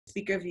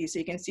speaker view so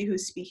you can see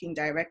who's speaking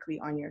directly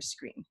on your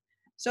screen.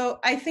 So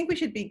I think we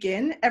should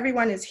begin.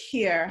 Everyone is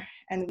here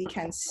and we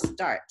can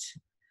start.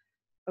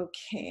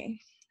 Okay.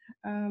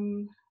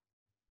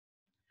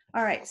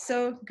 All right,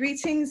 so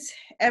greetings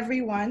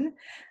everyone.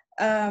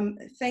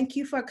 Thank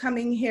you for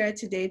coming here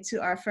today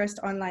to our first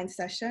online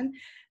session.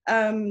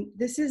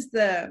 This is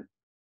the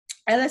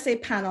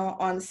LSA panel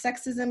on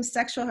sexism,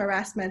 sexual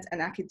harassment,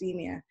 and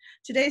academia.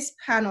 Today's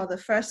panel, the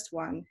first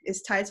one,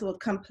 is titled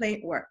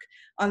Complaint Work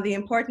on the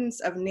Importance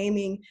of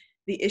Naming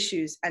the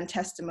Issues and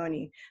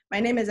Testimony.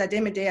 My name is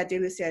Ademide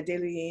Adelusi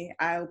Adeluyi.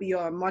 I'll be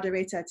your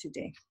moderator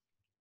today.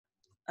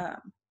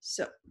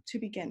 So to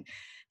begin,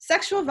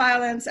 sexual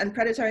violence and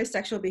predatory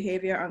sexual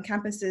behavior on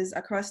campuses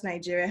across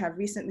Nigeria have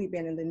recently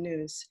been in the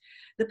news.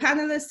 The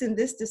panelists in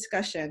this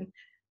discussion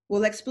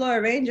will explore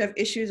a range of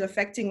issues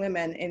affecting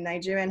women in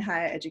Nigerian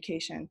higher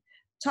education.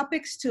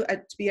 Topics to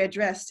be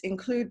addressed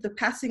include the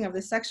passing of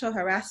the Sexual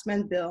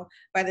Harassment Bill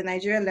by the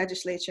Nigerian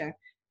legislature,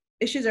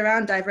 issues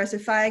around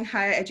diversifying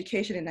higher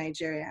education in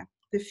Nigeria,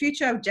 the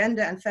future of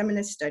gender and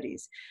feminist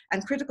studies,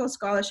 and critical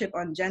scholarship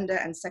on gender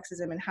and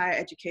sexism in higher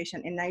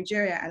education in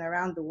Nigeria and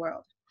around the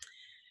world.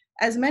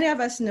 As many of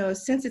us know,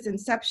 since its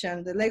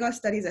inception, the Lagos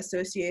Studies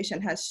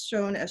Association has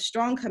shown a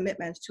strong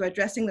commitment to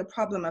addressing the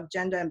problem of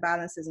gender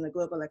imbalances in the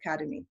global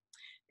academy.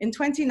 In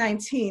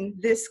 2019,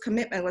 this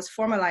commitment was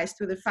formalized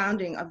through the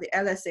founding of the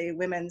LSA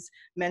Women's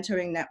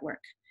Mentoring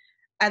Network.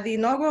 At the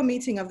inaugural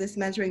meeting of this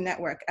mentoring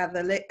network at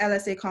the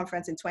LSA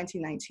conference in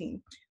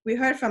 2019, we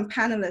heard from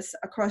panelists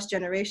across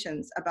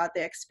generations about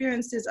their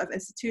experiences of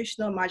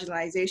institutional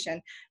marginalization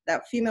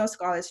that female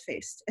scholars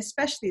faced,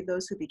 especially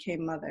those who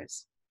became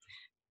mothers.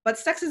 But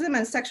sexism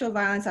and sexual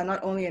violence are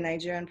not only a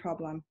Nigerian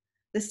problem.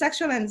 The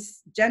sexual and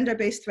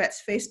gender-based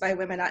threats faced by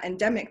women are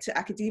endemic to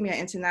academia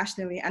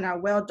internationally and are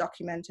well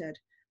documented.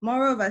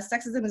 Moreover,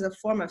 sexism is a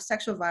form of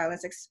sexual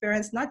violence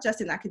experienced not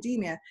just in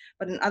academia,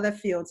 but in other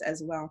fields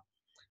as well.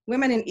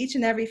 Women in each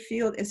and every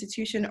field,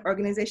 institution,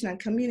 organization, and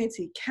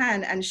community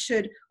can and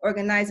should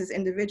organize as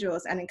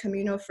individuals and in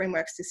communal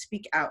frameworks to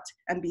speak out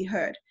and be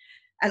heard,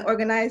 and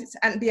organize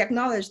and be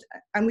acknowledged.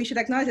 And we should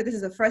acknowledge that this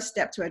is the first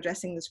step to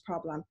addressing this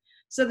problem.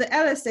 So the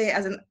LSA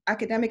as an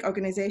academic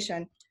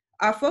organization,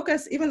 our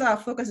focus, even though our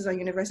focus is on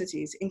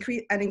universities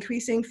and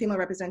increasing female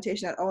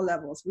representation at all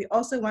levels, we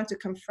also want to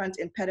confront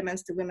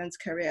impediments to women's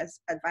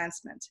careers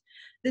advancement.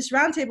 This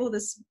roundtable, well,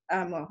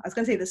 I was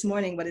going to say this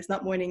morning, but it's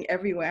not morning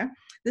everywhere.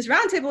 This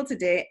roundtable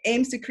today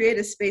aims to create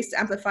a space to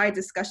amplify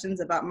discussions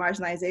about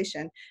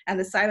marginalization and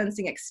the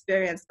silencing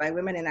experienced by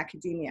women in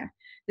academia.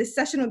 This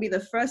session will be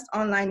the first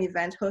online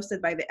event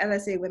hosted by the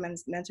LSA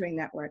Women's Mentoring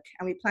Network,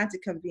 and we plan to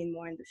convene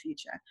more in the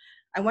future.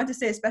 I want to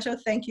say a special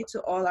thank you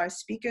to all our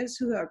speakers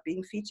who are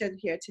being featured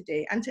here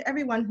today and to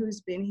everyone who's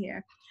been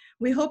here.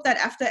 We hope that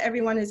after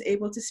everyone is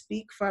able to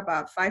speak for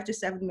about 5 to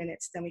 7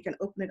 minutes, then we can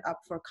open it up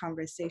for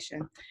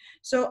conversation.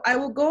 So I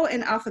will go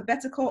in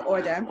alphabetical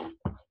order.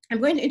 I'm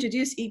going to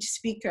introduce each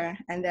speaker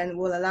and then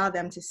we'll allow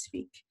them to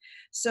speak.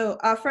 So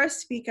our first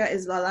speaker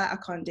is Lola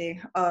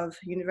Akonde of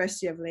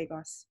University of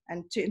Lagos.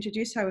 And to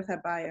introduce her with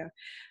her bio,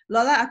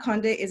 Lola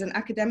Akonde is an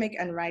academic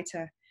and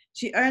writer.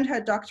 She earned her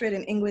doctorate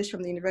in English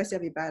from the University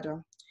of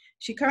Ibadan.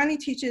 She currently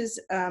teaches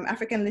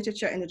African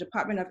literature in the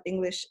Department of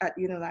English at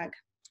UNILAG.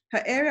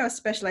 Her area of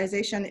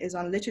specialization is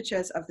on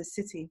literatures of the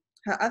city.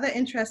 Her other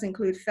interests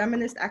include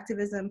feminist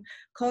activism,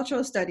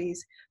 cultural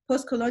studies,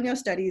 post-colonial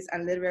studies,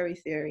 and literary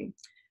theory.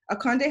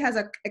 Akonde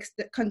has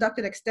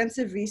conducted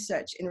extensive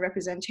research in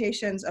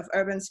representations of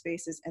urban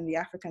spaces in the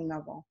African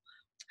novel.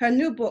 Her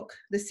new book,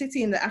 The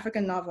City in the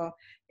African Novel,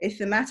 a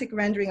thematic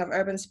rendering of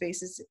urban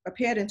spaces,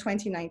 appeared in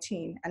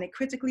 2019, and it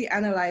critically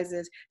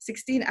analyzes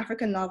 16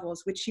 African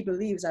novels which she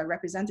believes are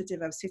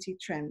representative of city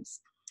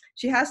trends.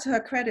 She has to her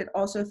credit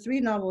also 3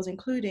 novels,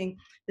 including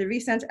the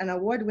recent and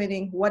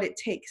award-winning What It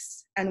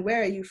Takes and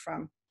Where Are You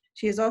From?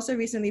 She has also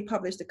recently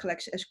published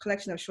a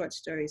collection of short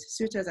stories,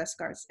 Suitors as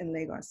Skirts in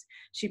Lagos.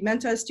 She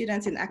mentors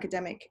students in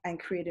academic and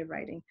creative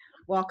writing.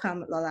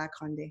 Welcome, Lola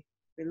Akonde.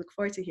 We look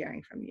forward to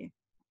hearing from you.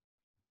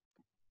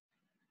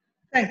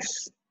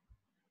 Thanks.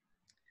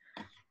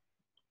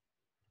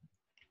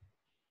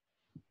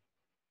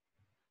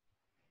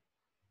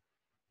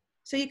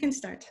 So you can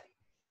start.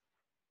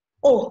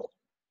 Oh,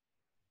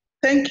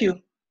 thank you.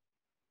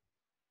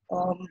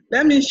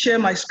 Let me share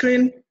my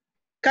screen.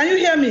 Can you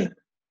hear me?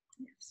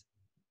 Yes.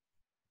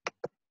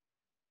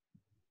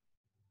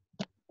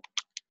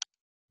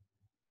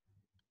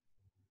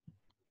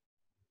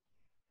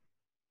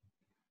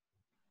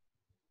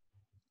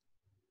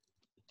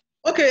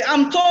 Okay,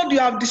 I'm told you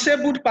have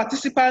disabled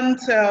participant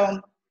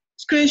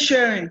screen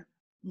sharing.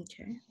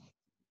 Okay.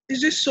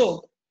 Is this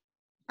so?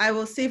 I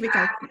will see if we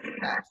can fix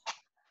that.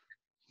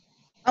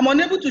 I'm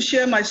unable to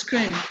share my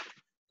screen.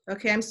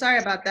 Okay, I'm sorry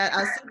about that.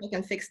 I'll see if I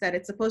can fix that.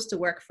 It's supposed to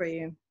work for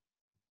you.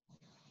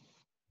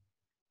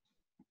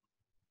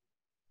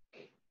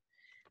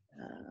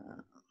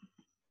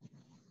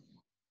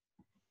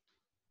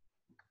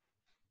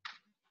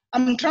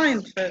 I'm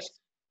trying first.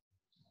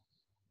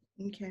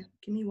 Okay,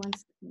 give me 1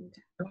 second.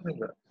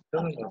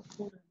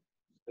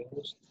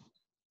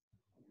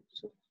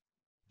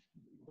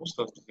 most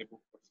of the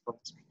book from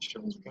this picture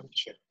we can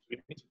share. We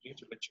need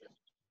to lecture.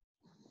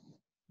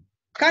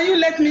 Can you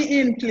let me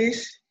in,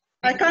 please?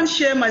 I can't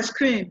share my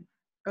screen.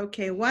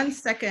 Okay, 1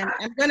 second.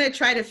 I'm going to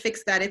try to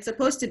fix that. It's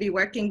supposed to be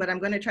working, but I'm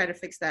going to try to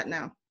fix that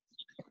now.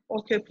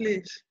 Okay,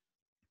 please.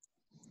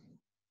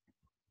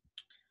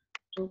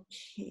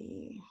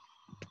 Okay.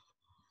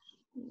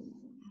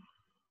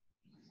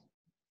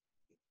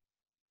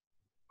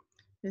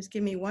 Just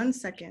give me 1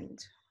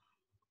 second.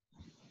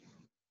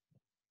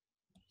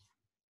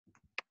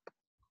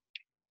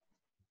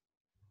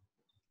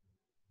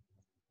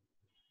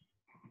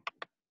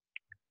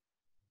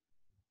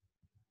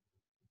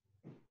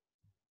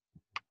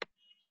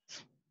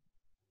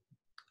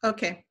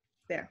 Okay,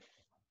 there.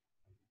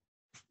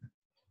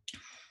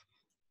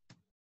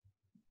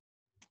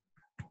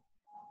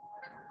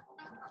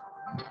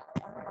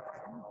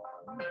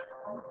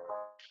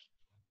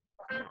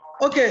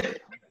 Okay.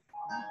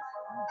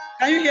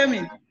 Can you hear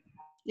me?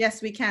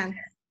 Yes, we can.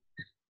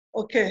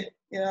 Okay.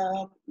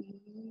 Yeah.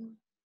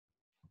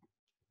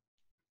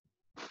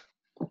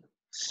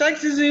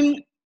 Sexism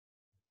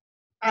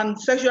and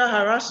sexual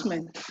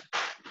harassment.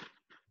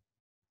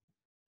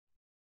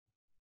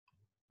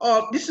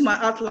 This is my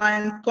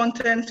outline: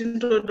 content,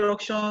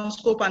 introduction,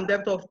 scope and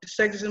depth of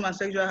sexism and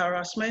sexual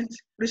harassment,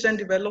 recent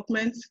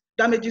developments,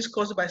 damages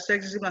caused by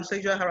sexism and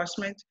sexual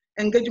harassment,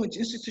 engagement with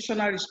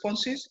institutional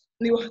responses,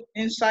 new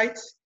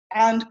insights,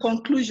 and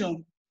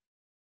conclusion.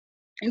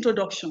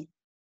 Introduction.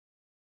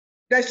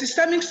 There is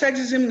systemic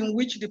sexism in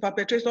which the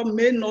perpetrator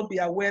may not be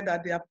aware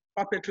that they are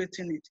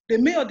perpetrating it. They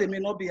may or they may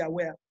not be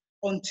aware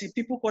until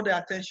people call their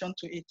attention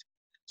to it.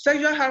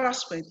 Sexual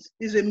harassment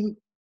is a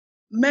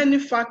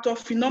many-factor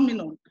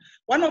phenomenon.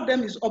 One of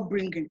them is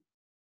upbringing.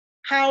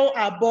 How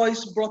are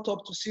boys brought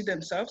up to see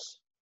themselves?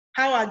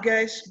 How are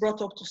girls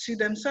brought up to see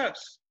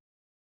themselves?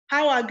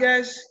 How are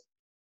girls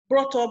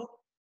brought up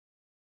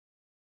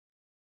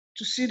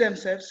to see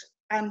themselves?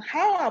 And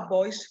how are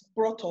boys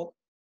brought up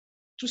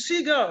to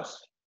see girls?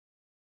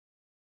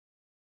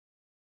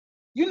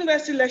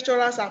 University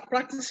lecturers are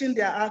practicing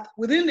their art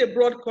within a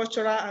broad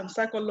cultural and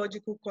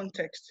psychological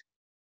context.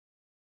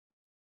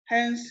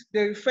 Hence,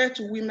 they refer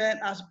to women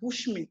as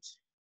bushmeat,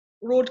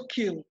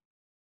 roadkill,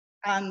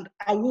 and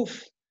a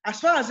wolf. As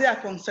far as they are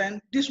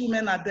concerned, these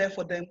women are there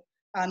for them,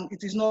 and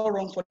it is not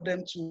wrong for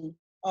them to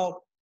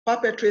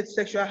perpetrate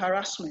sexual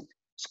harassment.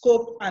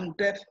 Scope and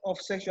depth of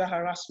sexual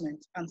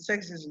harassment and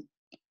sexism.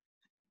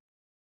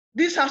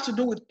 This has to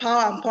do with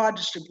power and power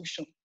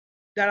distribution.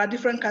 There are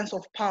different kinds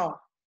of power.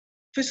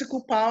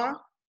 Physical power,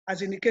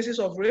 as in the cases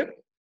of rape,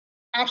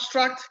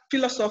 abstract,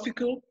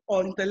 philosophical,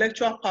 or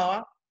intellectual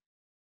power,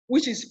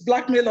 which is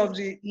blackmail of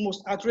the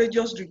most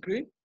outrageous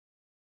degree.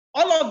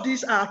 All of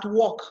these are at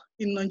work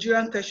in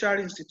Nigerian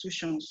tertiary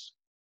institutions.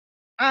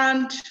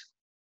 And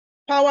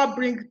power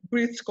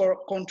breeds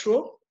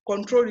control.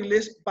 Control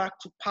relates back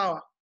to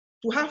power.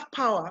 To have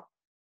power,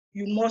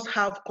 you must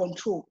have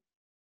control.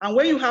 And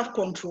when you have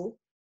control,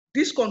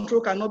 this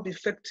control cannot be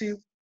effective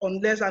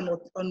unless and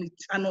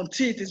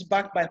until it is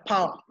backed by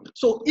power.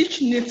 So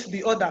each needs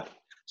the other.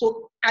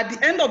 So at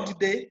the end of the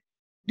day,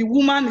 the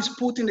woman is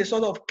put in a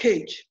sort of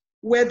cage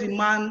where the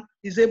man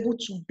is able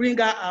to bring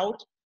her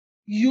out,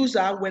 use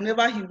her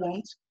whenever he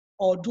wants,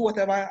 or do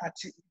whatever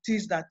it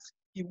is that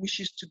he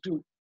wishes to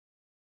do.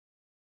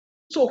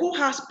 So who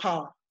has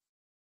power?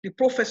 The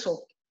professor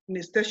in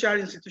a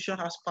tertiary institution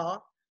has power.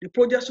 The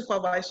project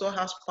supervisor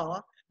has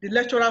power. The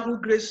lecturer who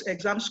grades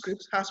exam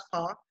scripts has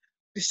power.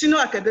 The senior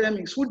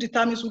academics who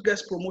determines who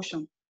gets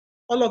promotion,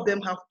 all of them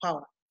have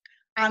power.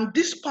 And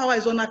this power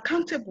is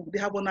unaccountable. They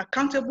have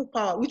unaccountable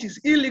power, which is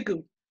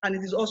illegal, and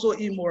it is also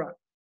immoral.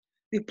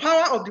 The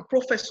power of the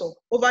professor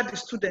over the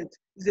student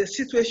is a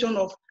situation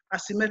of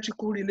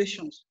asymmetrical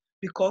relations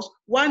because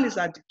one is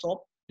at the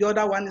top, the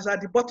other one is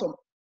at the bottom.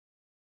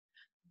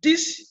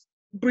 This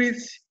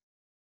breeds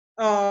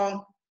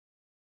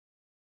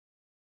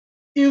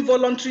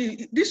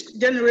this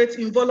generates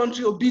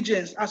involuntary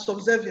obedience as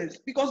subservience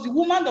because the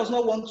woman does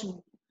not want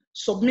to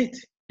submit.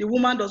 The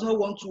woman does not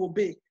want to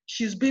obey.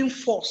 She's being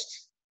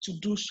forced to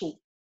do so.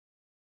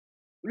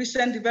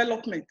 Recent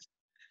development.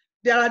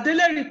 There are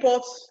daily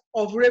reports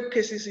of rape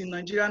cases in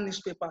Nigerian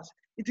newspapers.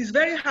 It is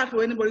very hard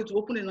for anybody to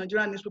open a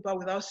Nigerian newspaper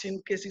without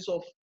seeing cases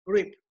of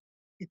rape.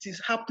 It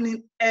is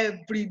happening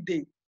every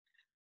day.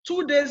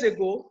 2 days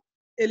ago,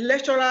 a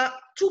lecturer,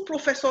 2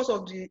 professors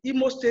of the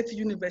Imo State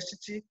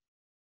University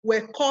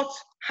were caught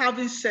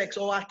having sex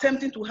or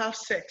attempting to have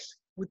sex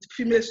with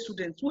female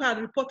students who had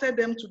reported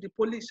them to the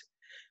police.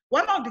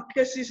 One of the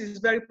cases is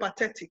very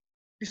pathetic.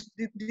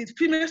 The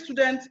female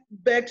student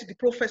begged the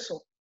professor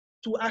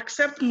to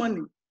accept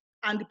money,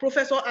 and the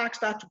professor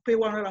asked her to pay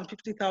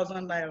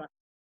 150,000 naira.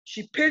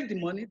 She paid the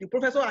money, the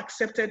professor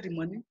accepted the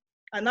money,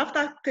 and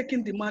after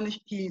taking the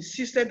money, he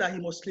insisted that he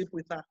must sleep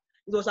with her.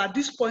 It was at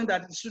this point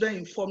that the student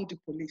informed the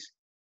police.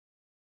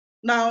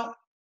 Now,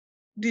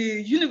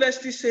 the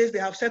university says they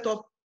have set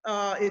up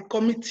a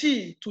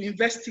committee to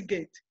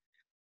investigate.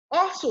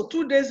 Also,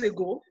 2 days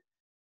ago,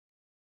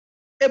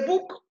 a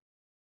book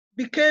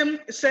became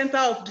a center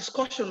of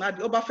discussion at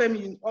the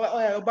Obafemi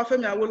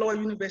Awolowo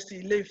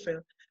University,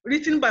 Ile-Ife,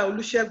 written by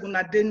Olusegun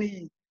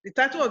Adeniyi. The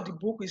title of the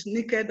book is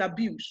Naked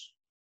Abuse,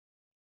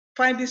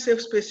 Finding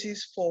Safe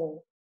Spaces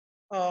for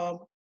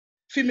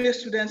Female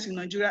Students in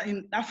Nigeria,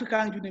 in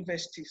African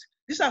universities.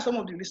 These are some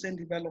of the recent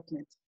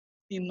developments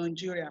in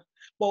Nigeria.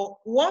 But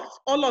what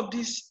all of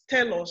this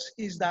tell us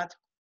is that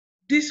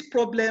this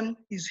problem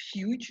is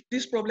huge,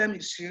 this problem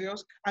is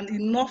serious, and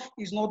enough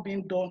is not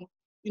being done,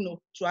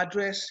 to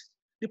address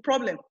the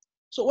problem.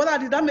 So what are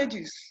the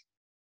damages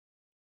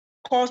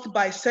caused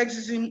by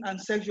sexism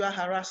and sexual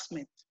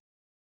harassment?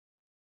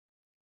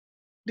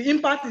 The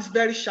impact is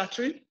very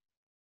shattering.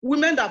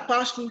 Women that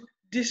pass through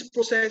this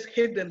process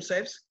hate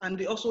themselves, and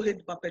they also hate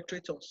the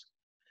perpetrators.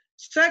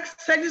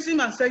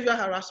 Sexism and sexual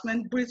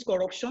harassment breeds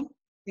corruption,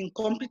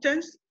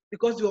 incompetence,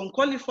 because the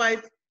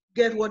unqualified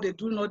get what they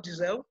do not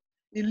deserve.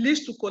 It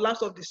leads to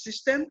collapse of the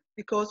system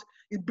because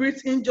it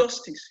breeds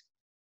injustice.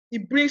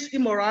 It brings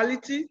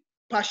immorality,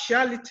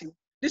 partiality.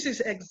 This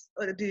is,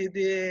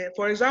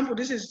 for example,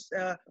 this is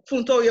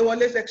Funto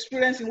Oyewole's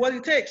experience in What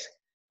It Takes,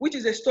 which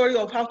is a story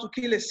of how to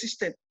kill a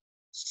system.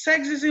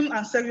 Sexism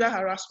and sexual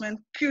harassment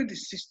kill the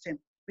system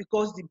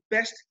because the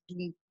best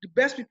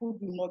people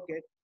do not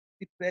get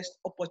the best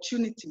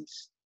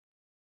opportunities.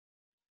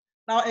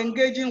 Now,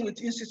 engaging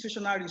with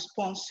institutional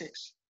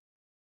responses.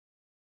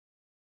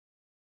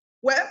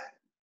 Well,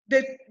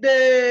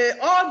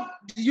 all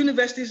the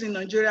universities in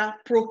Nigeria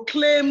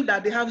proclaim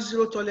that they have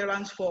zero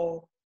tolerance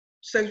for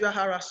sexual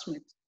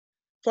harassment.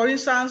 For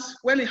instance,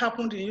 when it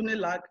happened in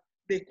Unilag,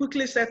 they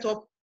quickly set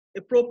up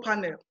a probe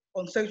panel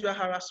on sexual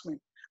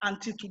harassment.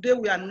 Until today,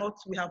 we have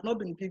not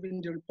been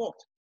given the report.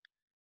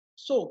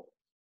 So,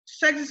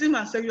 sexism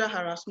and sexual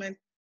harassment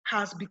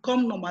has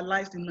become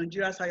normalized in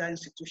Nigeria's higher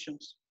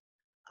institutions.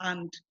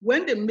 And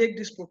when they make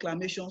these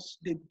proclamations,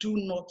 they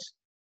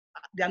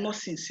are not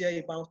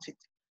sincere about it.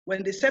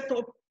 When they set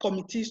up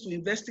committees to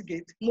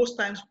investigate, most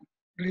times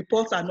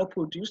reports are not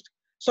produced.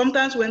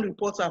 Sometimes when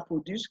reports are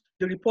produced,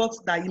 the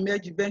reports that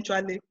emerge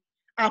eventually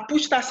are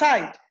pushed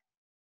aside.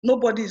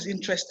 Nobody is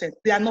interested.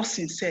 They are not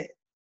sincere.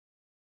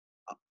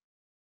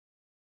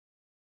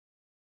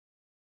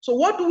 So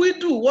what do we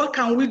do? What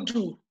can we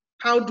do?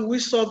 How do we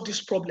solve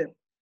this problem?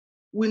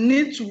 We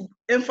need to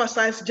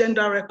emphasize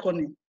gender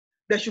reckoning.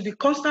 There should be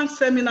constant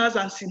seminars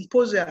and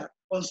symposia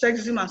on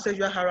sexism and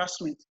sexual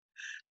harassment.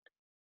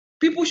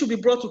 People should be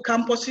brought to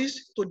campuses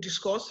to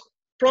discuss,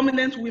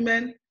 prominent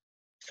women,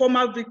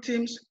 former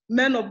victims,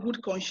 men of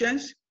good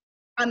conscience.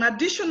 And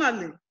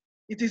additionally,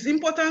 it is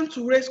important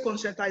to raise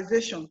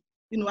conscientization,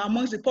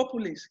 amongst the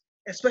populace,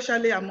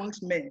 especially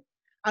amongst men,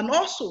 and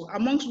also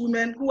amongst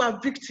women who are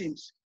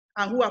victims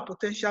and who are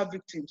potential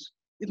victims.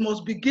 It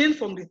must begin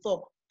from the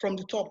top,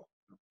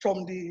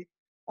 from the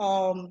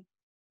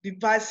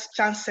Vice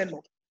Chancellor.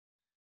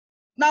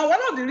 Now,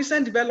 one of the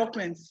recent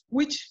developments,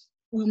 which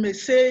we may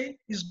say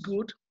is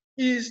good,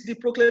 is the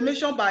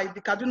proclamation by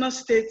the Kaduna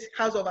State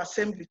House of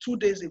Assembly 2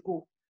 days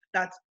ago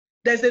that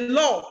there's a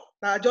law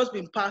that has just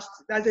been passed,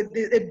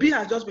 a bill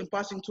has just been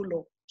passed into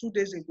law 2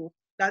 days ago,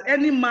 that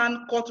any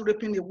man caught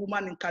raping a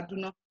woman in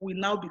Kaduna will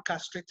now be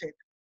castrated.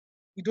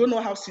 We don't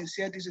know how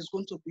sincere this is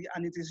going to be,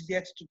 and it is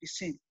yet to be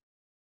seen.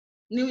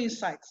 New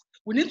insights.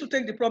 We need to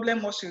take the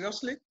problem more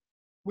seriously.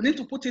 We need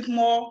to put it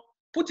more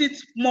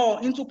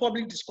into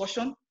public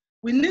discussion.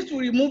 We need to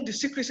remove the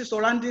secrecy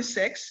surrounding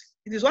sex.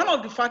 It is one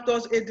of the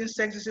factors aiding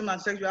sexism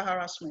and sexual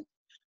harassment.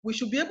 We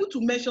should be able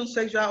to mention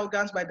sexual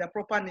organs by their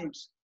proper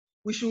names.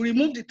 We should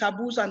remove the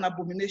taboos and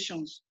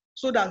abominations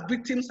so that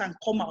victims can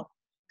come out.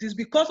 It is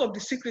because of the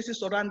secrecy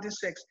surrounding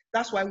sex.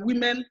 That's why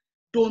women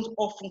don't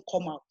often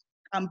come out.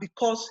 And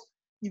because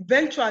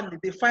eventually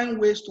they find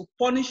ways to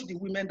punish the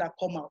women that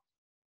come out.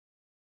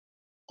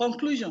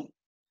 Conclusion.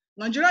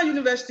 Nigerian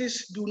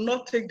universities do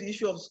not take the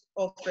issue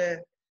of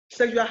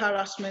sexual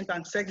harassment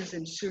and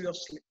sexism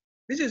seriously.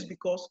 This is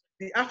because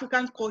the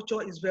African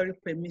culture is very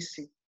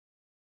permissive.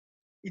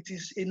 It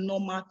is a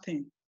normal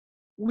thing.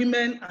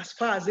 Women, as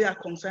far as they are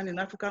concerned in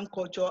African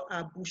culture,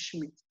 are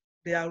bushmeat.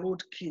 They are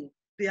roadkill.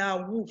 They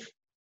are wolf.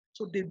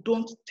 So they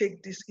don't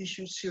take this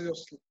issue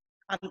seriously.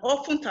 And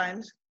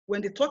oftentimes,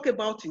 when they talk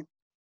about it,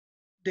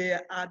 they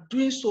are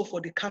doing so for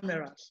the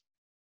cameras.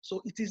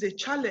 So it is a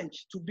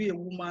challenge to be a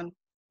woman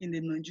in the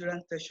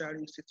Nigerian tertiary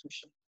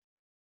institution.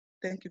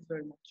 Thank you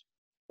very much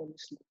for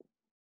listening.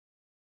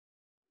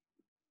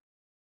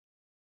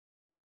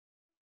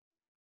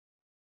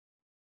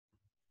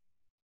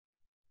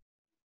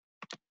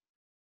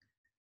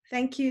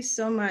 Thank you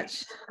so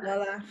much,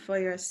 Lola, for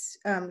your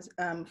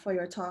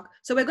talk.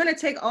 So we're going to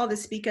take all the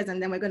speakers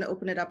and then we're going to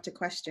open it up to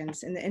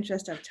questions in the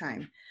interest of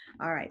time.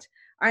 All right.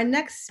 Our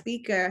next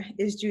speaker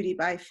is Judy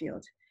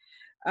Byfield.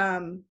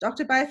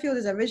 Dr. Byfield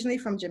is originally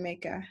from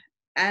Jamaica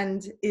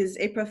and is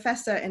a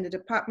professor in the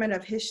Department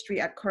of History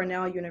at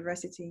Cornell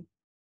University.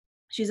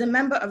 She's a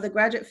member of the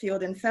graduate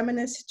field in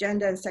Feminist,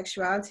 Gender and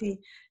Sexuality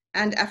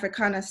and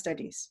Africana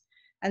Studies.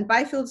 And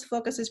Byfield's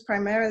focus is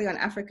primarily on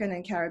African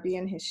and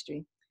Caribbean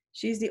history.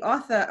 She's the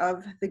author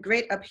of The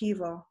Great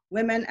Upheaval,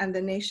 Women and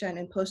the Nation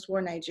in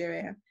Post-War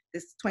Nigeria,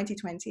 this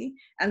 2020,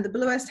 and The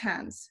Bluest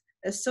Hands,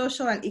 A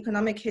Social and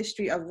Economic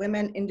History of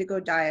Women Indigo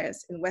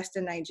Dyers in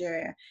Western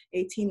Nigeria,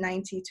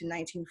 1890 to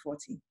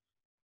 1940.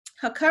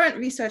 Her current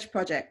research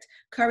project,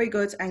 Curry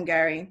Goat and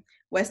Gary,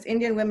 West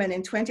Indian Women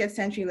in 20th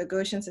Century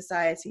Lagosian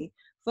Society,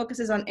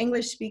 focuses on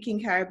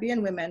English-speaking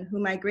Caribbean women who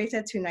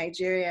migrated to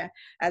Nigeria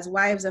as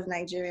wives of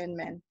Nigerian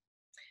men.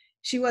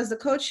 She was the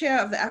co-chair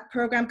of the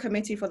program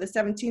committee for the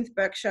 17th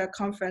Berkshire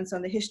Conference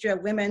on the History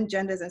of Women,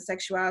 Genders, and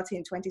Sexuality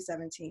in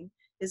 2017.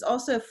 Is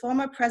also a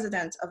former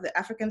president of the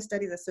African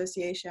Studies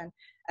Association,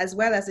 as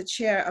well as the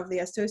chair of the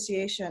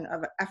Association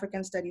of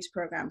African Studies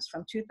Programs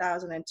from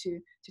 2002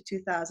 to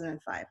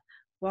 2005.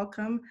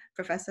 Welcome,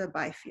 Professor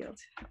Byfield.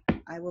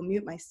 I will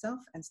mute myself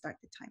and start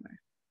the timer.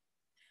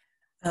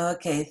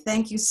 Okay,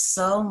 thank you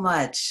so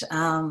much.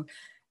 And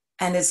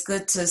it's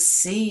good to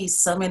see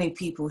so many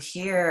people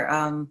here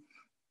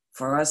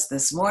for us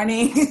this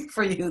morning,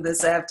 for you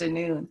this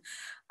afternoon.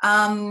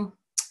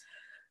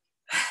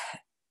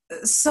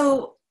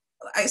 So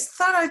I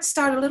thought I'd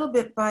start a little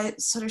bit by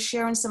sort of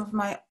sharing some of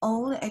my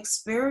own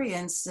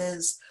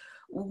experiences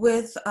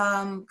with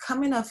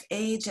coming of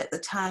age at the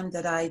time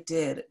that I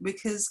did,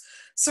 because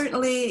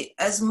certainly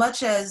as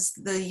much as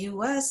the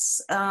US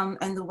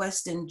and the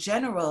West in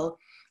general,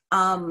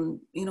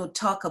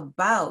 talk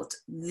about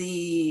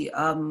the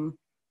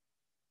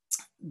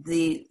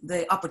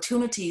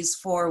opportunities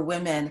for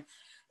women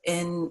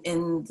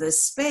in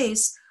this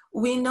space,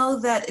 we know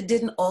that it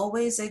didn't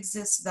always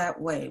exist that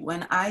way.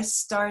 When I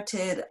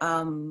started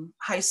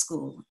high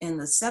school in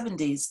the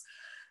 70s,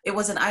 it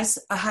was a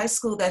high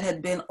school that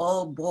had been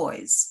all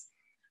boys.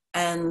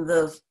 And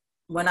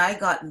when I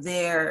got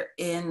there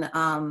in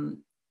the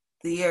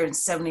year in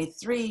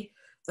 73,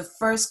 the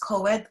first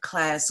co-ed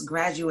class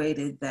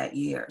graduated that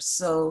year.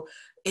 So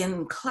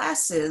in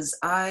classes,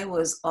 I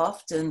was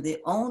often the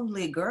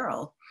only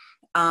girl.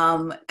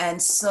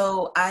 And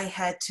so I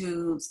had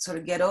to sort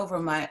of get over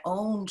my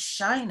own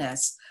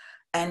shyness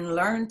and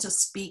learn to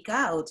speak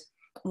out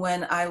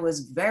when I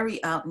was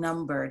very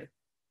outnumbered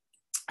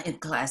in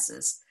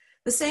classes.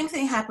 The same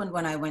thing happened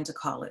when I went to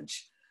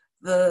college.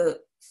 The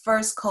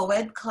first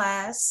co-ed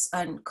class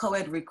and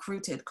co-ed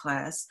recruited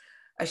class,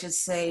 I should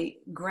say,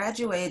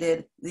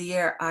 graduated the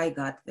year I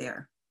got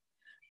there.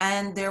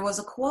 And there was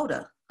a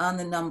quota on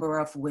the number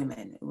of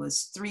women. It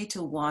was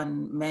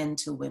 3-to-1 men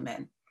to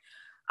women.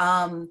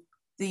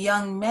 The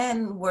young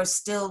men were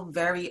still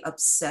very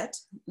upset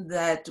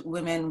that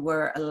women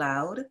were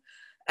allowed.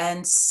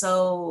 And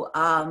so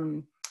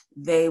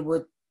they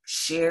would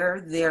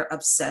share their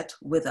upset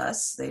with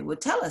us. They would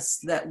tell us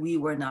that we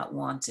were not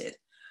wanted.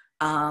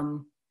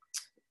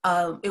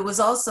 It was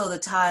also the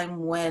time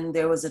when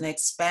there was an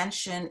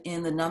expansion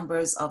in the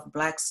numbers of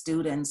Black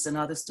students and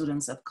other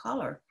students of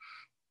color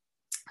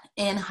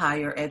in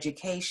higher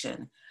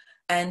education.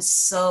 And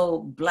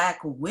so Black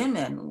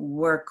women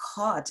were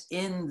caught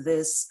in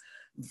this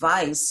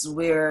vice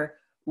where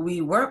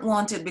we weren't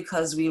wanted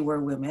because we were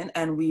women,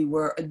 and we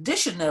were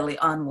additionally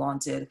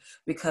unwanted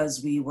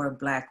because we were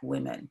Black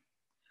women.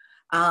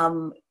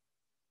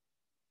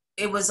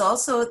 It was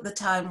also at the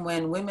time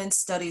when women's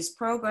studies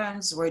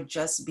programs were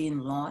just being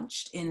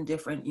launched in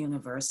different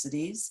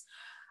universities.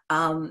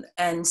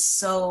 And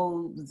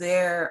so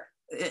there,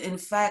 in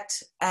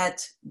fact,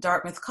 at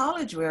Dartmouth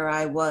College where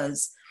I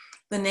was,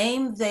 the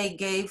name they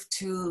gave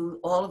to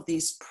all of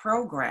these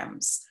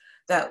programs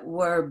that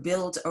were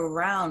built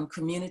around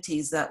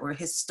communities that were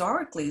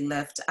historically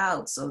left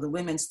out. So the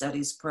Women's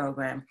Studies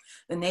program,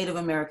 the Native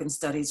American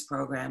Studies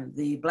program,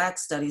 the Black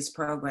Studies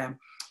program,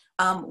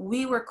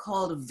 we were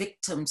called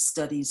victim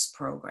studies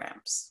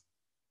programs.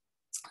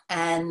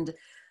 And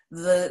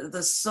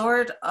the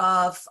sort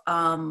of,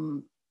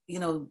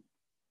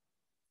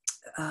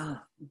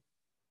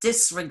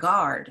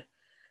 disregard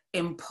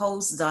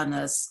imposed on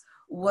us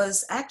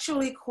was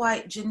actually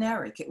quite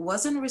generic. It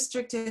wasn't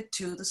restricted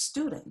to the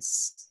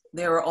students.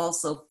 There were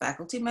also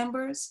faculty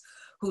members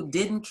who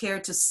didn't care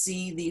to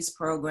see these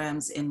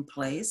programs in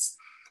place.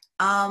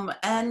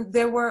 And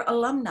there were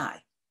alumni.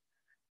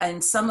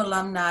 And some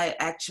alumni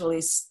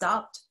actually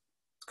stopped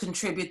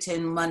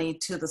contributing money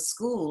to the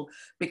school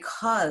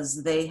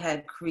because they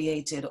had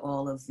created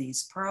all of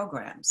these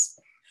programs.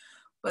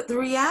 But the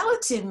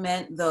reality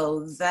meant,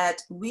 though,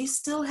 that we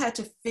still had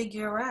to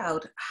figure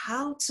out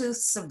how to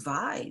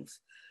survive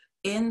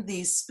in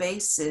these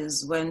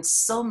spaces when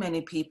so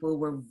many people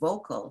were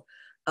vocal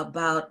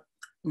about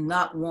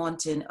not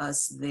wanting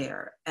us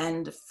there.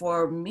 And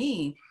for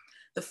me,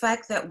 the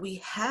fact that we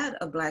had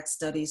a Black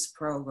Studies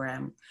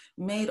program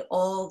made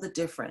all the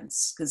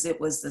difference, because it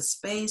was the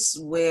space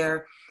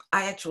where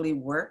I actually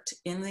worked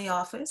in the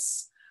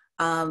office.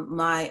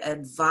 My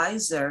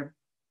advisor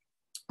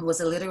was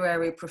a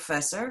literary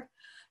professor,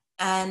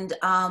 and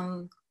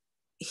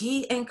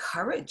he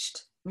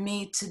encouraged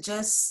me to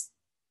just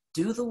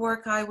do the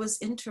work I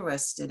was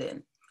interested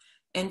in.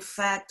 In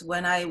fact,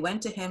 when I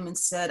went to him and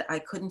said I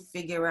couldn't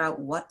figure out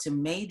what to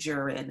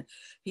major in,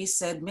 he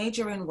said,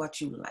 major in what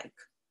you like.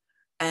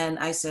 And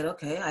I said,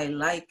 okay, I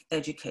like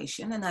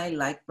education and I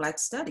like Black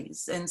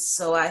studies. And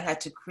so I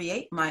had to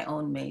create my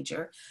own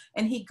major,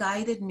 and he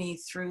guided me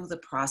through the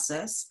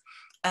process.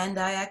 And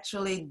I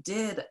actually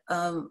did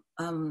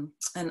an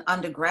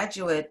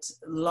undergraduate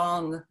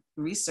long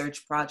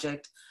research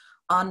project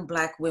on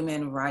Black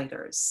women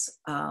writers.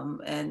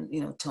 And, you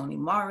know, Toni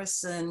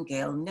Morrison,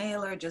 Gail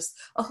Naylor, just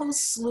a whole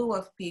slew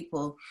of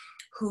people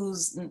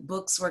whose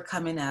books were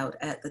coming out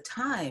at the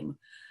time.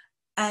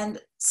 And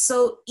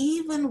so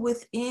even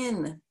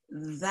within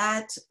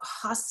that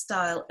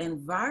hostile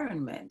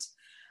environment,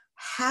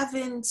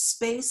 having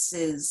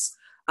spaces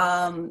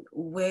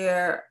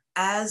where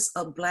as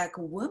a Black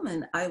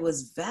woman, I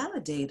was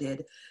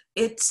validated,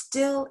 it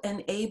still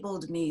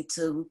enabled me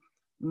to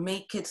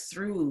make it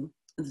through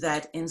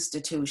that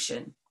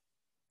institution.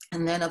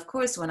 And then of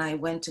course, when I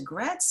went to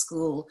grad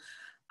school,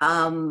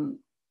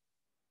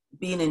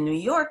 being in New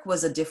York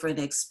was a different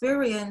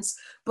experience,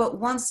 but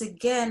once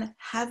again,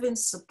 having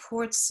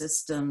support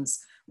systems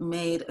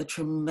made a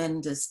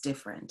tremendous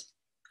difference.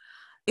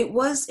 It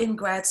was in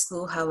grad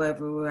school,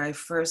 however, where I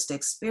first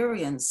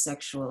experienced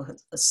sexual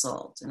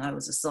assault. And I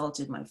was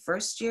assaulted my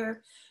first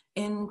year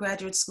in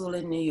graduate school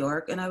in New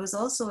York. And I was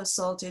also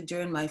assaulted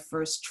during my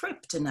first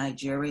trip to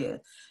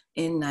Nigeria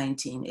in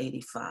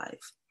 1985.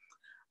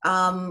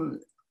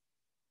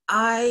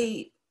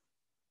 I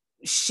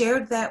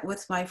shared that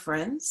with my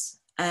friends,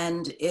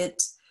 and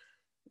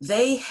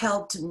they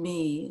helped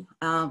me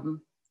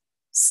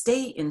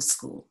stay in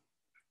school,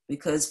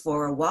 because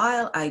for a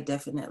while I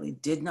definitely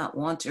did not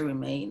want to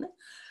remain.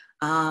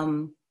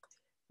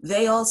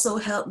 They also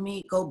helped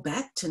me go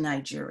back to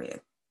Nigeria.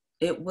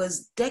 It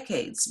was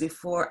decades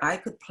before I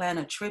could plan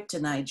a trip to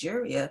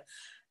Nigeria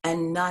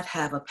and not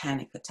have a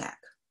panic attack.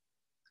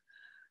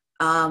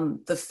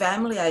 The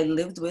family I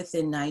lived with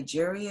in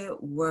Nigeria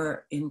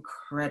were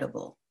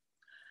incredible.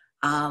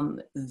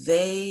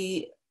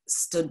 They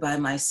stood by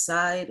my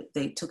side.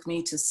 They took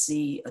me to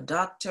see a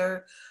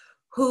doctor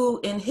who,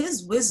 in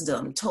his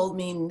wisdom, told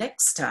me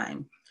next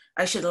time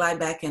I should lie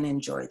back and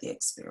enjoy the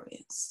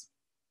experience.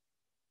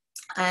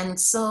 And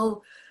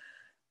so,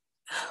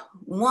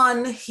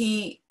 one,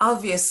 he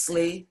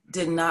obviously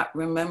did not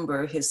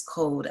remember his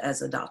code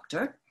as a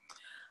doctor,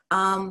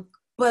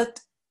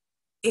 but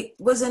it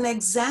was an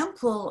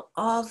example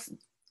of,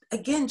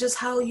 again, just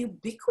how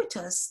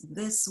ubiquitous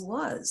this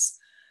was,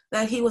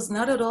 that he was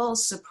not at all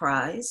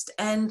surprised.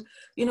 And,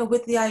 you know,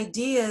 with the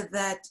idea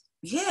that,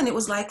 yeah, and it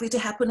was likely to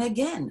happen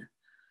again.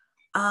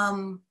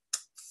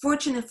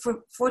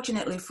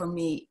 Fortunately for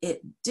me,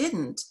 it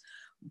didn't.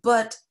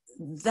 But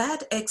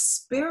that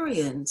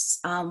experience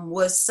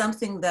was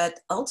something that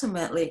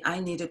ultimately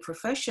I needed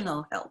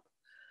professional help.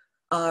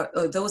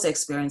 Or those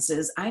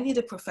experiences, I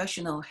needed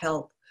professional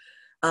help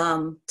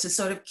to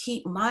sort of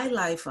keep my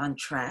life on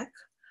track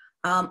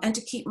and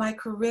to keep my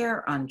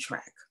career on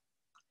track.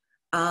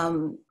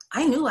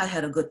 I knew I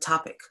had a good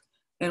topic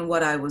in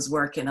what I was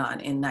working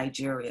on in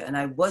Nigeria, and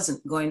I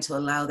wasn't going to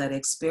allow that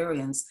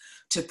experience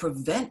to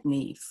prevent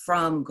me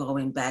from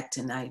going back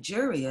to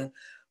Nigeria,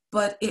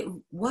 but it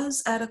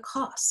was at a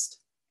cost.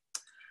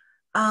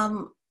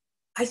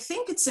 I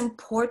think it's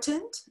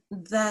important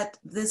that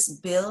this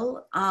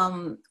bill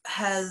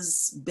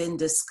has been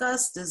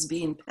discussed, is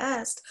being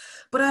passed,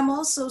 but I'm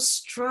also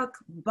struck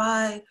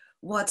by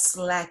what's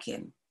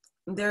lacking.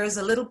 There is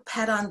a little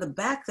pat on the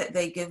back that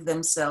they give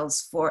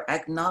themselves for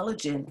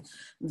acknowledging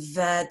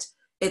that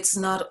it's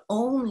not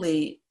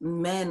only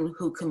men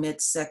who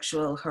commit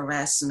sexual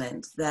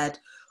harassment, that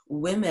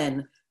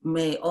women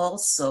may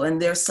also, and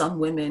there's some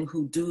women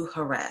who do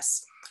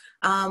harass,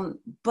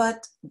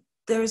 but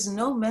there's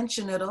no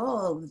mention at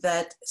all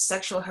that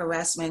sexual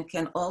harassment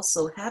can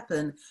also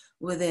happen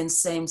within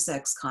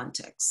same-sex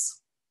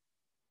contexts.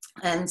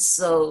 And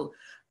so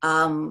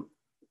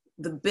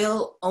the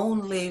bill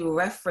only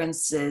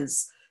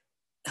references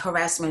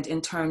harassment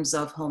in terms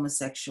of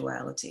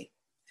homosexuality.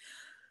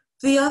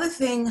 The other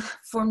thing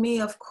for me,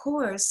 of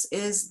course,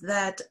 is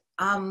that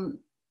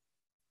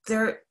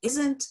there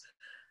isn't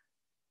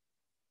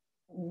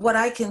what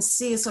I can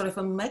see is sort of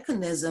a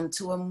mechanism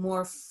to a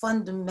more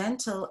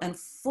fundamental and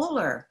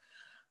fuller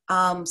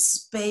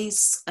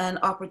space and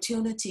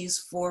opportunities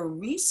for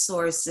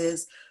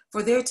resources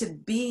for there to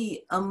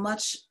be a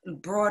much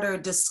broader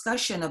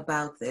discussion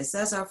about this.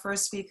 As our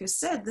first speaker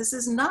said, this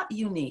is not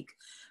unique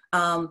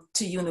to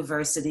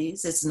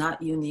universities. It's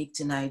not unique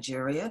to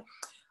Nigeria,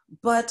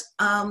 but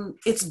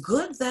it's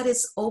good that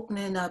it's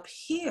opening up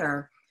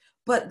here.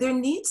 But there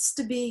needs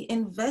to be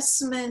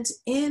investment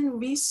in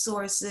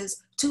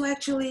resources to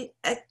actually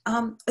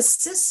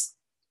assist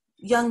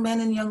young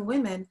men and young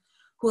women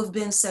who have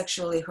been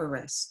sexually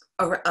harassed.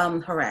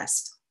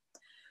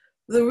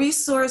 The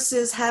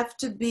resources have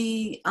to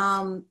be,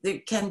 there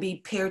can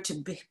be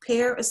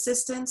peer-to-peer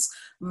assistance.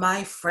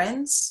 My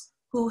friends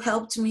who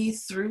helped me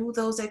through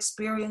those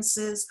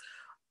experiences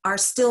are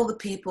still the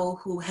people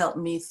who help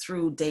me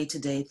through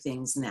day-to-day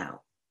things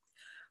now.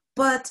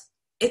 But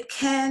it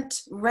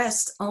can't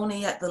rest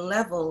only at the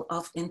level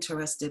of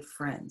interested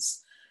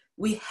friends.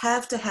 We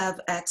have to have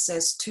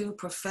access to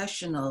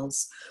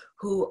professionals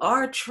who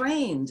are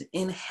trained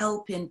in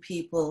helping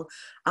people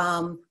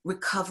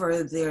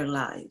recover their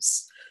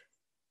lives.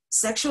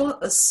 Sexual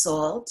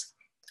assault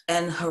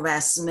and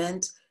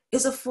harassment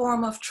is a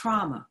form of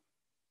trauma.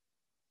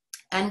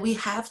 And we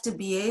have to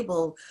be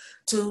able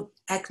to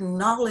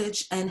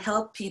acknowledge and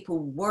help people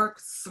work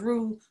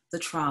through the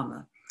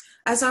trauma.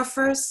 As our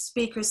first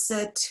speaker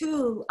said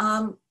too,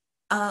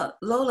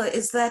 Lola,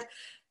 is that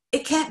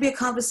it can't be a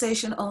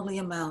conversation only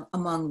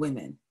among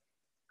women.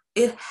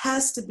 It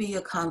has to be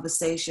a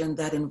conversation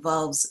that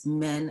involves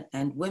men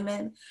and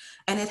women,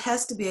 and it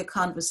has to be a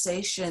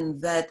conversation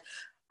that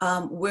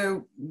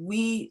where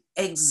we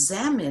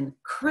examine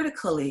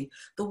critically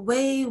the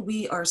way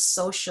we are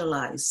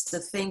socialized to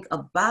think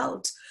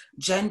about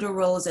gender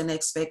roles and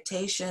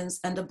expectations,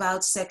 and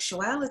about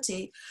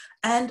sexuality,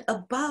 and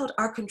about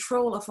our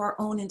control of our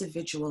own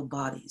individual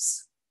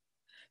bodies.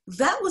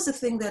 That was the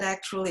thing that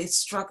actually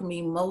struck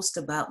me most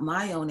about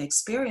my own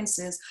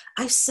experiences.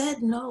 I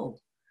said no.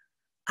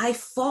 I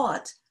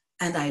fought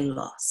and I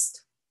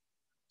lost.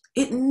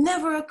 It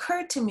never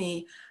occurred to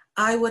me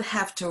I would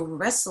have to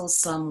wrestle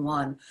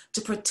someone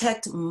to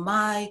protect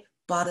my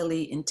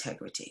bodily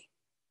integrity.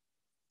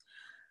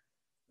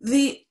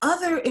 The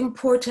other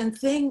important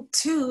thing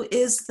too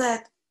is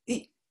that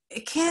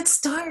it can't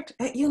start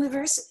at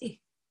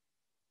university.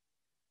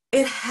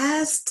 It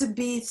has to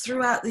be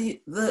throughout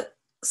the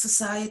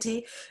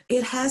society.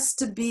 It has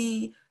to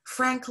be,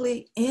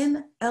 frankly,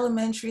 in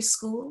elementary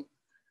school.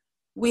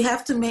 We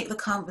have to make the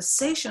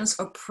conversations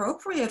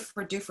appropriate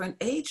for different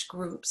age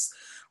groups,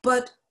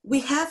 but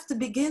we have to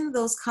begin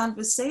those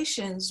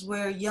conversations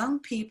where young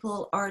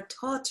people are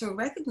taught to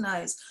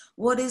recognize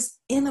what is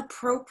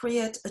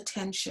inappropriate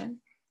attention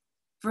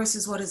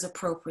versus what is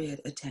appropriate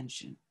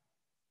attention.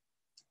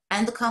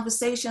 And the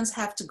conversations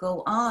have to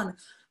go on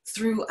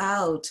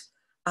throughout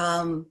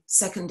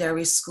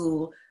secondary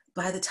school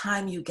by the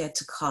time you get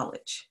to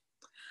college.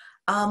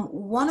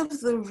 One of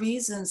the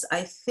reasons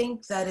I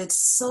think that it's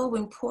so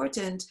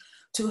important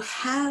to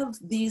have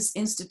these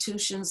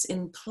institutions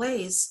in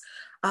place,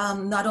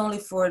 not only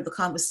for the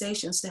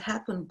conversations to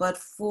happen, but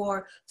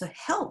for the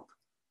help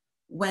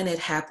when it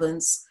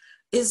happens,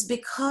 is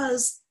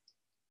because,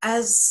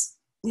 as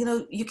you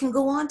know, you can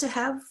go on to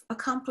have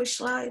accomplished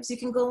lives, you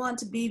can go on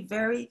to be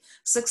very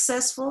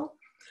successful,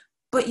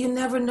 but you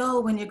never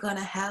know when you're going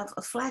to have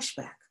a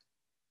flashback.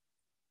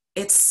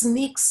 It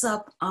sneaks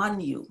up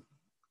on you.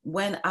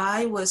 When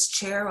I was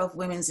chair of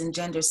Women's and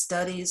Gender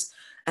Studies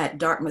at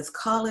Dartmouth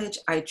College,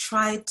 I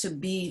tried to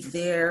be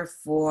there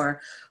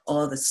for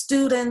all the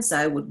students.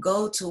 I would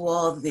go to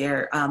all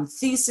their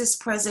thesis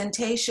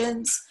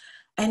presentations.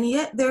 And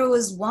yet there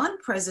was one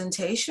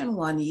presentation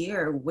one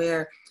year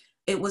where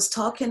it was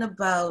talking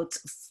about,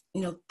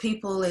 you know,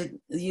 people in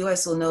the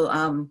US will know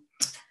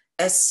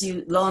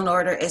Law and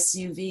Order,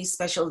 SUV,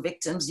 Special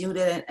Victims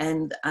Unit,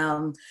 and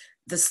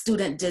the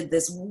student did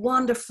this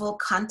wonderful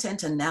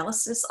content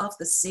analysis of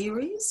the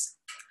series.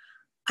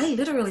 I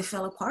literally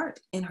fell apart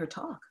in her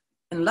talk.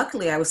 And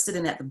luckily I was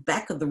sitting at the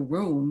back of the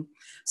room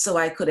so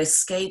I could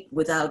escape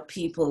without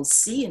people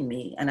seeing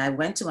me. And I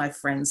went to my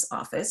friend's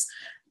office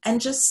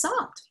and just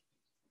sobbed.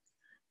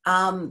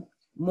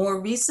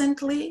 More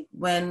recently,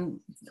 when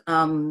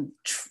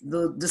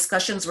the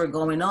discussions were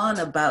going on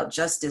about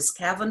Justice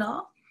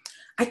Kavanaugh,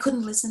 I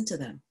couldn't listen to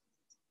them.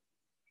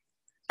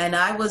 And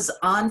I was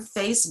on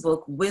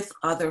Facebook with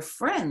other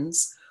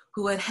friends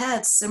who had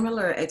had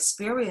similar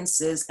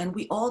experiences, and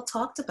we all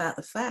talked about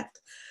the fact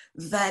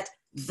that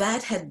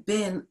that had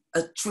been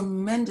a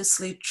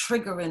tremendously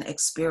triggering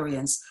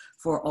experience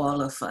for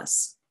all of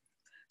us.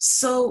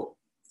 So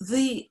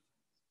the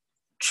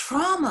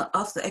trauma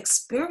of the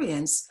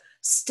experience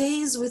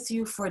stays with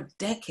you for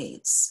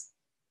decades.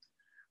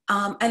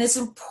 And it's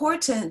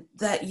important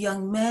that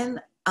young men,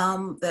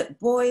 that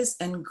boys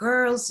and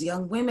girls,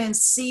 young women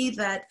see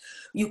that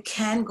you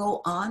can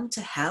go on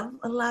to have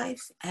a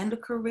life and a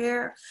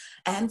career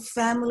and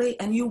family,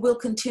 and you will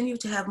continue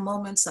to have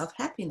moments of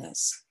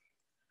happiness.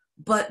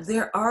 But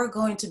there are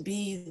going to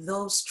be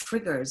those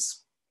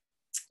triggers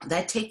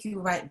that take you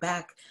right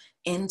back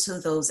into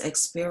those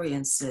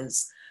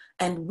experiences.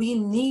 And we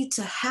need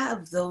to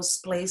have those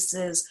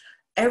places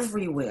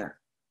everywhere,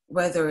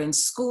 whether in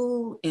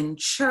school, in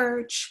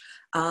church,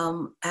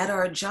 at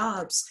our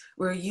jobs,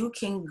 where you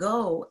can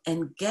go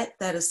and get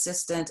that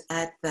assistance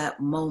at that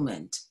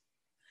moment,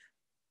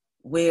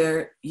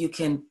 where you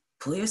can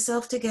pull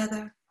yourself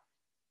together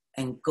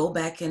and go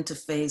back into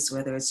face,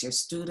 whether it's your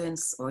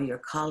students or your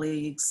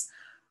colleagues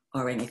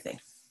or anything.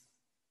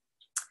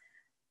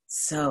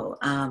 So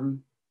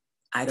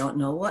I don't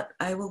know what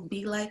I will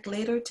be like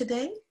later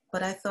today,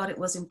 but I thought it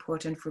was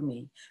important for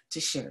me to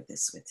share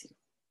this with you.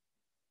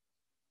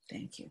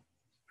 Thank you.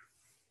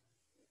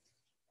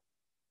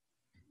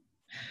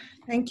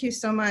 Thank you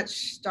so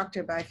much,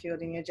 Dr.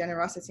 Byfield, and your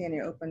generosity and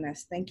your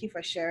openness. Thank you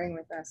for sharing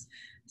with us.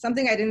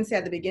 Something I didn't say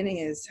at the beginning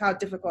is how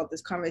difficult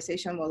this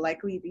conversation will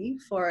likely be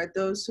for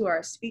those who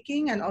are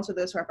speaking and also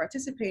those who are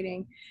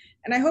participating.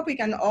 And I hope we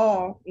can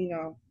all,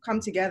 come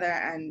together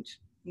and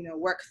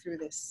work through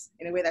this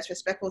in a way that's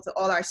respectful to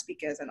all our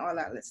speakers and all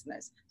our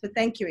listeners. So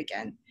thank you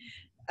again.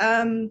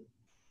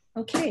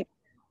 Okay.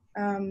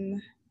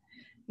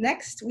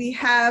 Next, we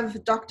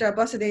have Dr.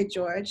 Abosede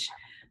George,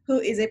 who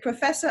is a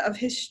professor of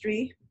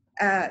history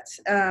at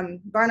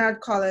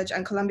Barnard College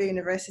and Columbia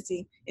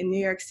University in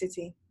New York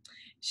City.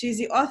 She's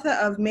the author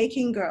of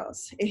Making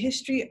Girls, a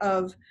history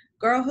of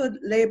girlhood,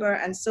 labor,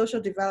 and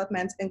social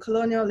development in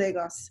colonial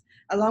Lagos,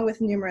 along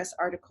with numerous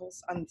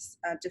articles on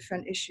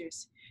different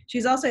issues.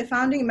 She's also a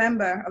founding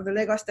member of the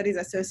Lagos Studies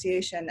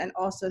Association and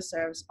also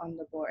serves on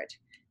the board.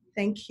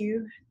 Thank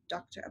you,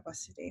 Dr.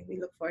 Abosede. We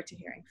look forward to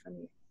hearing from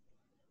you.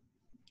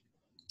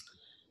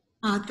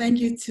 Thank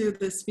you to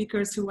the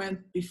speakers who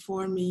went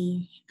before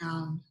me.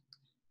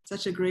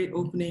 Such a great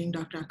opening,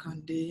 Dr.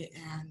 Akande,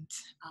 and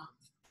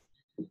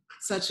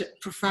such a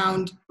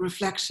profound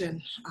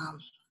reflection,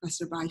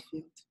 Professor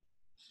Byfield.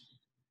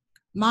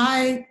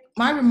 My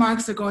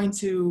remarks are going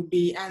to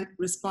be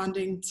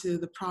responding to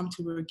the prompt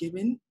we were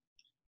given.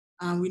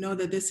 We know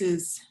that this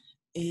is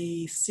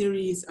a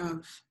series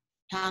of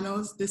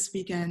panels this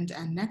weekend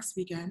and next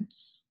weekend.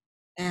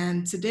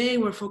 And today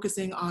we're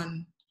focusing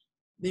on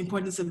the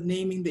importance of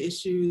naming the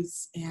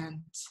issues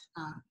and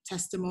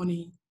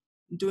testimony,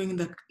 doing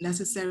the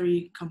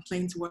necessary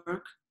complaint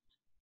work,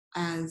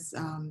 as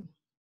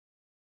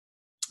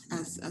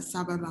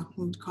Saba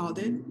Mahmoud called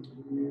it.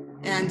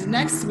 And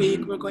next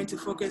week, we're going to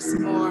focus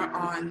more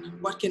on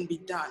what can be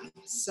done.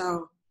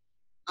 So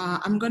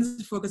I'm going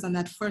to focus on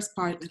that first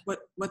part, like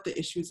what the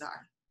issues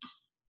are.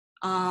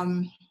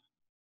 I'm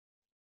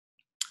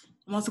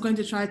also going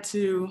to try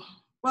to,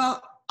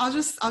 well, I'll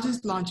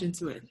just launch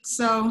into it.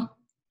 So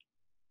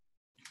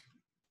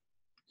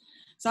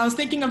I was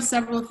thinking of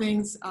several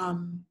things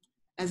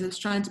as I was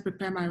trying to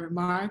prepare my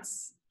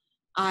remarks.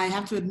 I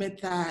have to admit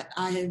that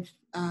I have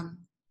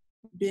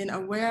been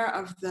aware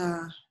of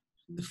the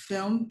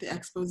film, the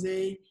expose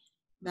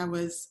that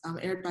was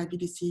aired by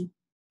BBC,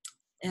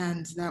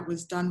 and that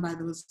was done by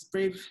those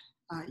brave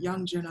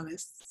young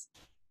journalists.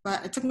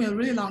 But it took me a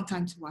really long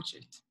time to watch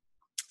it.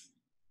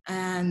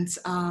 And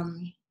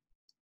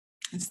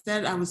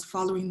instead, I was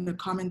following the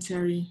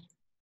commentary.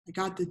 I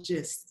got the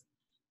gist.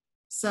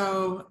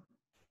 So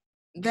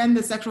then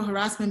the sexual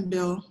harassment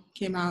bill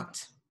came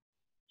out,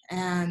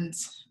 and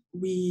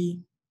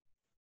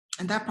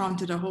that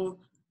prompted a whole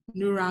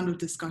new round of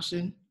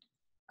discussion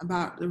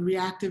about the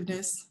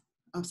reactiveness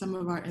of some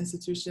of our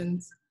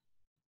institutions,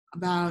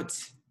 about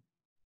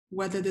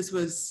whether this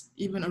was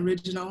even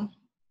original,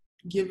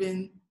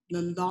 given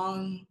the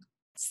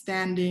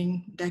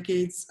long-standing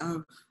decades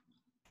of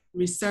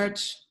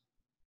research,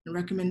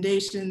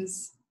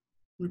 recommendations,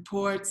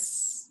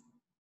 reports,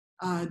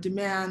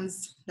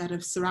 demands that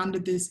have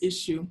surrounded this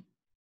issue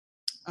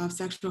of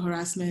sexual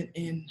harassment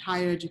in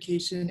higher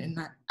education in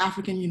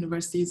African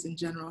universities in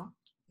general,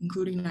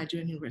 including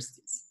Nigerian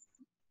universities.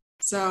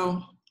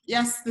 So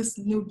yes, this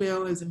new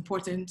bill is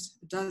important,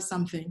 it does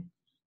something.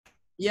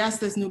 Yes,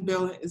 this new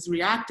bill is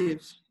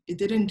reactive. It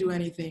didn't do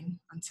anything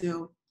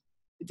until,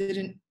 it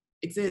didn't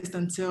exist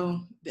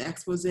until the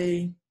expose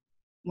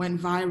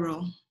went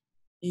viral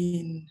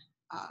in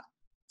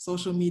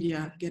social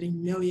media,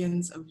 getting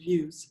millions of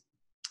views.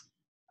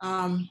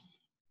 And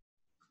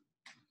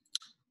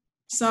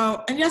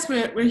yes,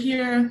 we're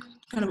here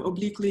kind of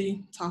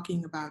obliquely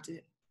talking about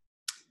it.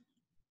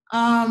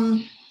 So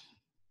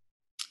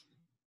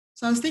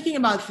I was thinking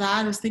about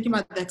that. I was thinking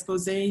about the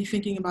expose,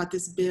 thinking about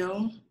this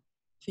bill,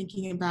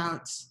 thinking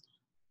about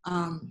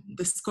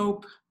the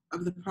scope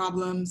of the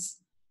problems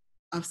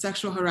of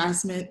sexual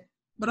harassment,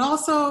 but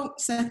also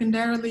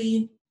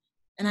secondarily,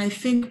 and I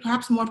think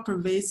perhaps more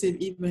pervasive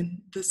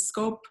even, the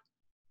scope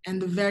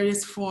and the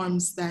various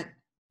forms that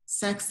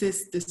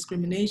sexist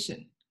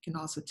discrimination can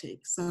also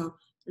take. So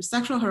there's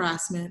sexual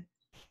harassment,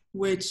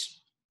 which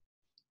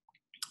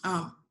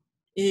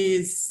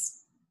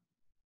is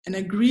an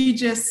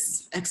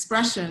egregious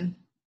expression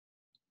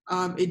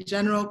of a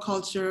general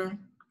culture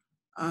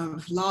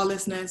of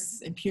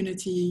lawlessness,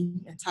 impunity,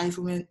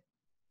 entitlement,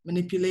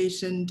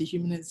 manipulation,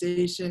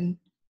 dehumanization,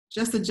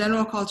 just a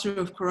general culture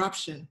of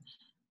corruption.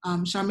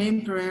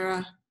 Charmaine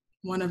Pereira,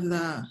 one of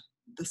the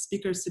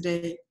speakers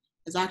today,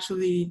 has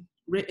actually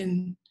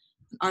written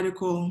an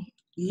article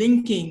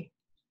linking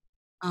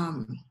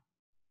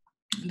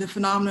the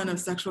phenomenon of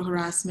sexual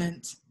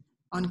harassment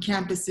on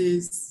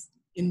campuses,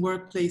 in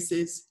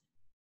workplaces,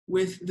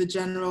 with the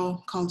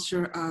general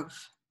culture of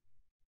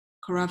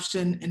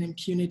corruption and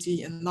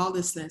impunity and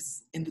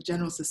lawlessness in the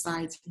general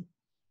society.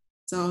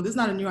 So this is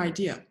not a new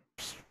idea.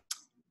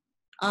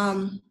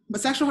 But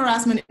sexual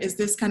harassment is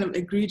this kind of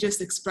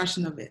egregious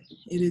expression of it.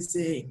 It is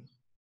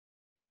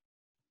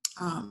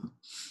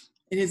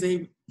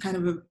a kind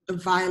of a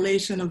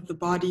violation of the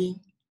body,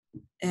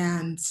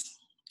 and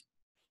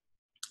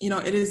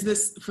it is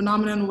this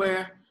phenomenon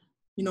where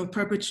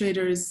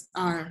perpetrators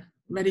are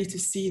ready to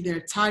see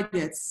their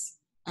targets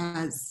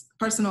as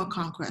personal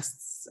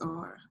conquests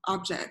or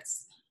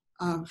objects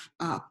of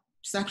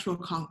sexual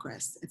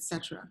conquest,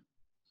 etc.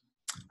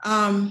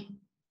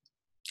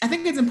 I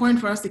think it's important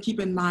for us to keep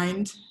in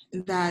mind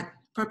that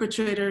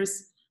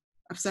perpetrators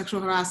of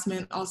sexual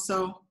harassment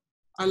also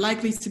are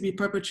likely to be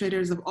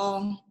perpetrators of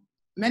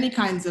many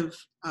kinds of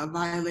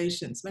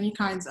violations, many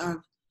kinds of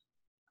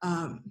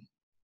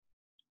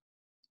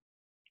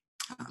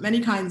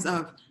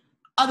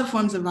other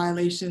forms of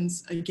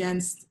violations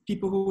against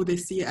people who they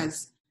see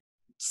as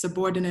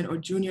subordinate or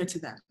junior to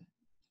them.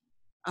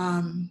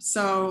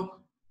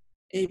 So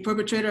a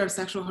perpetrator of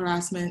sexual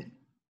harassment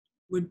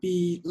would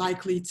be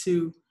likely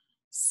to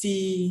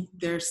see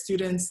their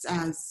students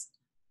as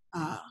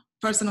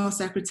personal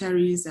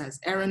secretaries, as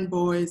errand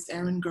boys,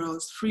 errand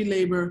girls, free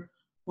labor,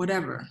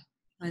 whatever,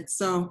 right?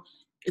 So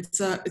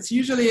it's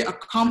usually a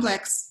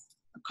complex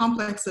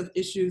of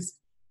issues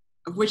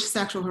of which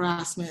sexual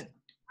harassment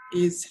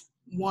is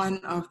one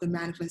of the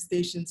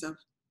manifestations of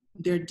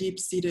their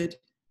deep-seated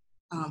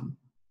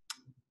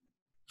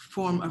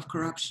form of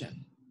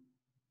corruption.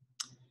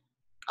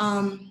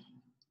 But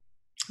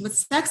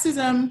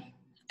sexism,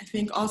 I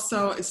think,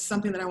 also is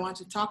something that I want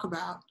to talk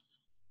about.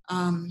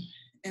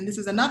 And this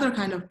is another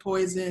kind of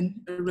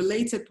poison, a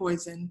related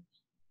poison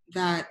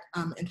that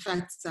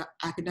infects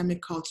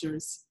academic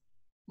cultures,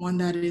 one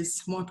that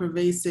is more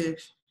pervasive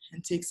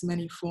and takes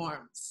many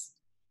forms.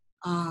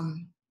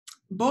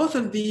 Both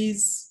of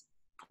these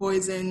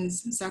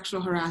poisons,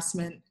 sexual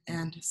harassment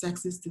and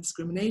sexist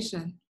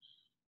discrimination,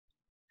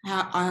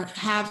 can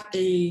have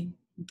a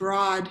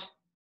broad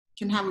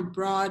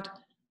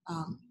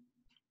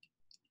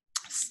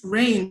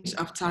range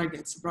of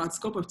targets, broad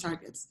scope of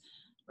targets.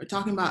 We're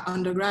talking about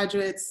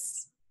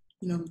undergraduates,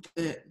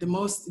 the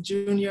most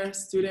junior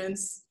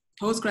students,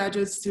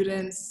 postgraduate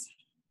students,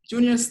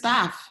 junior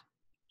staff,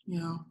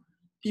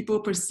 people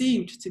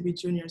perceived to be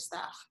junior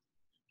staff.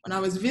 When I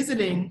was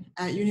visiting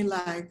at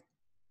Unilag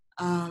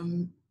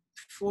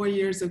 4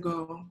 years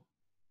ago,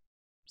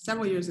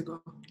 several years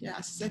ago, yeah,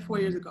 I should say 4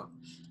 years ago,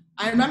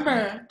 I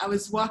remember I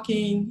was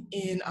walking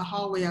in a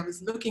hallway, I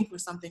was looking for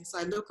something, so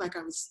I looked like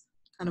I was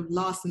kind of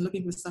lost and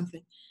looking for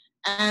something.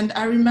 And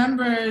I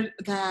remember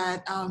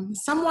that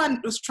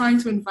someone was trying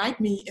to invite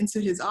me into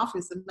his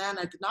office, a man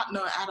I did not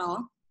know at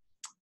all,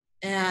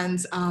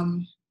 and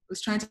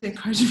was trying to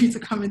encourage me to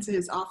come into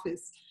his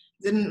office.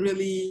 Didn't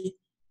really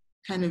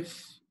kind of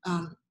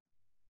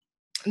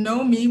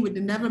know me, we'd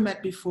never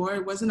met before.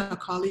 It wasn't a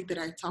colleague that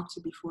I talked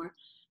to before.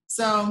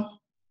 So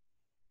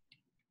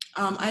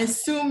I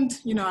assumed,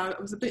 I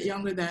was a bit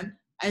younger then,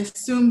 I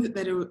assumed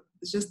that it was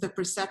just the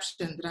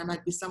perception that I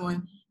might be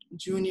someone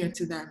junior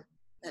to them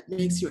that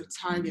makes you a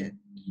target.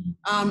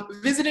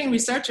 Visiting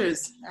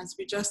researchers, as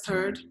we just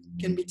heard,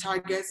 can be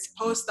targets.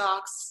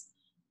 Postdocs,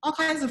 all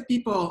kinds of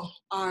people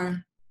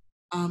are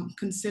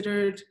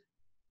considered,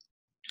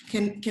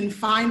 can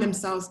find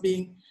themselves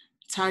being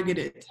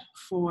targeted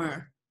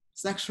for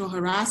sexual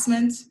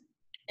harassment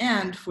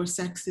and for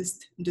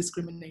sexist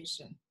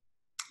discrimination.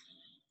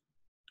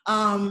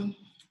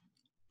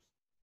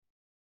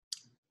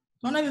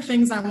 One of the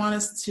things I want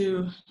us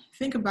to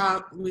think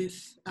about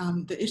with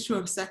the issue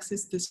of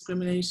sexist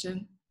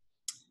discrimination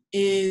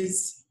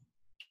is,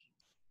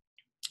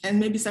 and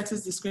maybe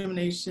sexist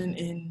discrimination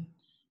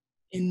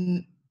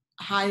in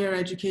higher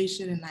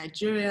education in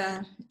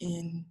Nigeria,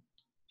 in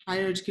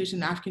higher education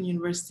in African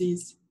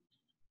universities,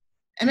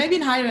 and maybe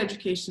in higher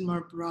education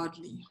more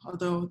broadly,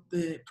 although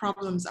the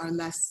problems are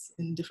less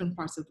in different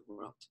parts of the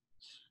world.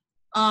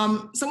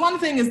 So one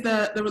thing is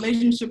the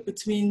relationship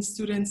between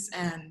students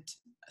and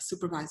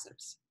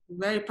supervisors, a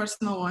very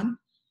personal one,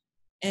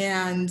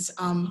 and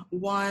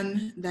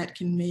one that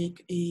can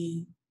make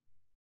the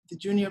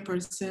junior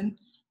person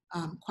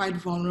quite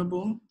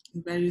vulnerable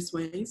in various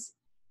ways.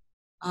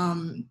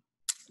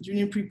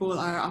 Junior people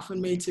are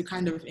often made to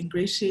kind of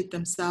ingratiate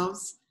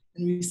themselves,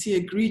 and we see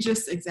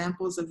egregious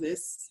examples of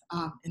this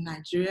in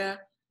Nigeria.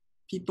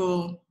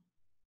 People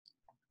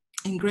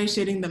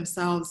ingratiating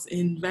themselves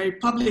in very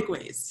public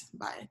ways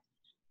by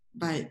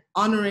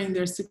honoring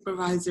their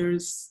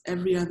supervisors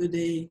every other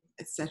day,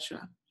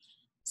 etc.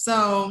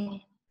 So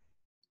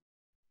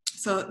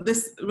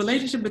this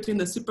relationship between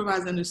the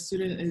supervisor and the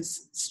student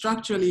is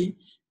structurally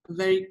a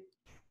very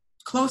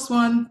close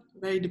one,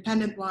 very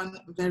dependent one,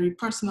 a very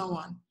personal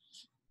one.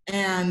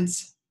 And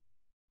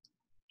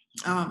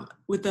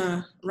with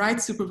the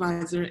right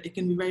supervisor, it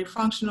can be very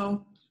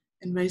functional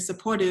and very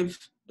supportive.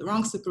 The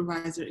wrong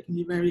supervisor, it can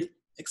be very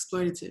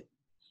exploitative.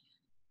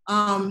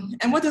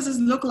 And what does this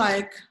look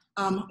like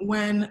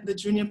when the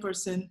junior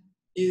person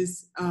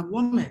is a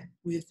woman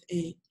with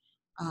a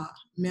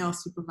male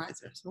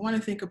supervisor? So I want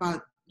to think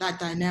about that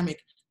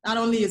dynamic. Not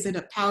only is it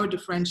a power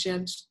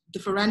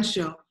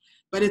differential,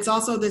 but it's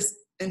also this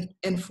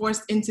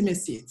enforced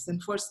intimacy, it's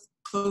enforced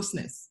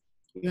closeness.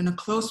 You're in a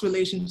close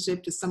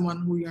relationship to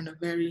someone who you're in a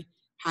very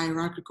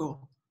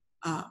hierarchical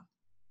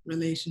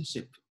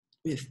relationship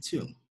with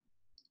too.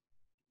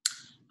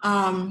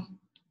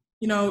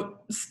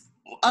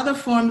 Other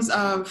forms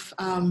of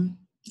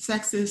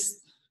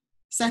sexism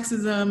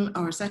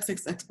or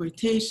sexist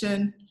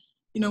exploitation,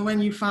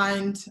 when you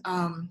find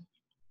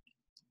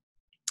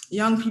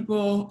young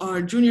people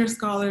or junior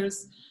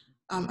scholars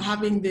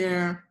having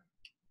their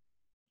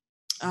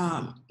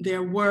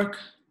work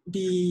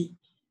be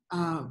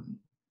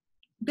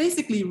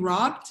basically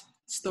robbed,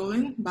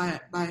 stolen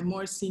by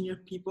more senior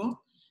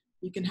people.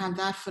 You can have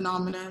that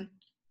phenomenon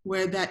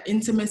where that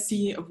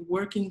intimacy of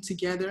working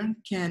together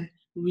can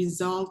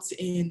result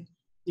in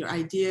your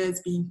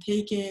ideas being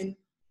taken,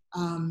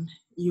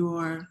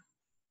 your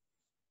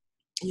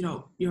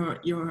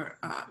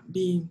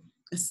being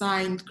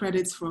assigned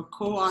credits for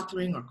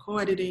co-authoring or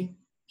co-editing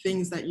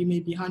things that you may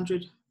be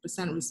 100%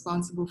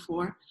 responsible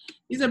for.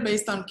 These are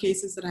based on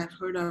cases that I've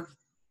heard of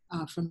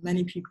from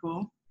many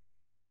people.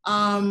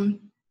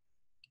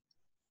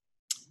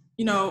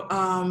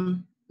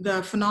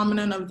 The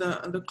phenomenon of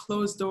the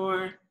closed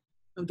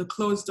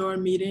door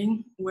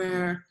meeting,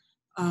 where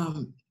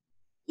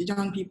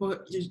young people,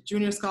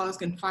 junior scholars,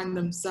 can find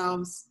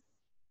themselves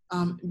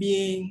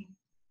being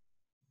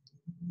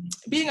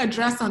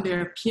addressed on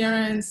their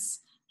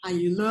appearance, how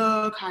you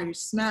look, how you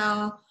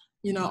smell,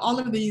 all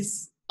of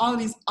these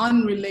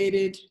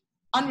unrelated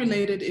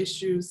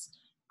issues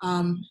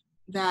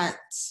that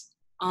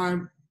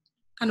are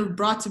kind of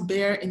brought to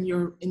bear in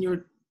your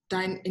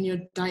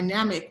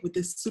dynamic with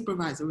this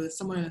supervisor, with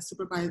someone in a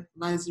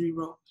supervisory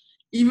role,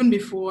 even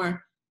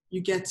before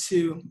you get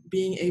to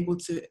being able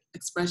to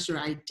express your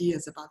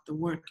ideas about the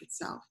work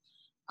itself,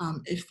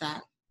 if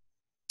that.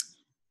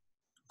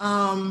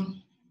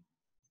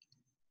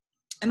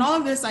 And all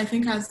of this, I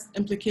think, has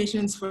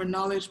implications for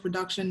knowledge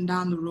production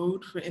down the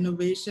road, for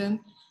innovation.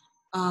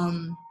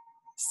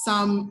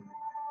 Some,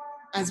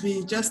 as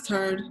we just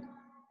heard,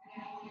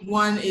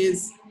 one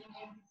is,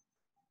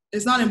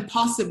 it's not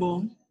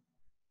impossible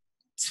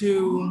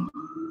to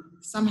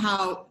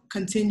somehow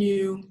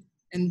continue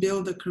and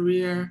build a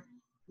career,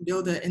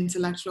 build an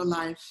intellectual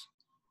life,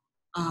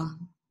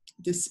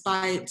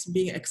 despite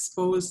being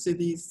exposed to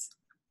these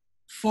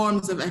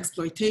forms of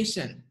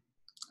exploitation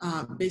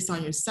based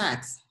on your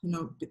sex,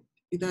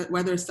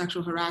 whether it's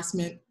sexual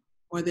harassment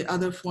or the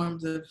other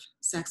forms of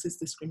sexist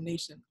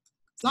discrimination.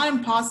 It's not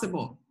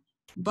impossible,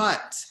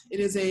 but it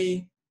is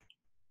a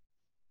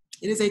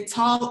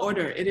tall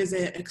order. It is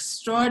an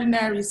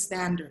extraordinary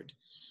standard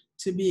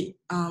to be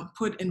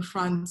put in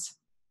front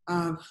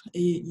of a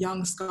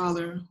young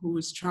scholar who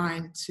is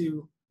trying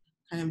to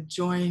kind of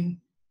join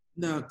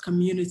the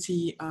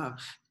community of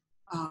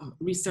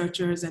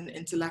researchers and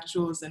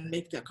intellectuals and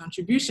make their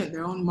contribution,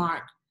 their own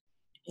mark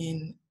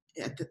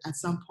at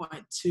some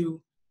point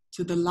to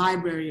the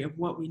library of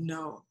what we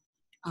know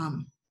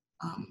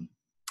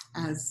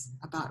as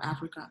about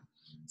Africa.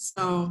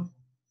 So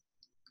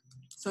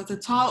it's a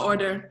tall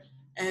order,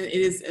 and it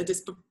is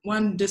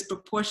one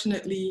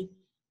disproportionately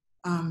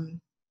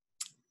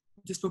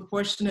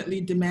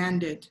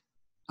demanded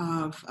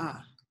of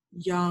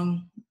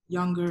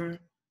younger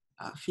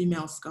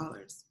female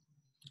scholars,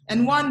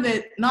 and one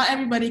that not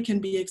everybody can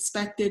be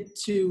expected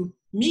to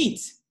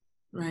meet,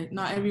 right?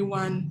 Not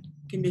everyone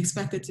can be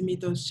expected to meet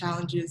those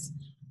challenges.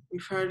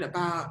 We've heard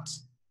about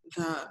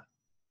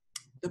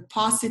the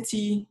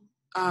paucity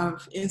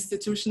of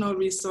institutional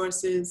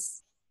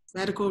resources,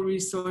 medical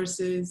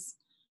resources,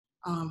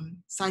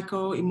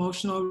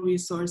 psycho-emotional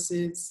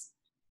resources,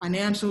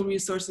 financial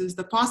resources,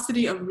 the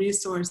paucity of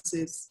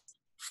resources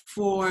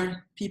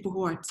for people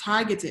who are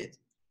targeted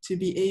to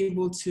be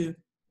able to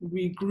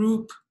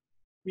regroup,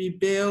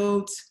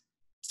 rebuild,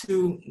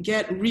 to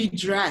get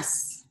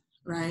redress,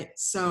 right?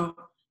 So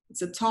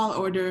it's a tall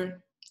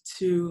order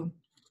to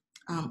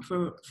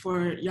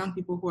for young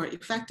people who are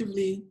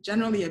effectively,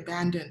 generally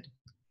abandoned,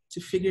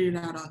 to figure it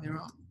out on their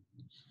own.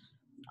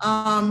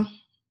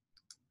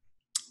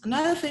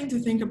 Another thing to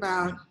think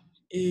about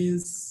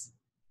is,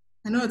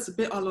 I know it's a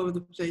bit all over the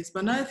place,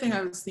 but another thing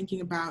I was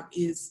thinking about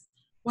is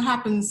what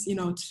happens,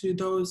 to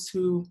those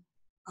who,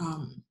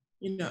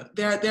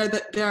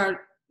 there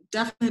are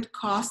definite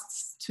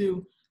costs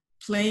to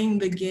playing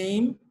the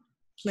game,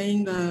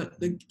 playing the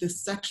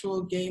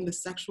sexual game, the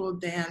sexual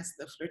dance,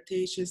 the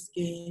flirtatious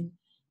game,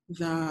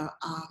 the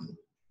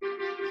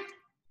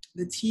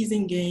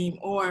teasing game,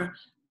 or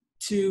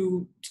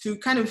to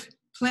kind of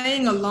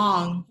playing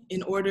along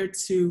in order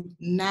to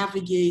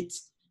navigate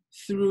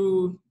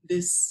through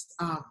this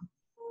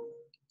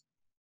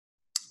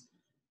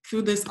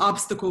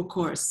obstacle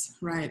course,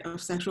 right,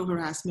 of sexual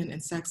harassment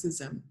and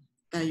sexism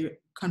that you're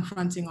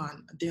confronting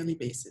on a daily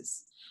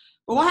basis.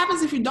 But what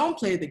happens if you don't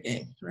play the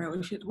game, right?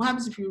 What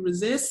happens if you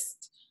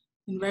resist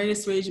in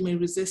various ways? You may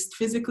resist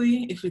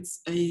physically, if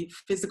it's a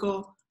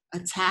physical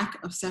attack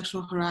of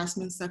sexual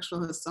harassment,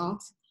 sexual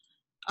assault.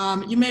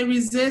 You may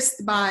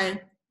resist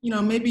by,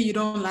 maybe you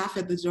don't laugh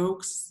at the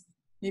jokes.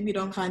 Maybe you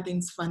don't find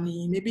things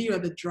funny. Maybe you're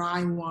the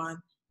dry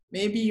one.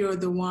 Maybe you're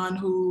the one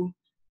who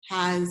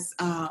has,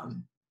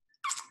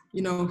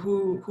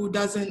 who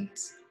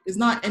is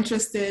not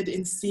interested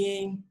in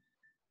seeing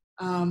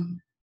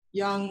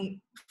young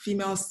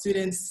female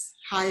students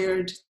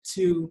hired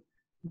to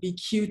be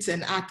cute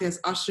and act as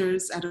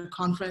ushers at a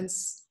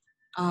conference.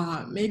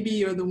 Maybe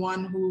you're the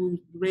one who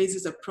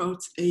raises a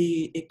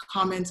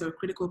comment or a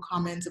critical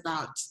comment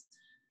about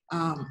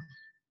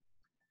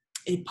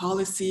a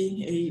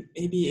policy,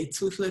 maybe a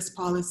toothless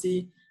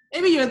policy.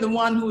 Maybe you're the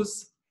one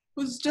who's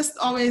just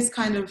always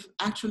kind of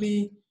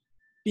actually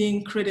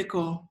being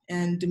critical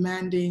and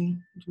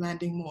demanding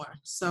more.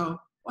 So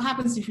what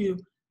happens if you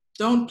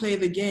don't play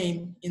the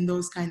game in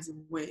those kinds of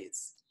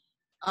ways?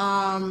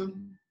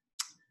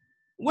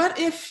 What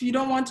if you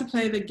don't want to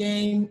play the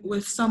game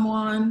with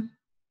someone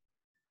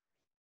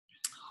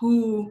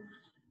who,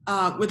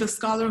 with a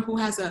scholar who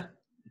has a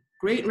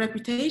great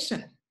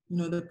reputation? You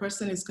know, the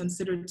person is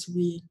considered to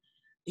be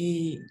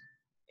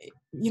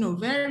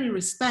very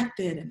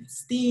respected and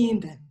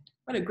esteemed, and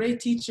what a great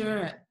teacher,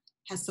 and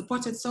has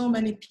supported so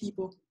many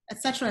people,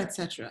 etc.,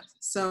 etc.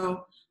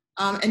 So,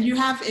 and you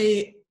have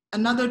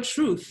another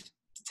truth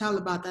to tell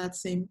about that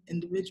same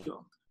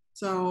individual.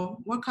 So,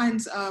 what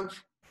happens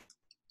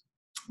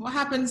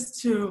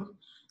to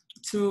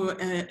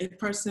a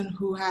person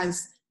who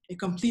has a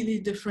completely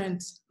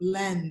different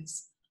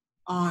lens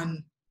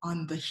on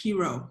the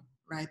hero,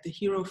 right? The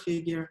hero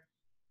figure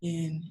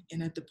in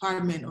a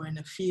department or in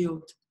a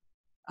field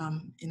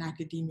in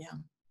academia.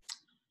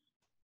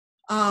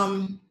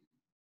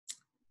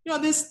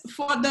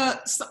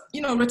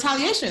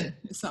 Retaliation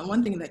is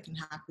one thing that can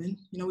happen.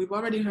 You know, we've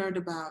already heard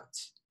about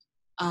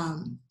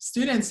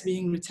students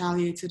being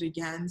retaliated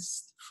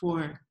against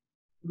for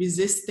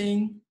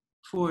resisting,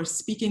 for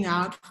speaking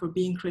out, for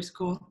being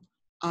critical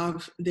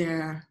of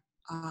their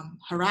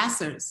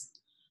harassers.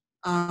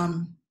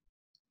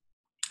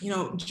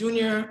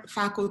 Junior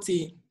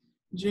faculty,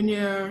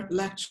 junior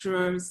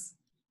lecturers,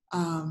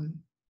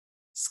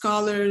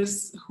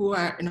 scholars who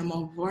are in a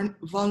more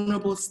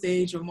vulnerable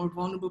stage or more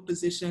vulnerable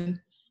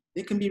position,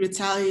 they can be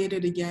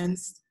retaliated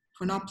against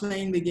for not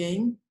playing the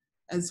game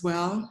as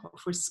well,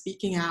 for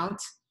speaking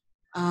out,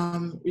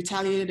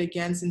 retaliated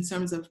against in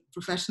terms of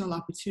professional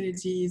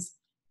opportunities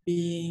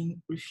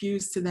being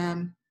refused to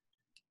them,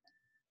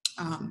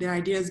 their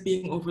ideas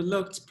being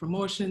overlooked,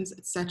 promotions,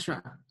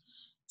 etc.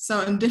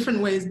 So in different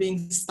ways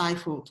being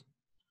stifled.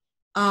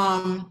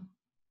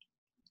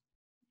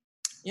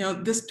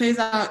 This plays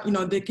out,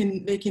 they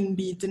can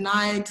be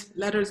denied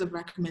letters of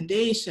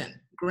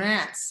recommendation,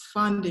 grants,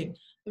 funding,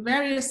 the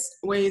various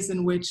ways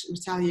in which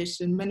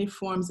retaliation, many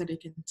forms that it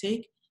can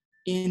take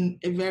in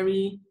a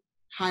very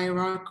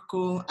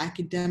hierarchical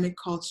academic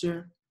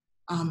culture,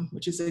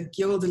 which is a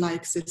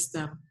guild-like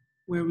system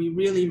where we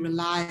really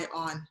rely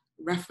on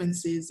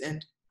references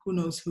and who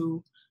knows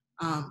who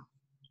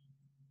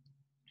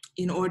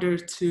in order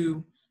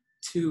to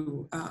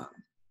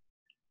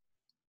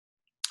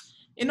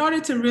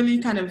really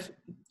kind of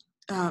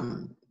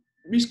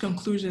reach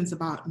conclusions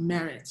about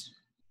merit,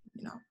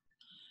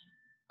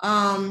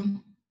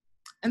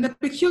 And the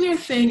peculiar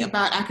thing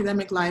about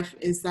academic life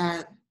is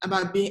that,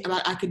 about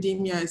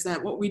academia, is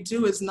that what we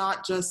do is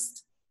not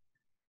just,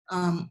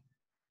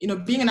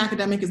 being an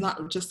academic is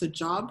not just a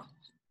job,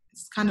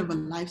 it's kind of a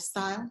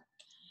lifestyle.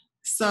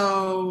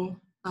 So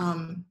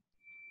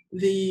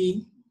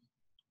the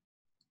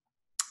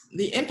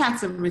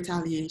impacts of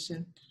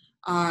retaliation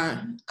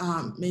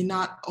may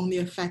not only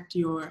affect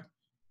your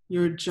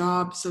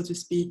job, so to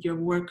speak, your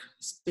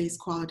workspace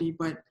quality,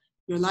 but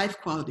your life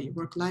quality,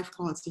 work-life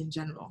quality in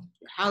general.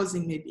 Your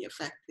housing may be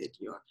affected,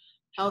 your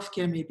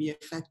healthcare may be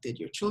affected,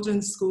 your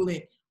children's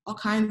schooling, all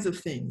kinds of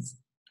things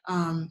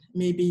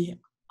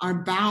are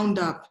bound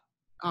up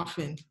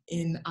often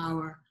in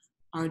our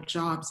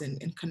jobs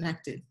and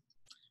connected.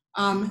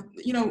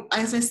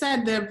 As I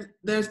said,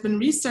 there's been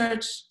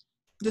research,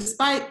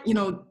 despite,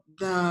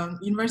 the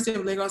University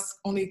of Lagos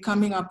only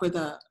coming up with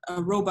a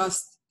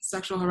robust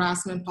sexual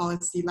harassment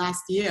policy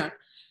last year.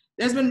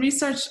 There's been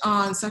research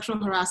on sexual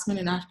harassment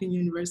in African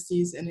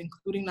universities and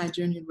including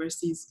Nigerian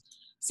universities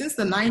since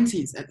the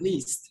 90s at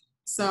least.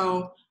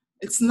 So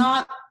it's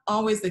not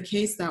always the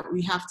case that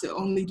we have to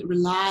only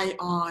rely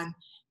on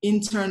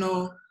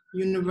internal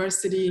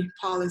university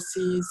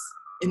policies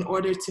in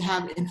order to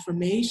have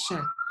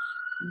information.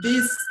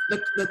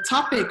 The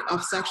topic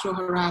of sexual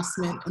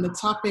harassment and the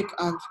topic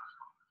of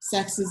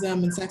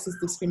sexism and sexist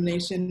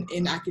discrimination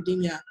in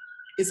academia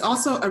is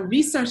also a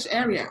research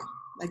area.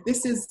 Like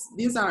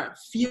these are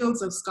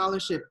fields of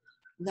scholarship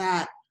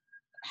that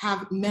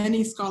have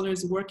many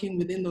scholars working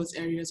within those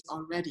areas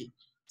already.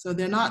 So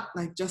they're not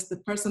like just the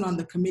person on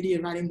the committee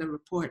writing the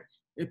report.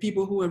 They're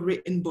people who have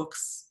written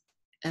books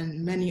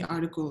and many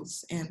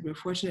articles, and we're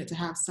fortunate to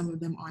have some of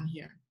them on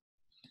here.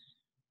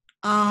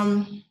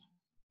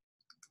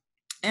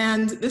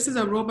 And this is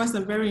a robust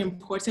and very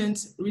important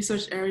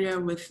research area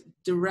with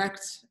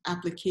direct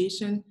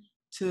application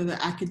to the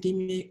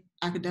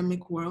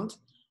academic world.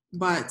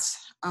 But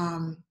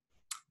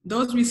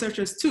those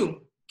researchers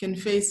too can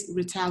face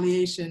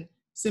retaliation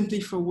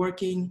simply for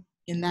working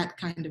in that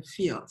kind of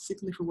field,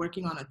 simply for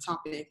working on a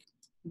topic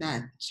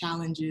that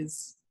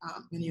challenges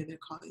many of their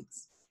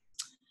colleagues.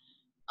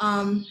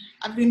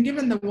 I've been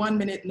given the 1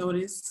 minute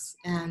notice,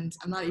 and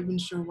I'm not even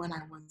sure when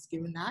I was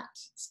given that,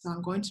 so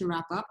I'm going to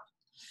wrap up.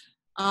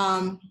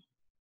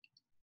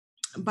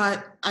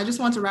 But I just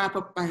want to wrap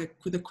up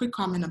with a quick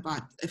comment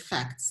about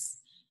effects.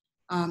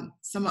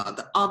 Some of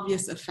the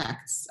obvious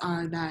effects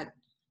are that,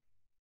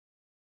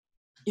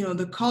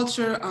 the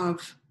culture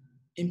of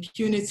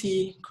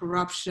impunity,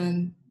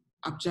 corruption,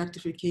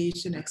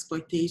 objectification,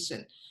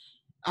 exploitation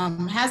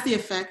has the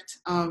effect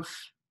of,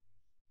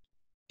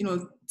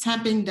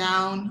 tamping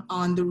down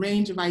on the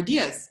range of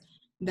ideas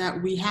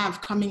that we have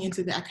coming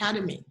into the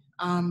academy,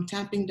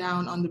 tamping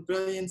down on the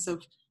brilliance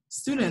of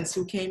students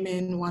who came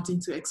in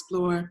wanting to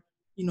explore,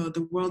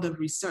 the world of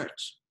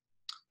research.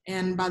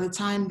 And by the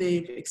time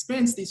they've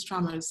experienced these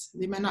traumas,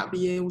 they may not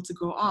be able to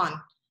go on,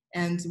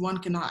 and one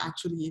cannot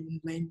actually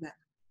even blame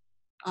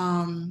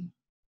them.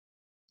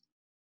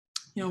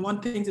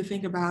 One thing to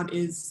think about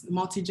is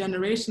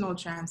multi-generational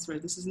transfer.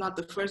 This is not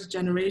the first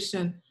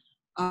generation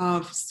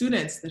of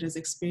students that has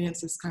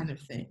experienced this kind of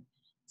thing.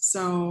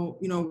 So,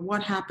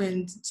 what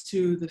happened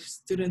to the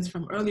students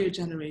from earlier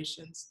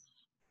generations?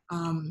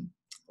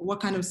 What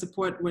kind of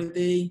support were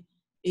they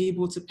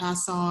able to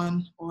pass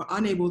on or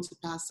unable to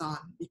pass on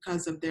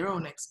because of their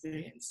own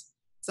experience?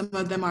 Some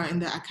of them are in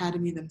the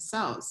academy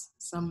themselves,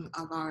 some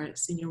of our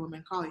senior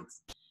women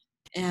colleagues.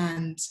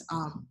 And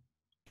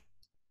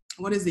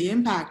what is the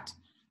impact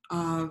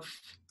of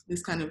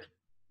this kind of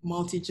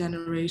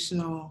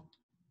multi-generational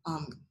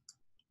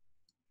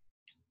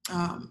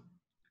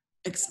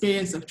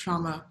experience of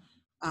trauma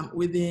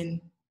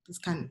within this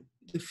kind of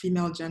the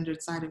female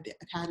gendered side of the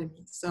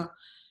academy? So,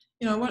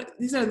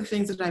 these are the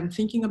things that I'm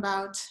thinking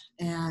about,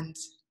 and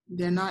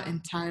they're not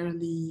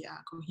entirely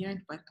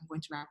coherent, but I'm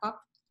going to wrap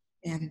up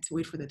and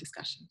wait for the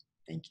discussion.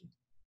 Thank you.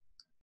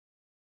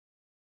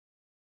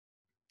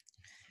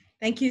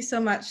 Thank you so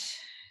much,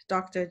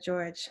 Dr.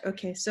 George.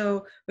 Okay,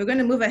 so we're going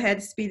to move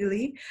ahead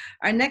speedily.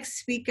 Our next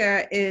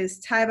speaker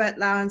is Taibat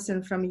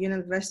Lawanson from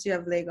University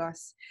of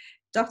Lagos.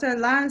 Dr.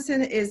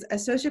 Lawanson is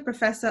Associate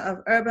Professor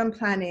of Urban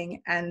Planning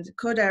and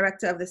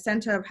Co-Director of the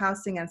Center of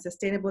Housing and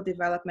Sustainable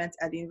Development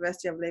at the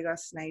University of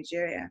Lagos,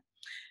 Nigeria.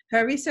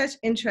 Her research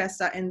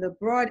interests are in the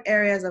broad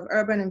areas of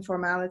urban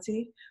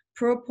informality,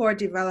 pro-poor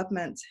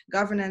development,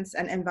 governance,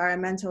 and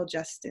environmental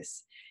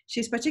justice.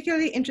 She's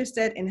particularly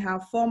interested in how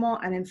formal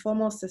and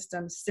informal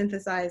systems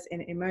synthesize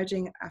in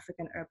emerging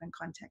African urban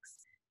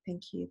contexts.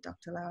 Thank you,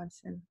 Dr.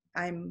 Lawanson.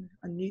 I'm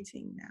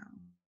unmuting now.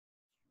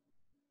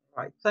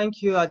 Right,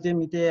 thank you,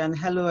 Ademide, and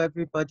hello,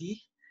 everybody.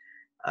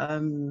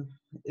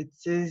 It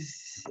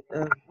is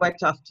a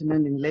wet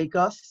afternoon in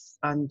Lagos,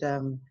 and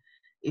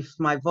if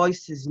my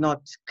voice is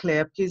not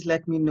clear, please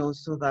let me know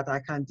so that I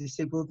can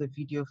disable the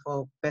video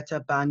for better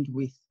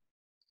bandwidth.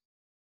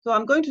 So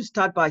I'm going to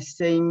start by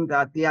saying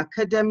that the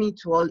Academy,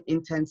 to all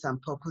intents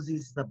and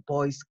purposes, is the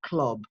boys'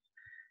 club.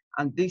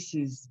 And this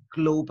is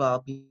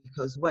global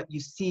because what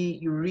you see,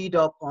 you read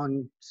up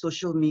on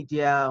social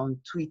media, on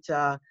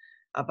Twitter,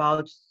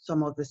 about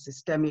some of the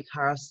systemic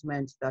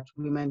harassment that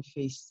women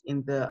face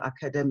in the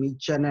academy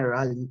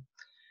generally.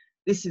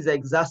 This is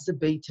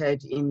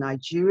exacerbated in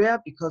Nigeria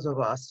because of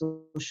our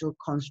social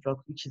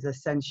construct, which is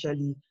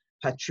essentially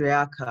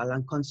patriarchal,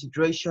 and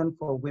consideration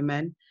for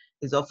women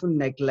is often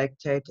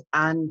neglected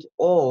and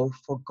or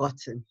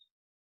forgotten.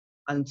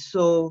 And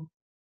so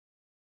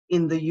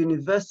in the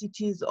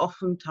universities,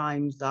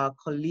 oftentimes our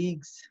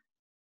colleagues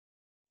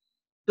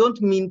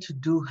don't mean to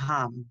do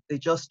harm. They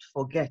just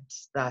forget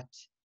that,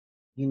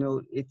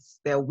 it's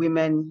their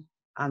women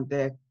and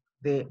their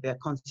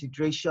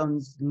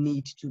considerations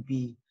need to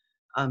be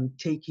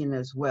taken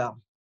as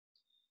well.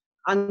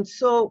 And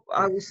so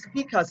I will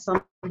speak as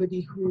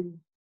somebody who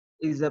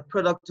is a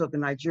product of the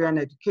Nigerian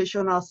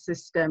educational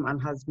system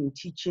and has been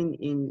teaching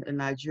in a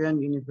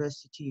Nigerian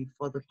university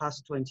for the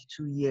past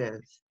 22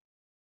 years.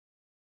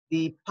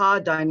 The power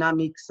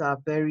dynamics are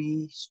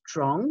very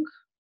strong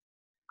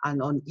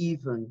and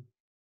uneven.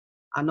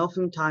 And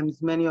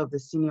oftentimes many of the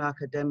senior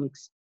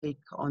academics take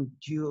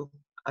undue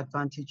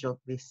advantage of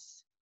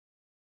this.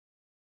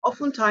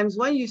 Oftentimes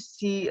when you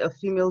see a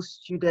female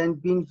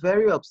student being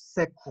very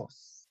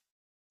obsequious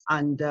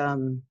and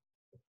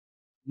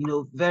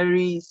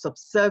very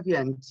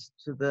subservient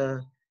to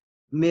the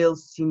male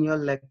senior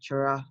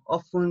lecturer,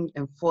 often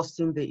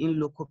enforcing the in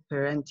loco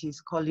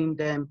parentis, calling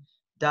them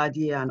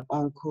daddy and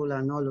uncle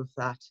and all of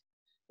that,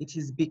 it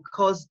is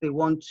because they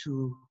want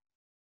to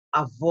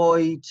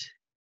avoid,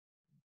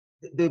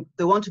 they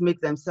want to make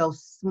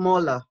themselves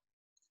smaller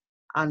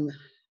and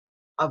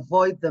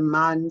avoid the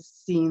man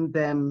seeing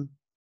them,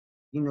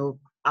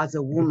 as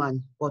a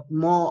woman, but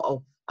more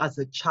of as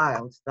a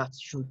child that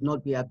should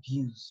not be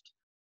abused.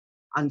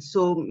 And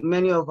so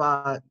many of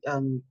our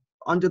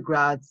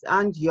undergrads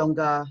and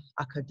younger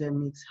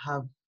academics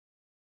have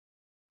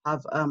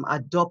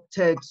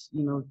adopted,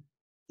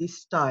 this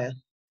style,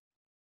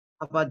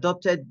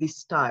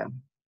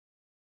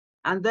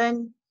 And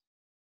then,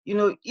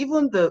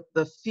 even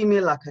the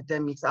female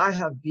academics, I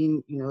have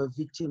been, a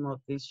victim of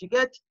this. You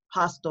get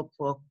passed up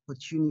for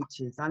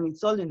opportunities, and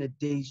it's all in a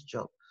day's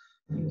job.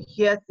 You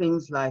hear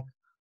things like,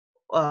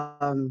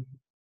 you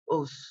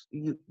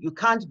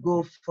can't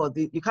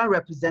you can't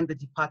represent the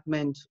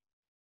department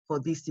for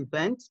this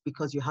event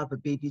because you have a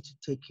baby to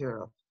take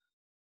care of.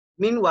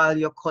 Meanwhile,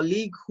 your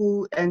colleague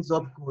who ends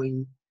up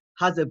going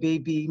has a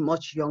baby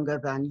much younger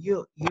than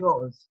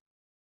yours.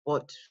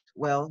 But,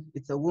 well,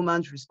 it's a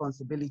woman's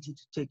responsibility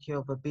to take care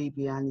of a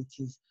baby, and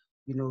it is,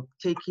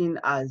 taken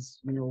as,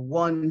 a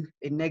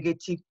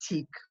negative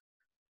tick,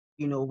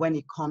 you know, when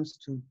it comes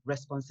to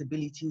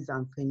responsibilities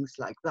and things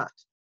like that.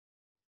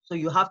 So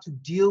you have to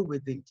deal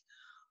with it.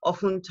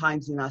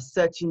 Oftentimes in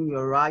asserting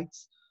your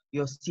rights,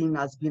 you're seen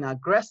as being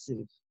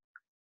aggressive,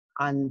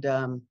 and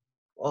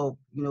or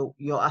you know,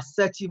 your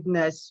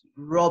assertiveness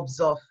rubs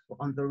off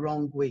on the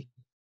wrong way.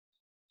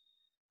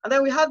 And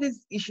then we have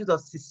these issues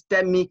of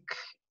systemic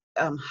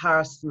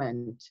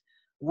harassment,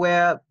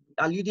 where,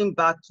 alluding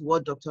back to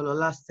what Dr.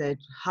 Lola said,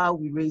 how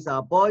we raise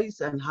our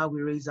boys and how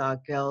we raise our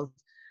girls,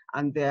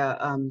 and their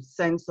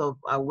sense of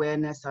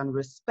awareness and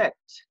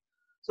respect.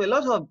 So a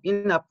lot of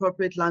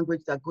inappropriate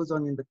language that goes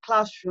on in the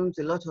classrooms,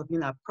 a lot of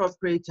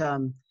inappropriate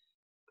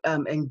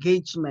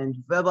engagement,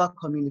 verbal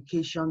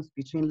communications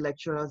between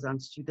lecturers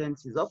and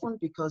students is often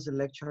because the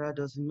lecturer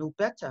doesn't know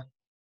better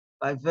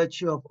by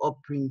virtue of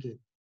upbringing.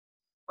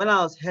 When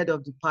I was head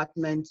of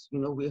department, you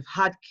know, we've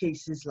had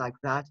cases like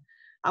that.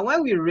 And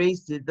when we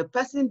raised it, the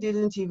person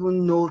didn't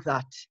even know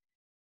that,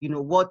 you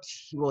know, what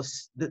he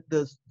was,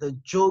 the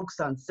jokes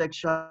and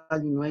sexual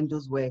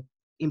innuendos were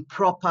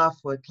improper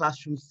for a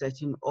classroom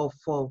setting or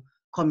for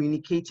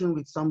communicating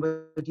with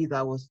somebody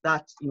that was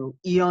that, you know,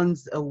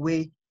 eons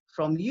away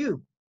from you.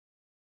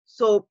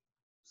 So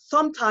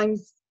sometimes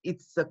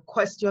it's a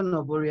question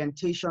of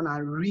orientation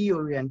and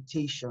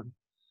reorientation.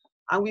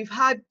 And we've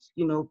had,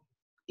 you know,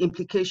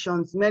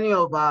 implications. Many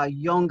of our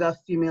younger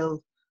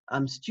female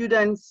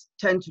students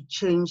tend to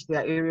change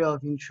their area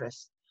of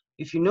interest.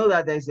 If you know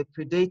that there's a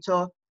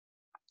predator,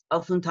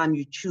 oftentimes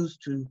you choose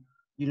to,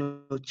 you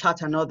know,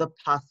 chart another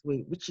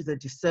pathway, which is a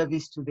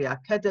disservice to the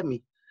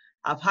academy.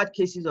 I've had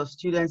cases of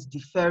students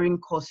deferring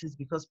courses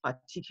because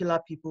particular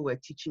people were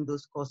teaching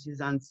those courses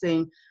and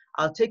saying,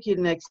 I'll take it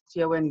next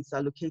year when it's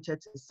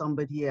allocated to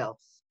somebody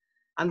else.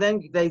 And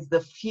then there's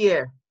the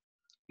fear.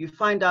 You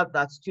find out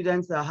that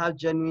students that have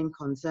genuine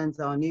concerns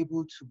are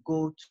unable to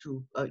go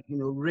to, you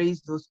know,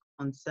 raise those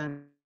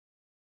concerns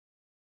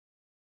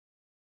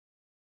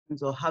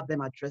or have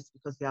them addressed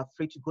because they're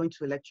afraid to go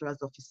into a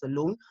lecturer's office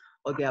alone,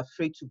 or they're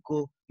afraid to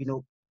go, you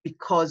know,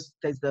 because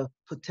there's the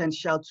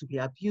potential to be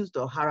abused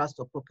or harassed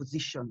or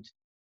propositioned.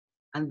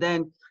 And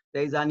then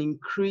there's an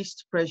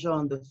increased pressure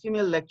on the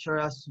female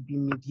lecturers to be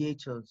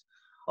mediators.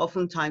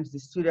 Oftentimes the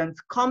students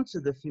come to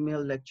the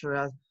female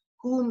lecturers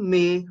who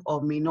may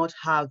or may not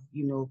have,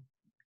 you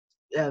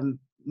know,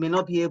 may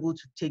not be able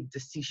to take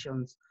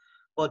decisions.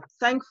 But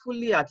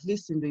thankfully, at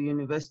least in the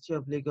University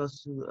of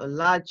Lagos, to a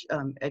large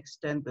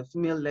extent, the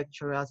female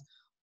lecturers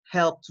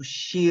help to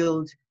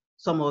shield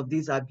some of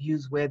these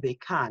abuse where they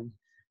can.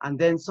 And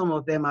then some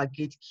of them are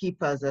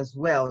gatekeepers as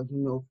well, you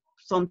know,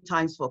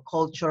 sometimes for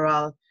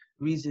cultural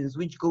reasons,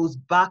 which goes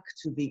back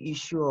to the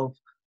issue of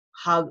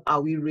how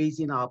are we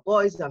raising our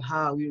boys and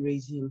how are we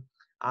raising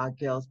our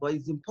girls. But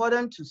it's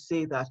important to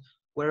say that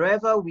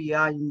wherever we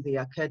are in the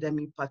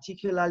academy,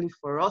 particularly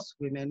for us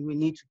women, we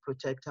need to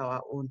protect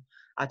our own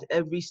at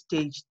every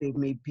stage they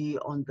may be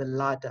on the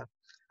ladder.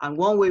 And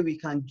one way we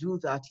can do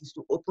that is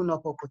to open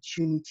up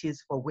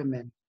opportunities for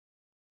women.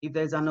 If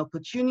there's an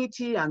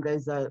opportunity and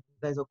there's a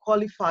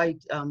qualified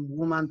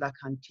woman that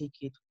can take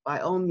it, by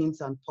all means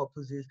and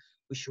purposes,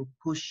 we should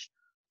push,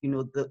 you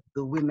know,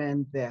 the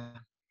women there.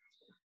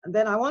 And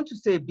then I want to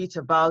say a bit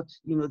about,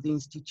 you know, the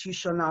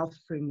institutional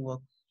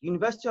framework.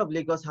 University of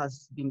Lagos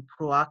has been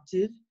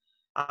proactive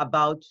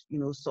about, you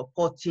know,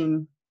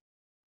 supporting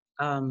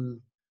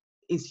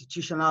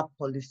institutional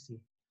policy.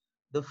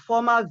 The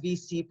former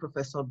VC,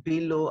 Professor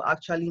Bello,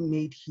 actually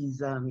made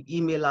his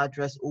email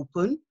address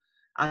open,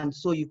 and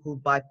so you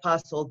could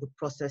bypass all the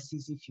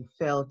processes if you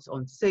felt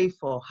unsafe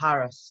or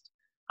harassed,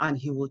 and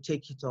he will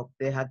take it up.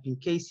 There have been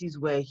cases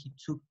where he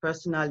took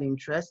personal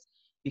interest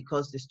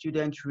because the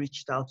student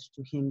reached out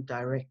to him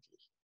directly.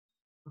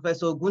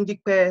 Professor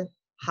Ogundikpe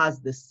has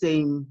the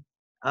same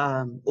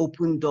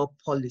open door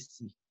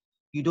policy.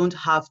 You don't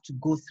have to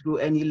go through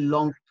any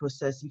long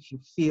process if you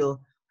feel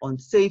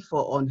unsafe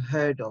or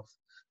unheard of.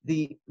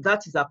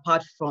 That is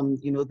apart from,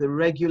 you know, the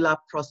regular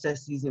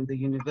processes in the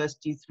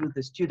university through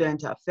the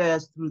student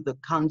affairs, through the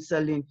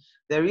counseling.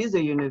 There is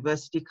a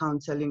university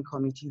counseling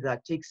committee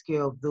that takes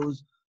care of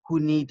those who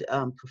need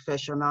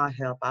professional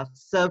help. I've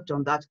served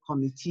on that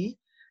committee,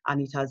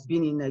 and it has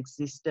been in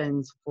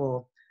existence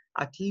for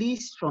at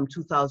least from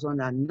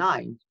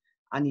 2009,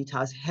 and it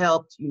has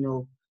helped, you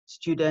know,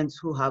 students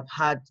who have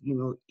had, you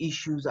know,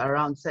 issues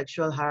around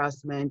sexual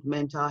harassment,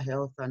 mental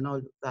health, and all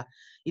of that.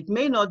 It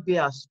may not be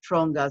as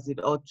strong as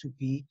it ought to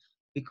be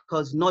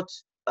because not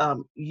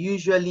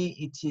usually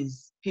it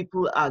is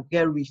people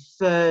get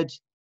referred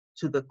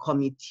to the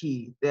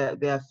committee. There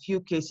are few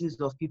cases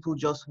of people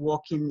just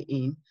walking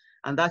in,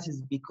 and that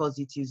is because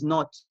it is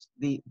not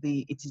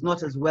it is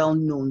not as well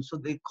known. So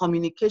the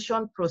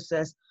communication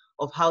process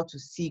of how to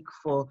seek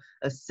for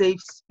a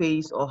safe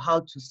space or how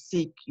to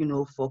seek, you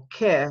know, for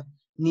care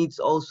needs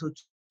also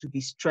to be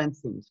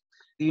strengthened.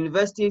 The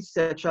university's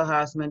sexual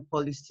harassment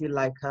policy,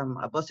 like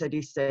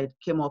Abosede said,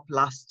 came up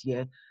last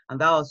year, and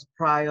that was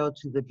prior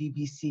to the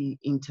BBC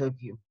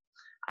interview.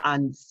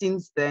 And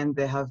since then,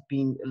 there have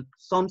been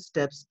some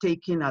steps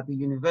taken at the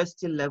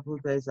university level.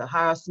 There's a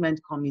harassment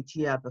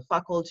committee at the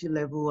faculty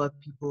level where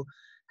people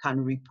can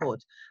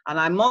report. And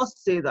I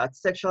must say that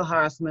sexual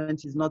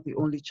harassment is not the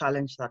only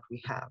challenge that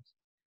we have.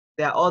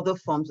 There are other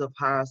forms of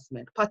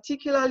harassment,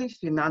 particularly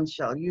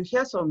financial. You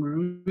hear some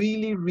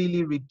really,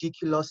 really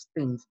ridiculous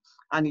things,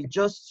 and it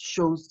just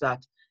shows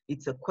that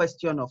it's a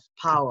question of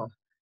power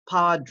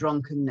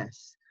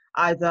drunkenness.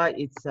 Either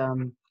it's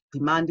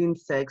demanding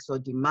sex or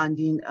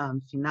demanding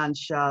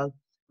financial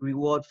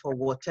reward for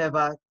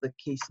whatever the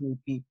case may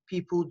be.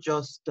 People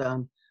just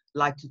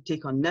like to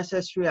take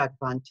unnecessary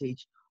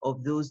advantage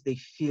of those they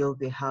feel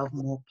they have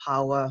more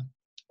power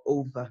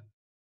over.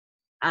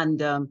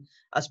 And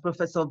as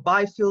Professor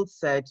Byfield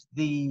said,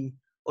 the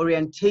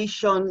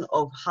orientation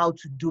of how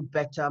to do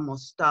better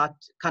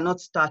cannot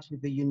start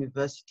with the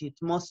university.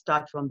 It must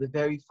start from the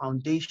very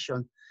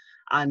foundation.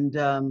 And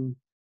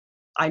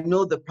I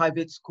know the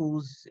private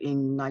schools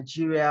in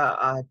Nigeria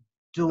are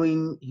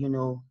doing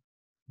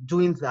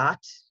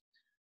that,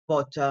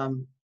 but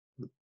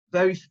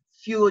very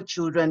few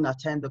children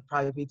attend the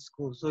private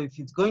school. So if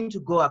it's going to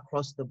go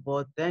across the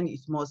board, then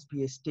it must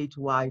be a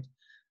statewide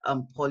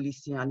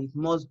policy, and it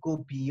must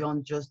go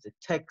beyond just the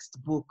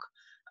textbook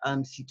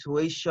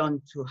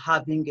situation to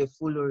having a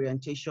full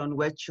orientation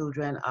where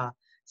children are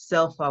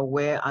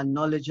self-aware and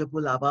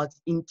knowledgeable about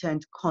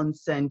intent,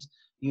 consent,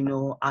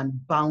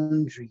 and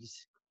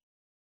boundaries.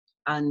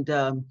 And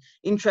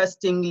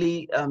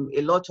interestingly,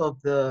 a lot of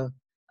the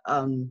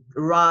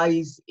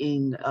rise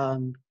in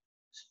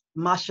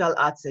martial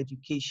arts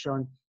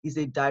education is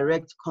a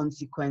direct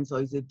consequence,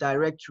 or is a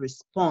direct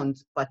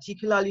response,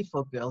 particularly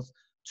for girls,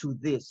 to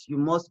this. You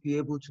must be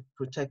able to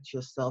protect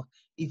yourself,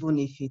 even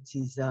if it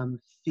is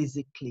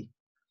physically.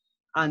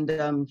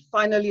 And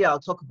finally, I'll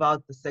talk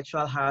about the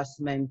sexual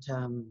harassment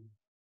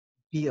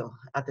bill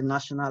at the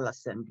National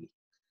Assembly.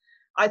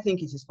 I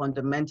think it is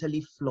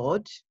fundamentally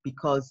flawed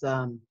because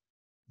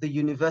the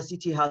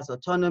university has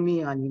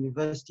autonomy, and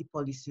university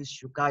policies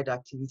should guide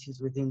activities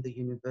within the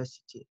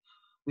university.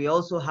 We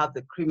also have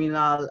the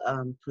criminal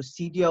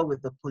procedure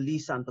with the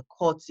police and the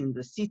courts in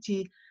the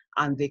city,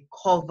 and they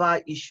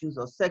cover issues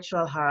of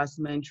sexual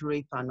harassment,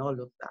 rape, and all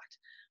of that.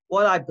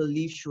 What I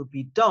believe should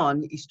be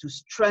done is to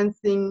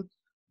strengthen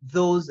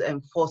those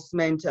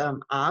enforcement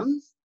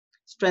arms,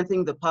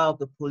 strengthening the power of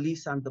the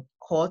police and the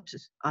court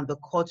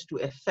to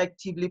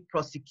effectively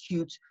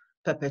prosecute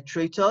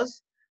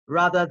perpetrators,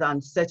 rather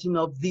than setting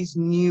up this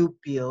new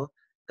bill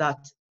that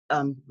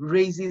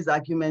raises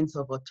arguments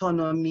of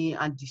autonomy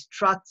and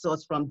distracts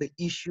us from the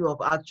issue of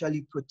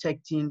actually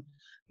protecting,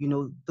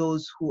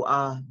 those who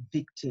are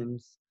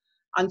victims.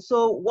 And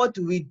so what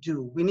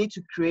do? We need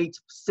to create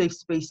safe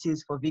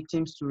spaces for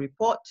victims to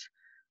report,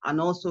 and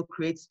also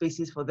create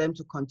spaces for them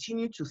to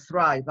continue to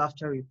thrive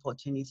after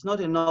reporting. It's not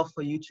enough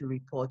for you to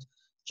report.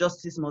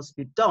 Justice must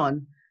be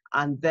done,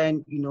 and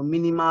then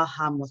minimal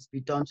harm must be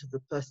done to the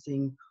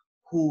person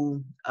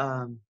who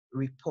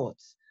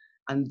reports.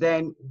 And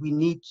then we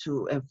need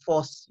to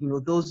enforce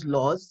those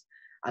laws.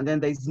 And then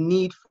there's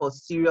need for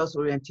serious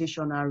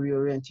orientation and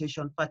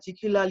reorientation,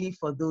 particularly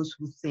for those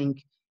who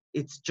think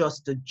it's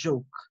just a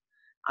joke.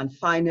 And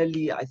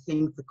finally, I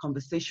think the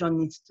conversation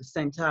needs to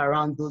center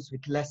around those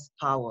with less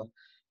power.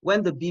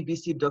 When the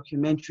BBC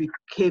documentary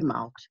came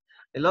out,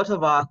 a lot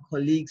of our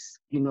colleagues,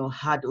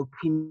 had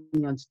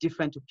opinions,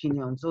 different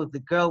opinions. Oh, the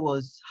girl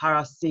was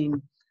harassing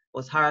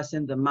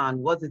the man.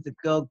 What did the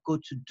girl go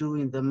to do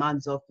in the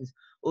man's office?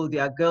 Oh,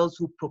 there are girls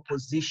who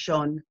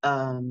proposition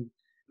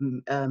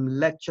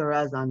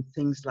lecturers and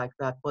things like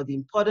that. But the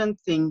important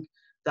thing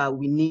that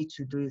we need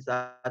to do is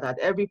that at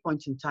every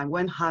point in time,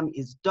 when harm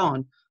is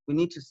done, we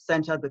need to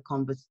center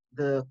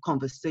the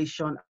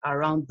conversation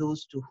around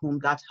those to whom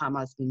that harm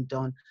has been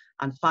done,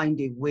 and find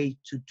a way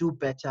to do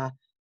better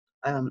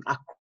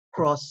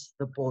across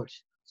the board.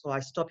 So I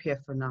stop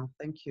here for now.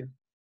 Thank you.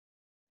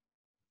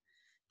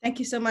 Thank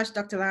you so much,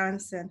 Dr.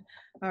 Larenson.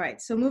 All right,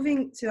 so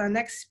moving to our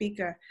next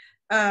speaker.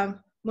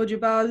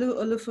 Mojubaolu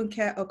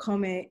Olufunke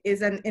Okome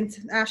is an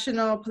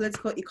international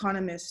political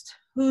economist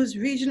whose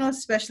regional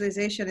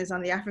specialization is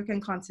on the African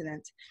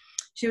continent.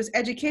 She was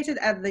educated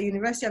at the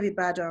University of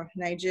Ibadan,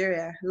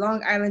 Nigeria,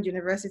 Long Island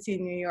University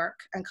in New York,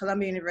 and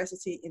Columbia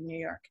University in New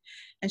York.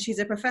 And she's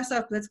a professor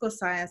of political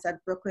science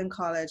at Brooklyn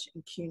College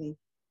in CUNY.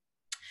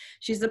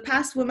 She's the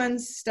past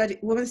Women's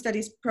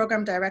Studies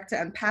Program Director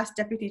and past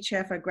Deputy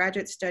Chair for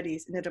Graduate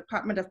Studies in the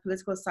Department of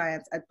Political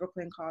Science at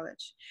Brooklyn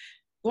College.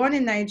 Born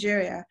in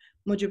Nigeria,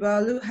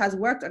 Mojubaolu has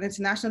worked on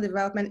international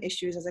development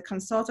issues as a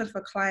consultant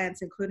for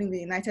clients, including the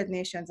United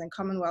Nations and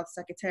Commonwealth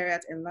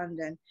Secretariat in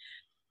London.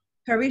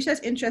 Her research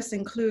interests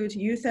include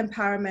youth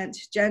empowerment,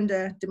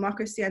 gender,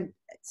 democracy and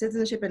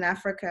citizenship in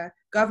Africa,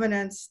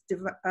 governance,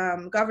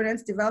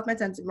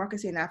 development and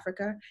democracy in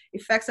Africa,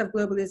 effects of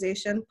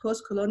globalization,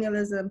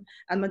 post-colonialism,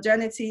 and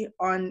modernity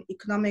on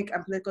economic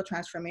and political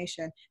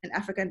transformation, and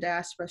African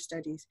diaspora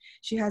studies.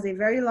 She has a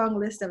very long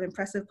list of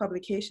impressive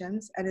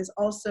publications and is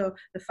also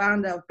the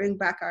founder of Bring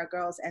Back Our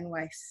Girls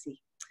NYC.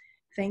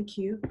 Thank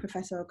you,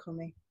 Professor Okome.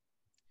 Thank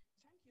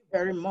you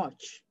very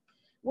much.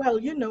 Well,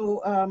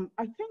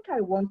 I think I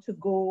want to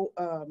go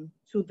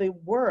to the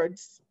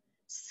words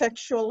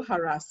sexual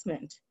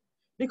harassment,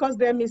 because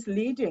they're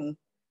misleading.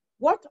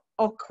 what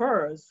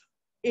occurs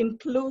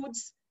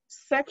includes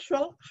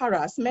sexual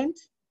harassment,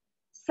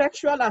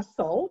 sexual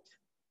assault,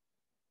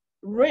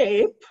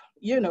 rape,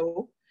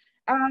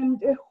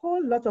 and a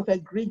whole lot of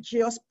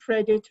egregious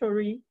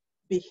predatory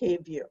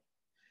behavior.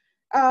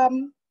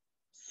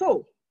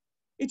 So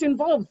it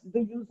involves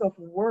the use of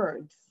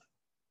words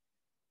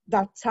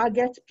that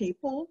target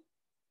people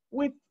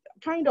with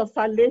kind of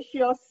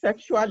fallacious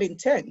sexual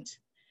intent,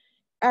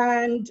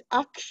 and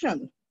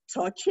action,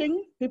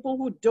 touching people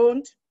who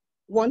don't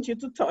want you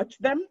to touch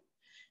them,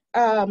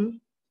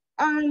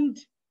 and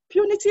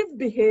punitive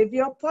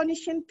behavior,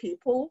 punishing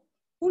people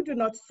who do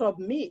not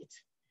submit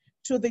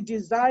to the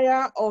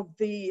desire of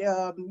the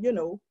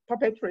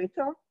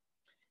perpetrator,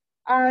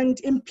 and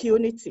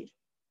impunity.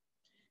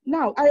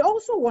 Now, I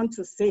also want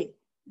to say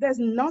there's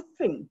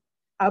nothing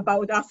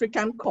about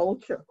African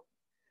culture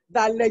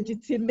that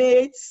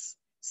legitimates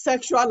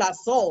sexual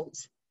assault,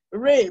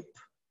 rape,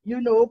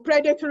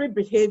 predatory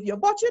behavior.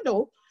 But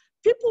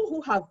people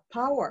who have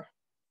power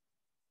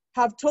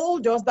have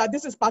told us that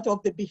this is part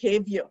of the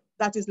behavior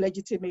that is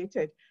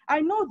legitimated.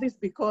 I know this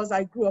because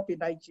I grew up in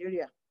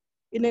Nigeria,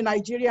 in a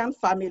Nigerian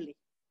family.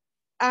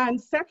 And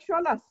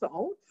sexual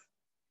assault,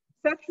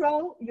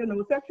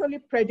 sexually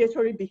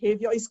predatory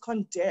behavior is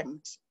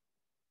condemned.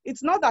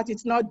 It's not that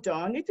it's not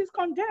done, it is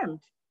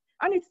condemned.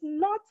 And it's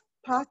not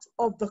part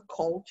of the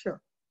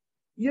culture,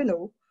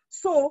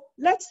 So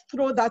let's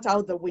throw that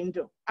out the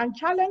window and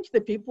challenge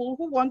the people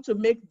who want to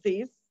make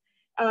this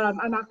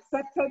an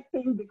accepted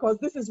thing, because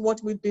this is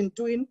what we've been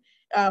doing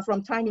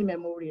from time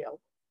immemorial.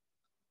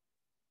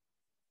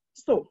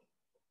 So,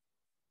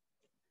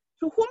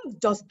 to whom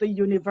does the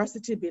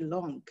university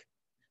belong?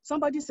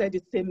 Somebody said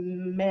it's a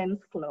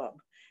men's club.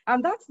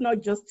 And that's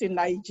not just in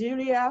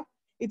Nigeria,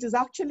 it is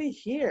actually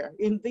here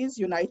in these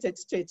United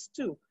States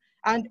too,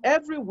 and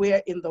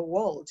everywhere in the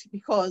world,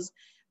 because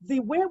the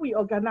way we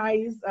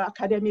organize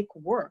academic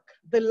work,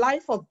 the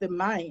life of the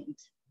mind,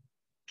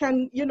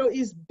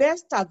 is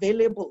best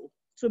available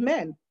to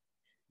men,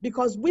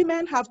 because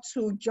women have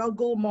to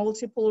juggle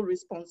multiple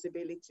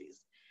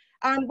responsibilities.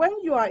 And when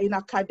you are in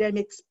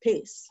academic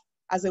space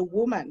as a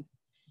woman,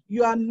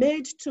 you are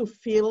made to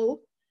feel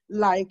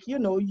like,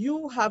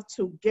 you have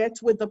to get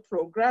with the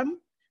program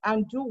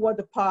and do what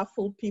the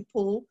powerful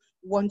people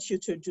want you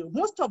to do.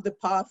 Most of the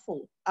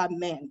powerful are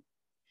men,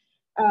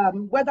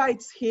 whether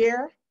it's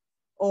here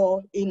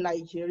or in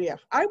Nigeria.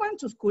 I went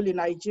to school in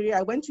Nigeria.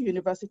 I went to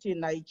university in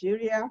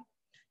Nigeria.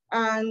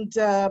 And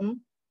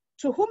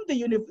to whom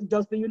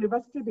does the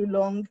university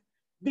belong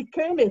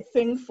became a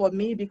thing for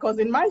me, because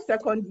in my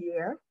second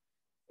year,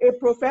 a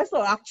professor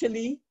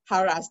actually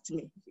harassed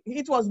me.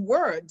 It was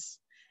words.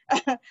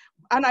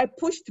 And I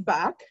pushed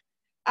back.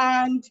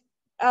 And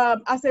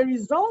as a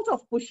result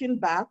of pushing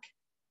back,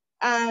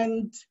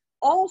 and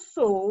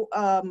also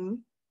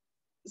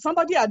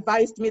somebody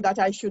advised me that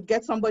I should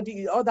get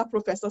other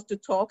professors to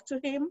talk to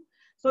him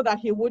so that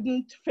he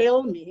wouldn't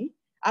fail me.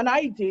 And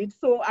I did.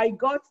 So I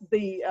got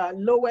the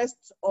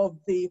lowest of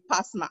the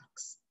pass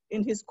marks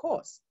in his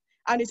course.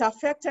 And it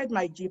affected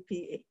my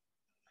GPA.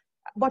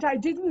 But I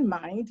didn't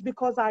mind,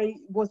 because I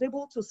was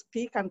able to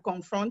speak and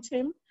confront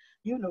him,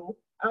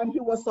 and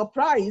he was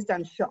surprised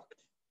and shocked.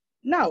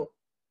 Now,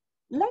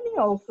 let me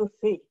also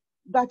say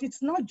that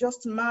it's not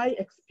just my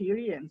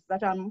experience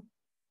that I'm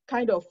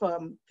kind of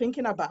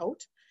thinking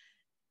about.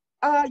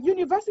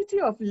 University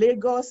of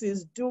Lagos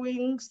is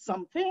doing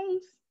some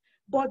things,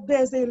 but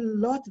there's a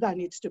lot that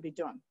needs to be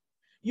done.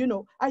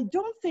 I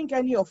don't think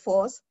any of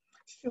us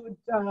should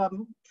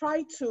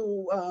try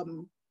to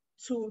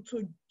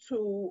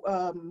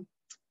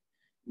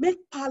make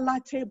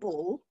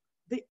palatable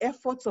the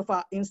efforts of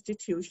our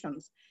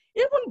institutions.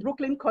 Even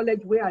Brooklyn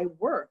College, where I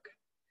work,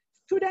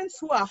 students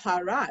who are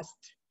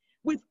harassed,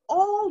 with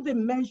all the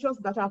measures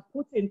that are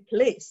put in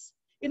place,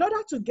 in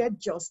order to get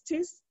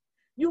justice,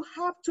 you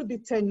have to be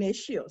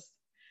tenacious.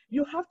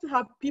 You have to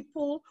have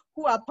people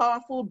who are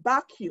powerful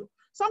back you.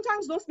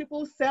 Sometimes those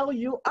people sell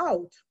you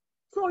out.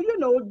 So,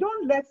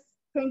 don't let's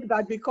think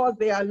that because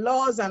there are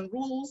laws and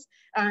rules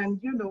and,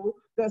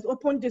 there's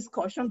open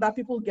discussion that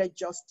people get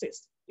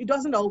justice. It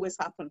doesn't always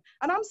happen.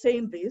 And I'm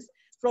saying this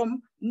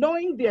from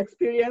knowing the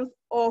experience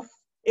of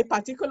a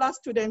particular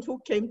student who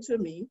came to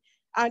me,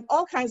 and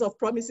all kinds of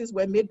promises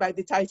were made by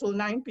the Title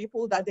IX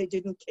people that they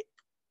didn't keep,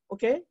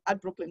 okay,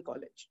 at Brooklyn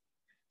College.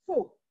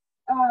 So,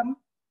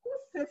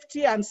 whose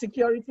safety and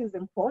security is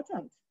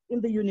important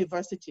in the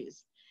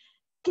universities?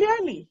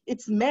 Clearly,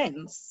 it's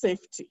men's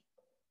safety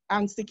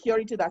and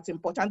security that's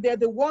important. They're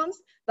the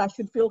ones that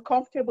should feel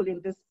comfortable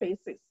in these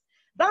spaces.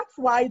 That's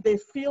why they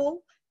feel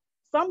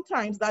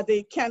sometimes that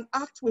they can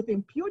act with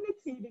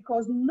impunity,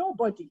 because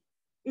nobody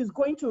is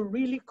going to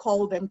really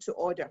call them to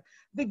order.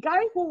 The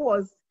guy who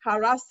was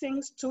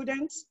harassing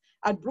students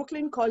at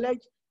Brooklyn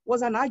College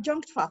was an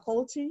adjunct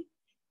faculty,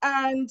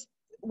 and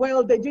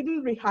well, they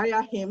didn't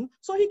rehire him,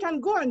 so he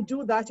can go and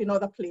do that in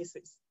other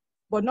places,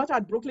 but not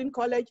at Brooklyn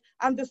College.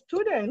 And the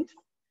student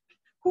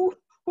who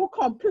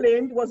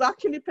complained was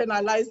actually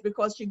penalized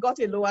because she got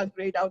a lower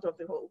grade out of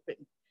the whole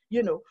thing,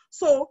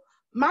 So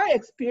my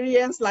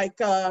experience, like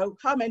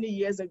how many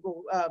years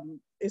ago,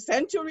 a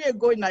century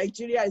ago in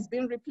Nigeria, is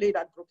being replayed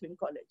at Brooklyn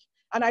College.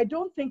 And I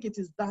don't think it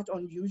is that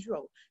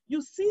unusual.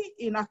 You see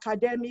in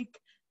academic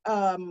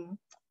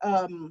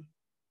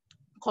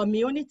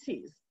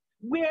communities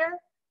where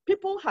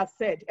people have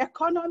said,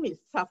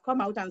 economists have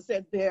come out and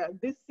said there are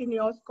these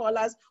senior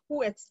scholars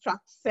who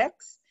extract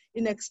sex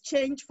in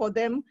exchange for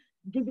them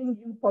giving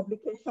you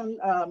publication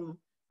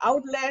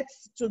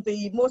outlets to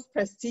the most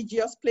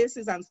prestigious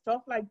places and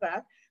stuff like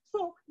that.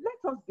 So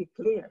let us be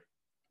clear.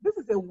 This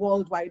is a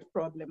worldwide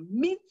problem.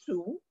 Me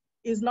Too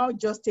is not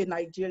just a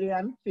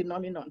Nigerian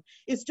phenomenon.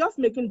 It's just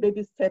making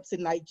baby steps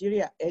in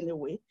Nigeria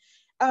anyway.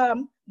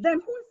 Then who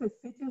is a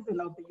citizen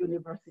of the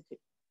university?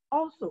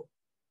 Also,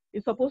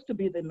 it's supposed to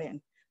be the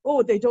men.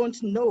 Oh, they don't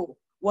know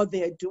what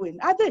they're doing.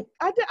 Are they?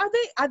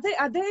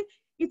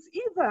 It's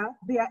either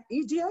they are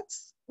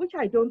idiots, which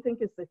I don't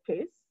think is the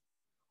case,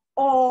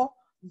 or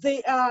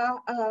they are,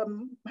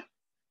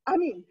 I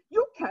mean,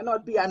 you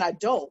cannot be an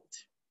adult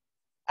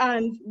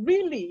and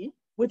really,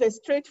 with a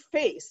straight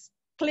face,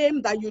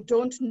 claim that you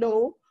don't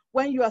know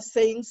when you are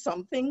saying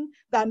something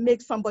that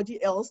makes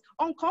somebody else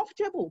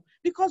uncomfortable,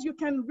 because you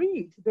can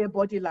read their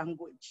body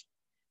language.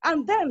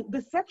 And then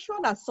the sexual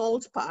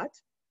assault part,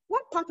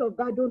 what part of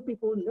that don't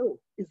people know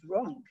is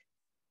wrong?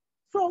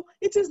 So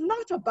it is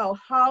not about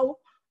how,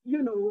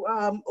 you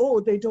know, oh,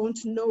 they don't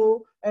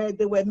know,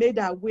 they were made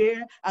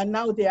aware and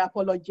now they're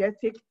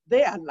apologetic.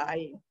 They are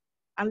lying.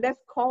 And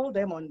let's call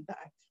them on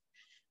that.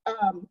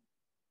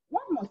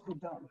 What must be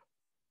done?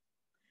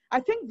 I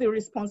think the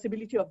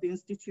responsibility of the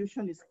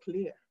institution is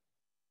clear.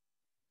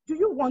 Do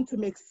you want to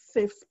make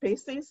safe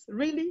spaces?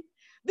 Really?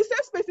 The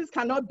safe spaces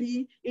cannot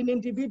be in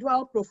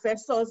individual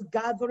professors'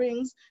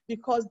 gatherings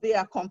because they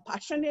are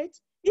compassionate.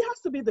 It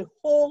has to be the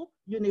whole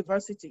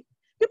university.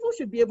 People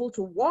should be able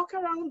to walk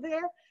around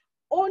there,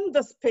 own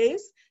the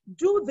space,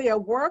 do their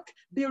work,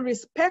 be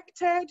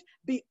respected,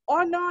 be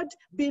honored,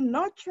 be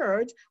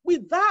nurtured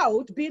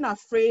without being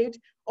afraid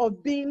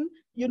of being,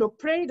 you know,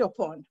 preyed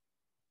upon.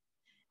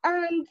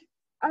 And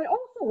I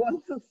also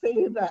want to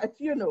say that,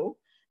 you know,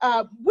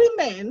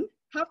 women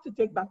have to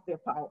take back their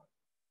power.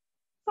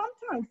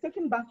 Sometimes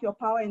taking back your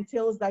power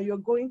entails that you're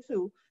going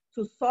to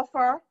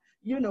suffer,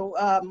 you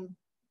know,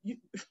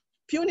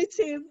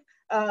 punitive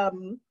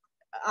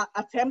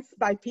attempts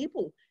by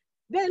people.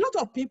 There are a lot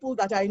of people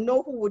that I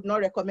know who would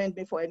not recommend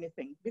me for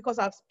anything because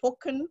I've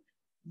spoken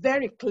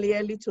very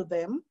clearly to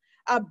them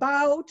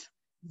about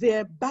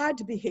their bad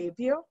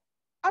behavior,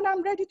 and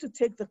I'm ready to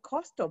take the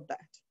cost of that.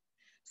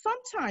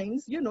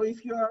 Sometimes, you know,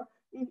 if you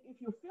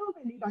feel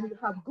the need and you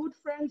have good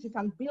friends, you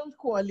can build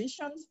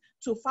coalitions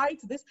to fight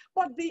this,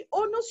 but the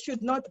onus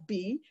should not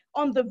be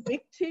on the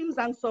victims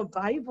and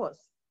survivors.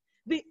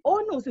 The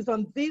onus is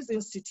on these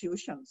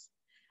institutions.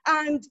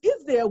 And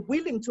if they are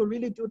willing to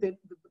really do the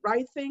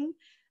right thing,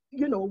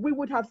 you know, we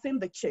would have seen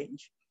the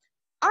change.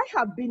 I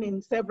have been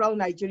in several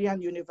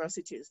Nigerian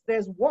universities.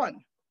 There's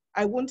one,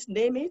 I won't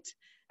name it,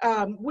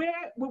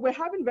 where we were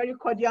having very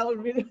cordial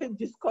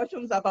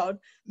discussions about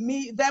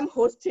them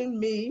hosting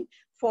me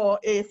for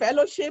a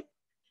fellowship.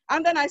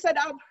 And then I said,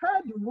 I've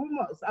heard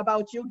rumors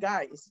about you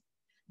guys,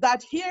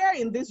 that here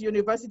in this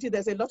university,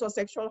 there's a lot of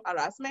sexual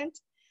harassment.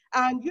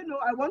 And, you know,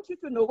 I want you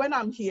to know when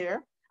I'm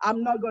here,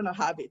 I'm not going to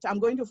have it. I'm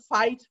going to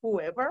fight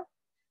whoever.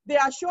 They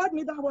assured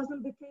me that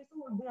wasn't the case.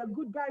 Oh, they are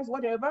good guys,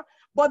 whatever.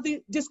 But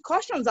the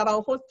discussions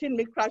about hosting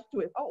me crashed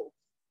to a halt.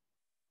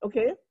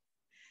 Okay.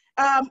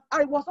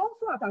 I was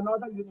also at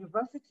another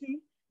university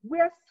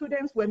where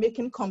students were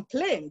making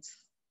complaints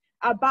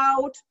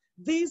about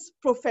these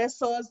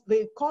professors.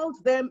 They called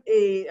them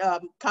a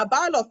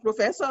cabal of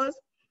professors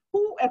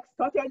who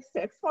extorted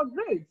sex for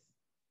grades.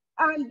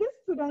 And these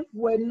students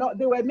were not,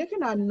 they were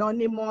making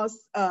anonymous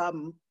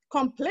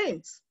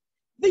complaints.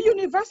 The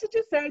university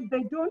said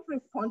they don't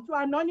respond to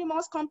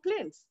anonymous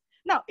complaints.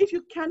 Now, if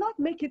you cannot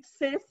make it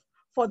safe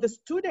for the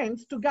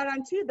students to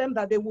guarantee them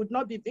that they would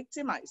not be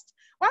victimized,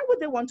 why would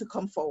they want to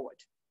come forward?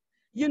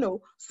 You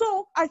know,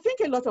 so I think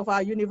a lot of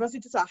our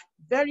universities are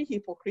very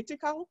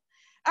hypocritical.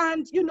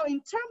 And, you know, in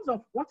terms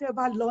of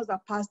whatever laws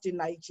are passed in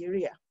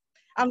Nigeria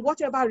and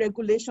whatever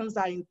regulations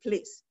are in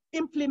place,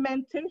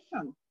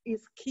 implementation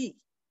is key.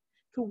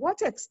 To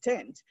what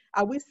extent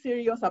are we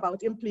serious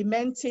about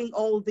implementing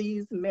all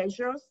these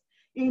measures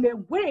in a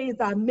way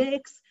that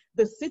makes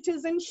the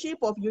citizenship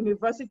of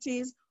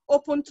universities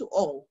open to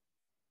all,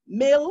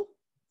 male,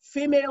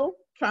 female,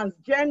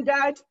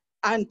 transgendered,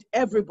 and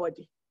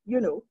everybody,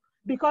 you know?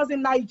 Because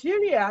in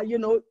Nigeria, you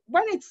know,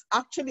 when it's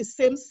actually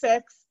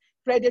same-sex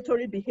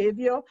predatory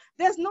behavior,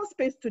 there's no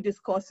space to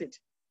discuss it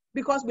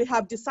because we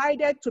have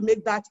decided to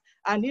make that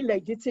an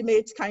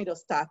illegitimate kind of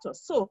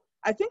status. So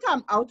I think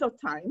I'm out of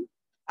time.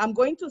 I'm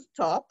going to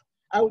stop.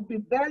 I would be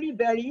very,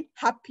 very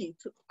happy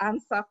to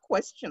answer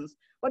questions,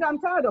 but I'm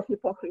tired of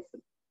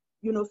hypocrisy.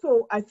 You know,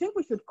 so I think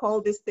we should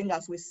call this thing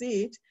as we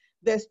see it.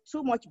 There's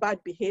too much bad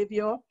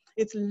behavior.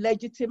 It's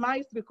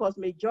legitimized because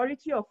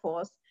majority of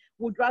us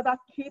would rather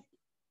keep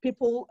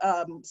people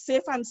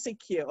safe and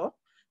secure,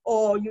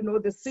 or, you know,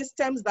 the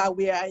systems that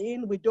we are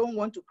in, we don't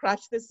want to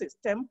crash the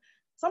system.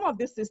 Some of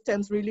these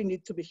systems really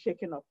need to be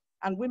shaken up,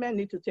 and women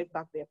need to take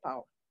back their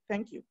power.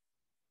 Thank you.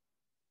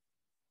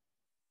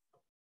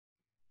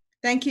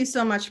 Thank you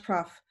so much,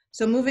 Prof.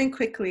 So moving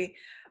quickly,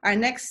 our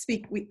next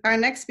speaker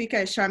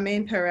is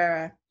Charmaine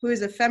Pereira, who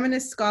is a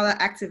feminist scholar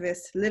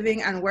activist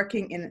living and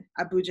working in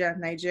Abuja,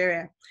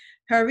 Nigeria.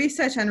 Her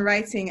research and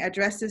writing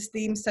addresses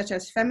themes such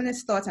as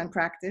feminist thought and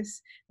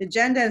practice, the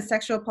gender and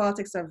sexual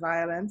politics of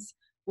violence,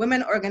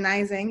 women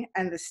organizing,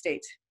 and the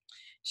state.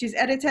 She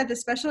edited the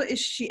special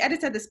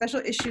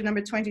issue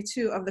number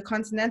 22 of the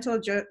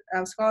Continental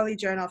Scholarly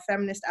Journal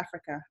Feminist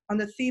Africa on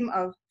the theme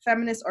of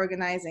feminist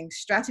organizing,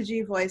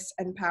 strategy, voice,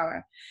 and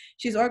power.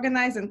 She's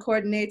organized and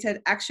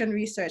coordinated action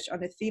research on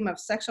the theme of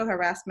sexual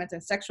harassment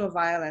and sexual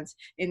violence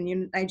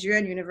in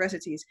Nigerian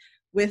universities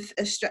with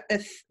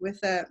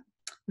a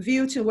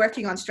view to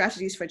working on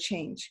strategies for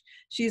change.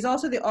 She is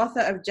also the author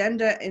of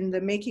Gender in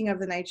the Making of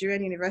the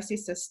Nigerian University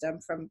System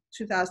from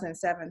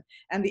 2007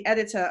 and the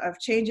editor of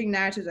Changing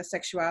Narratives of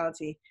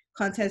Sexuality,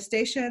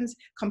 Contestations,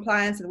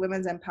 Compliance, and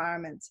Women's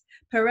Empowerment.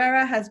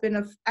 Pereira has been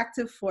an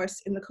active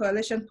force in the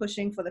coalition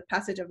pushing for the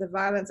passage of the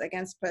Violence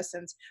Against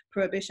Persons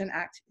Prohibition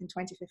Act in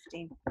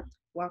 2015.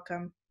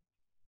 Welcome.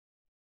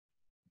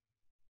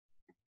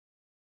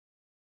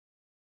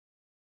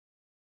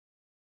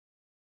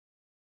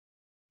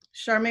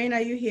 Charmaine,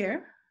 are you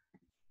here?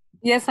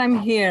 Yes, I'm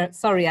here.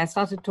 Sorry, I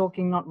started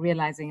talking, not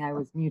realizing I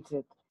was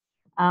muted.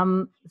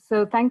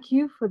 So thank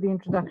you for the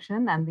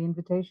introduction and the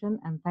invitation,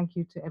 and thank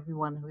you to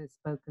everyone who has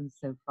spoken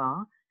so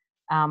far.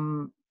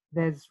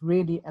 There's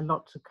really a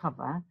lot to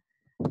cover.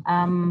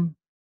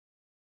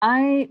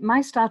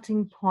 My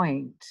starting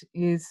point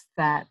is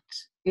that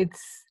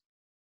it's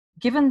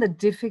given the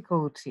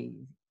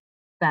difficulty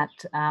that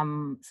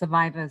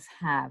survivors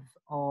have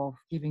of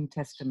giving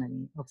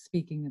testimony, of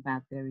speaking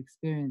about their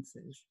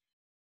experiences,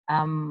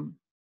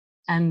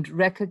 and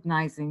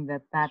recognizing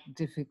that that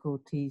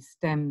difficulty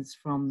stems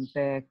from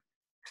their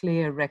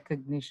clear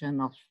recognition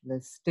of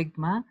the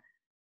stigma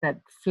that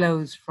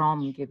flows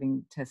from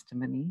giving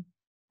testimony,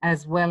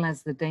 as well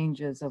as the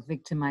dangers of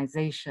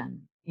victimization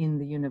in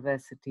the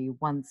university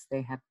once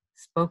they have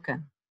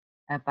spoken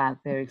about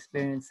their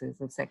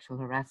experiences of sexual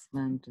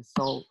harassment,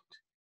 assault,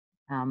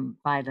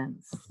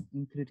 violence,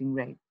 including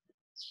rape.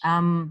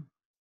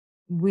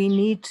 We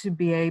need to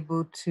be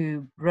able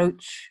to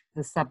broach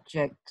the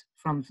subject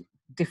from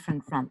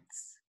different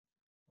fronts.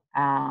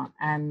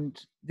 And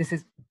this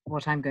is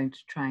what I'm going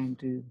to try and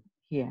do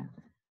here.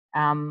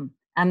 And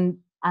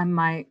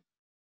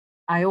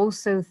I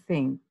also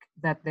think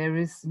that there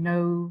is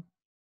no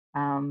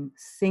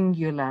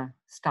singular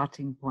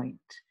starting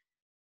point.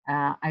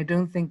 I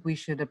don't think we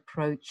should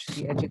approach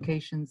the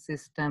education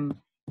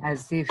system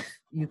as if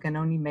you can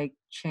only make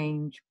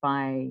change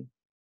by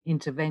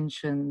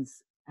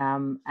interventions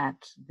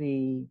at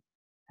the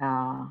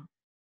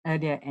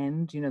earlier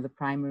end, you know, the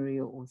primary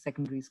or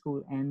secondary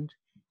school end,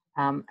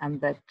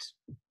 and that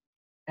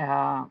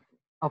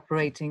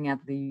operating at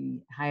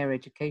the higher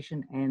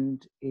education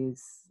end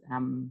is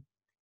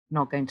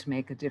not going to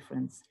make a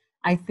difference.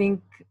 I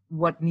think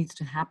what needs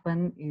to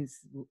happen is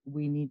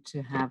we need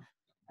to have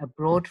a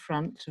broad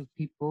front of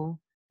people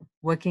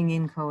working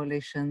in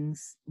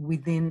coalitions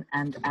within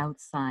and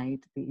outside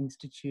the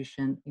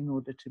institution in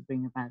order to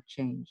bring about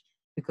change,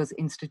 because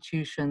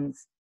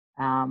institutions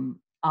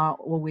are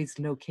always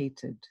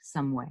located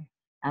somewhere,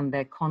 and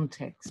their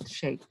context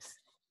shapes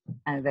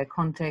their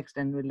context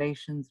and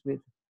relations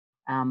with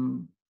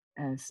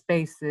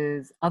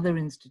spaces, other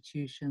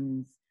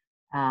institutions,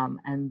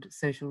 and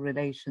social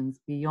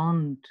relations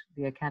beyond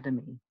the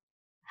academy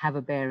have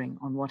a bearing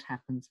on what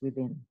happens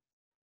within.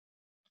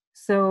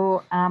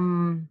 So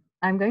I'm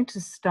going to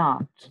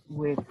start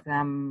with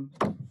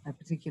a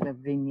particular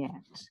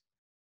vignette.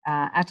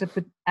 At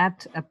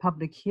a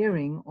public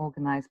hearing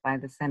organized by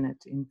the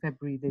Senate in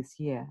February this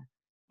year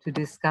to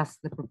discuss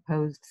the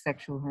proposed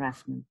sexual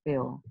harassment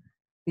bill,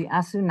 the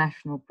ASU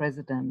National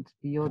President,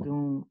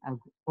 Biodun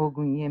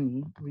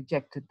Ogunyemi,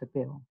 rejected the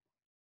bill.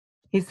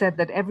 He said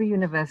that every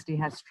university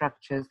has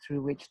structures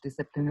through which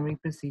disciplinary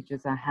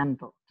procedures are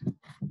handled.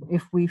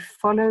 If we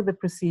follow the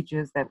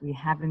procedures that we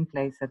have in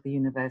place at the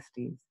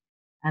universities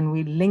and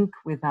we link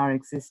with our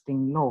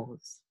existing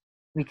laws,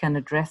 we can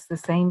address the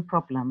same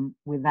problem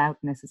without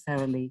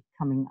necessarily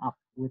coming up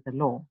with a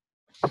law.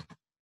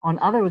 On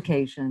other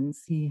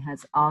occasions, he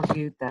has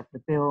argued that the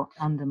bill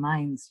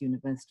undermines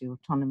university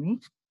autonomy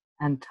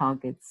and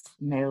targets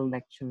male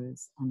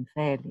lecturers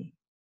unfairly.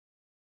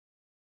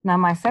 Now,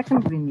 my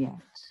second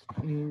vignette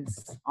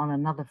is on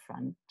another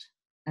front,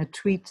 a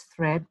tweet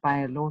thread by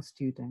a law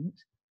student,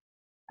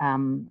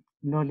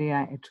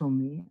 Lolia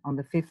Etomi, on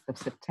the 5th of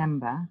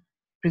September,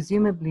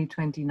 presumably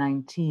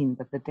 2019,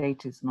 but the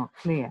date is not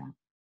clear,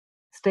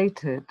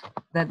 stated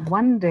that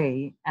one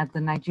day at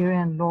the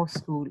Nigerian Law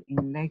School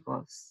in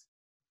Lagos,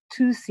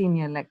 two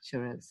senior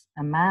lecturers,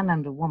 a man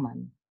and a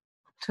woman,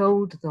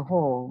 told the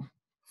hall,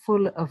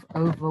 full of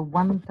over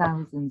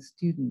 1,000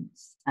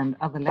 students and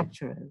other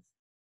lecturers,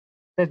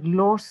 that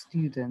law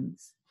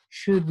students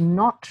should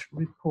not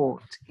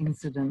report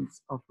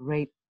incidents of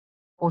rape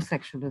or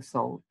sexual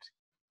assault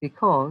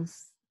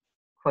because,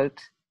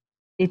 quote,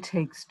 it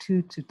takes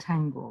two to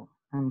tango,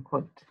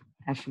 unquote,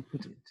 as she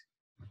put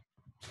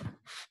it.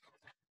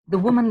 The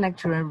woman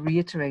lecturer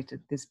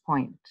reiterated this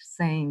point,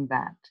 saying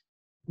that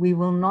we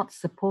will not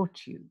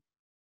support you.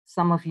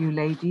 Some of you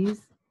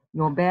ladies,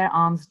 your bare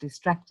arms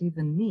distract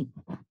even me.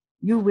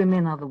 You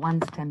women are the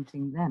ones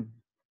tempting them,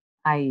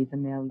 i.e. the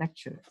male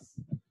lecturers.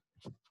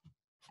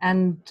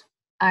 And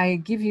I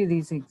give you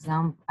these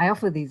I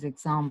offer these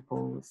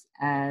examples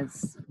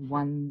as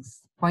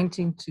ones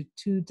pointing to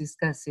two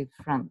discursive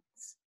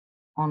fronts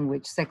on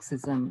which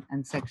sexism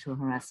and sexual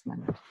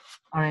harassment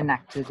are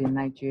enacted in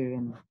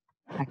Nigerian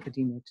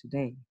academia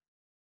today.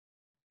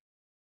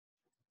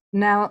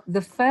 Now,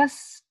 the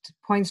first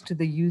points to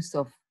the use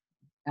of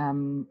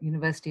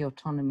university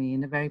autonomy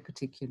in a very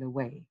particular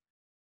way.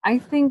 I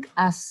think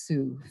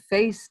ASU,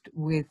 faced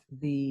with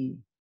the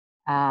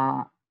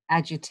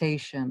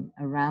agitation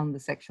around the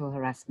sexual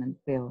harassment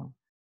bill,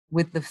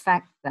 with the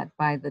fact that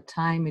by the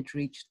time it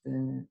reached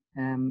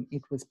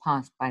it was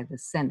passed by the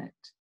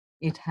Senate,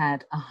 it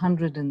had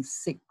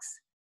 106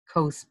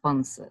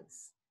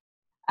 co-sponsors,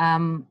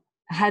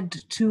 had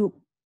two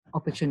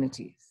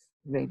opportunities,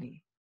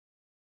 really.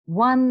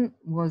 One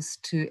was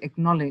to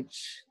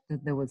acknowledge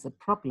that there was a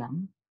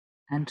problem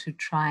and to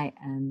try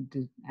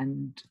and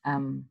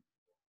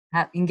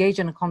engage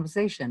in a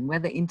conversation,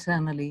 whether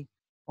internally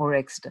or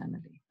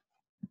externally.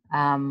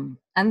 And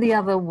the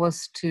other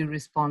was to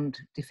respond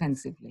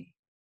defensively.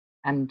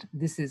 And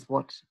this is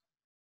what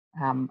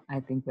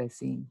I think we're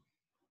seeing.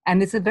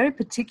 And it's a very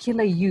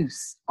particular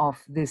use of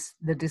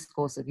the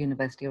discourse of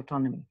university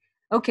autonomy.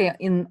 Okay,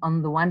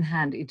 on the one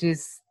hand, it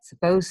is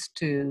supposed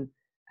to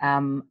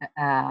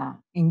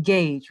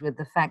engage with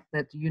the fact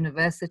that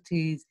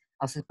universities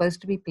are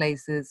supposed to be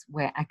places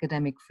where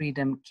academic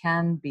freedom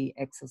can be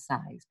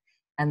exercised.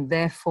 And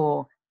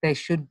therefore, there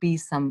should be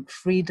some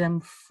freedom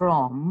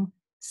from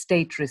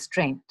state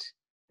restraint.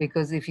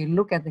 Because if you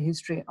look at the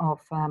history of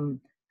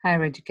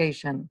higher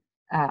education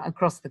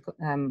across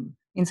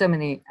in so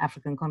many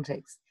African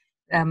contexts,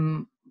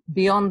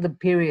 beyond the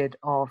period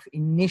of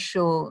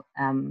initial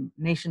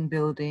nation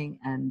building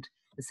and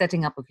the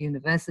setting up of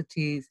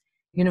universities,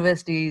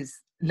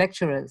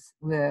 lecturers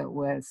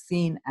were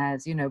seen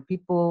as,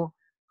 people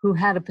who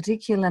had a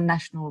particular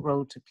national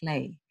role to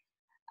play.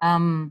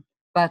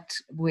 But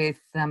with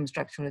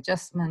structural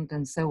adjustment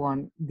and so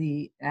on,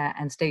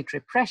 and state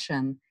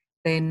repression,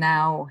 they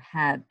now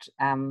had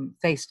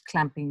faced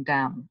clamping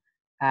down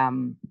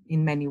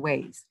in many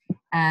ways.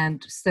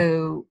 And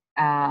so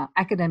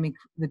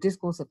the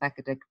discourse of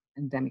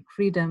academic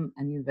freedom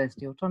and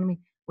university autonomy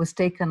was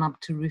taken up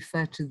to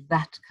refer to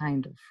that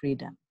kind of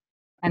freedom.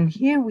 And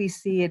here we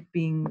see it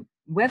being,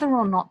 whether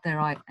or not there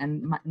are,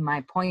 and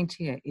my point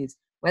here is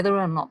whether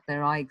or not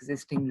there are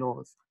existing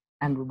laws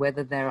and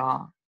whether there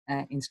are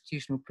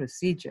institutional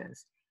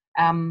procedures,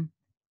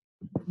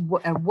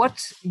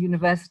 what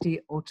university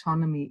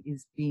autonomy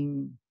is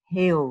being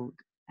hailed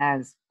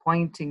as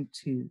pointing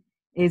to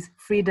is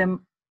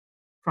freedom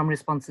from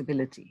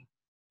responsibility.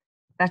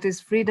 That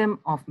is freedom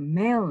of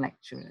male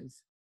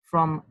lecturers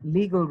from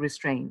legal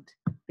restraint,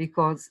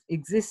 because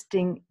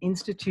existing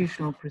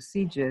institutional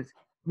procedures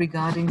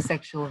regarding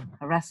sexual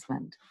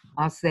harassment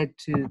are said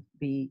to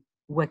be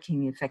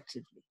working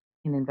effectively,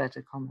 in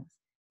inverted commas.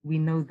 We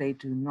know they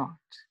do not.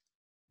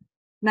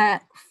 Now,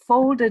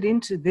 folded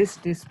into this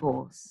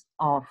discourse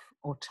of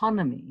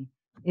autonomy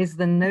is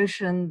the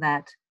notion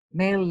that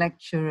male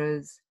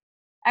lecturers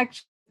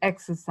actually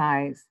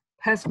exercise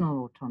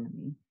personal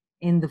autonomy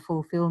in the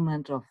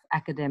fulfillment of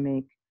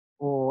academic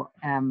or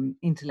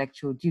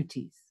intellectual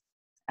duties,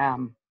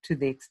 to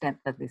the extent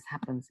that this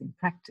happens in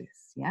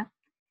practice, yeah?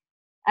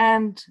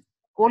 And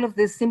all of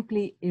this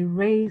simply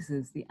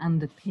erases the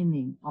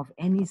underpinning of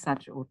any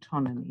such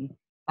autonomy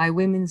by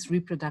women's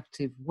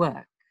reproductive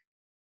work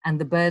and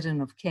the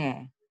burden of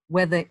care,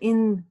 whether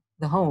in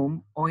the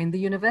home or in the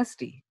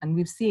university. And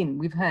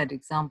we've heard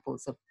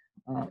examples of,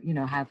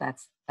 how that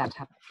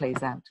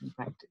plays out in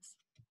practice.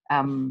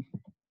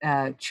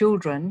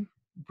 Children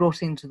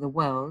brought into the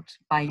world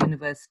by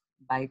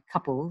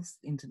couples,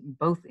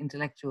 both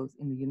intellectuals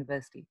in the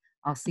university,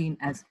 are seen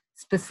as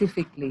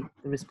specifically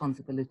the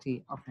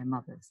responsibility of their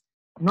mothers,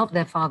 not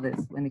their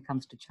fathers when it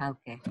comes to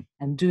childcare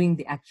and doing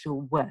the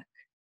actual work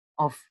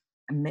of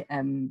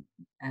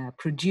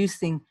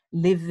producing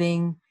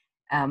living,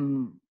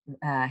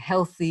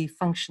 healthy,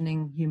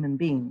 functioning human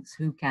beings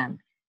who can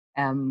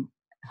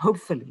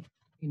hopefully,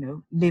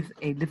 live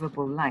a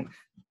livable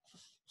life.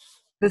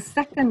 The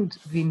second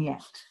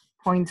vignette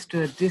points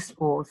to a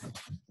discourse,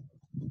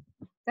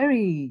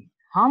 very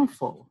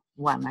harmful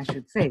one, I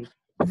should say,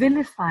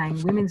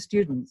 vilifying women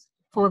students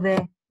for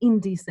their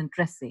indecent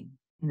dressing,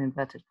 in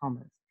inverted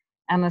commas,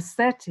 and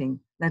asserting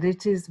that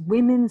it is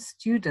women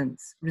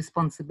students'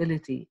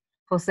 responsibility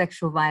for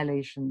sexual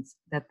violations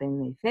that they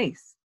may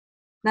face.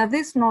 Now,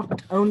 this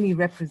not only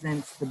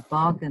represents the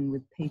bargain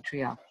with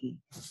patriarchy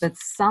that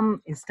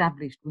some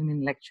established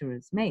women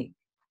lecturers make,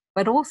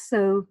 but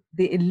also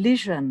the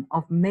elision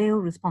of male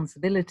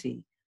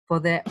responsibility for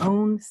their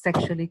own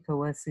sexually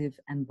coercive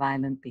and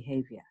violent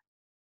behavior,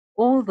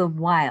 all the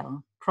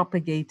while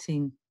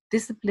propagating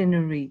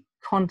disciplinary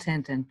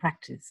content and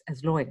practice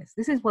as lawyers.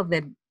 This is what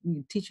they're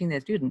teaching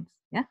their students,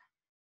 yeah?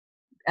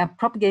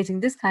 Propagating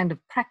this kind of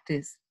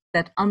practice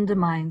that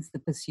undermines the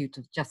pursuit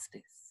of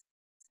justice.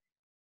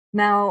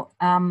 Now,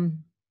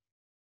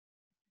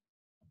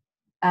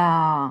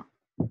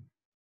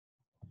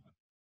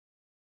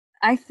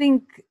 I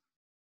think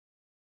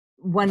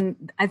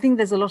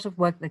there's a lot of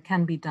work that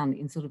can be done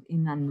in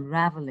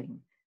unraveling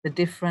the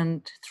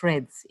different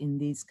threads in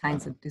these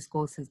kinds of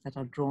discourses that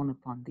are drawn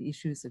upon, the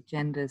issues of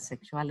gender,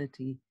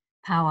 sexuality,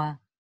 power,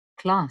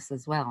 class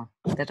as well,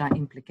 that are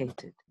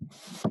implicated.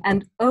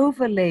 And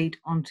overlaid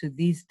onto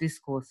these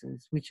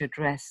discourses, which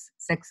address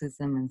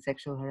sexism and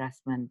sexual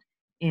harassment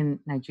in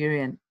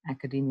Nigerian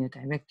academia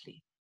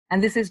directly.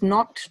 And this is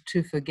not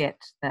to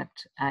forget that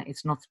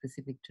it's not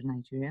specific to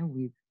Nigeria.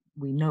 We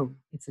know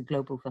it's a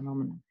global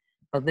phenomenon.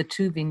 But the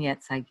two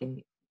vignettes I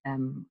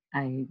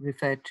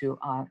referred to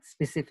are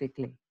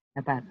specifically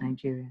about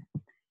Nigeria.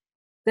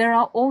 There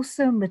are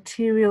also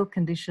material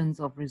conditions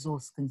of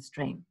resource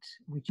constraint,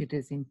 which it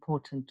is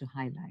important to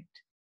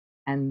highlight.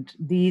 And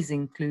these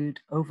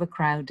include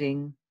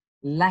overcrowding,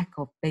 lack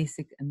of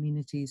basic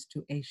amenities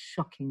to a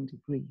shocking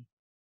degree,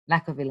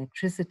 lack of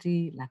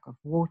electricity, lack of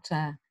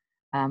water,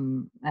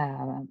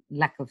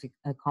 lack of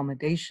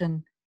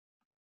accommodation.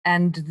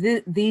 And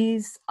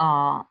these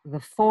are the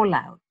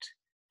fallout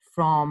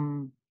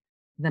from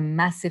the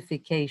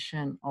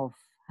massification of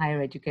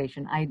higher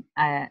education.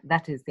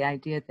 That is the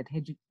idea that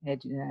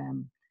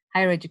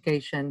higher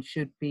education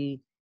should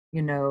be,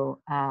 increased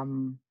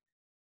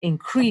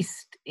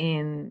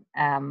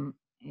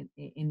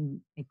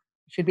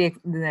should be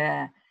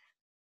the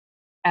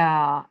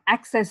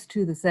access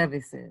to the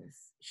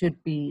services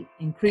should be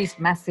increased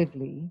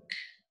massively,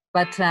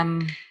 but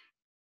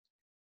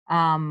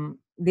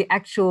the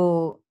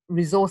actual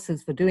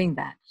resources for doing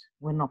that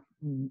were not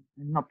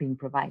being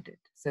provided.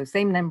 So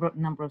same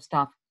number of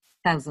staff,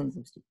 thousands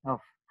of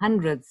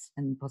hundreds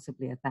and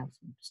possibly 1,000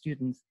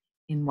 students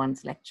in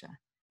one's lecture.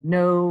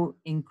 No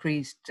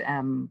increased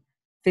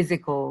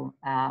physical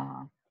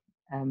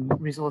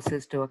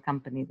resources to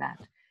accompany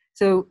that.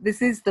 So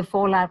this is the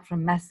fallout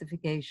from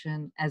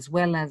massification as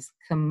well as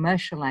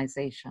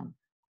commercialization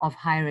of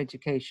higher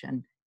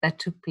education that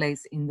took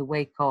place in the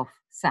wake of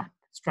SAP,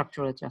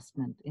 structural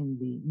adjustment, in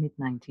the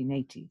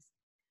mid-1980s.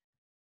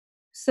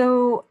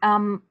 So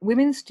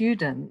women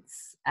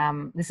students,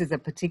 this is a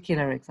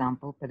particular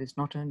example, but it's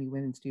not only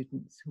women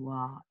students who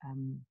are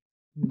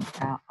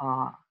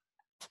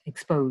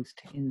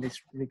exposed in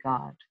this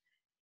regard.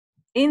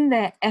 In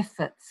their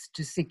efforts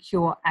to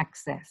secure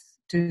access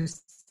to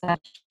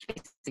such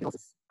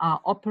skills, are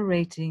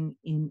operating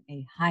in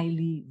a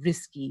highly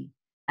risky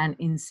and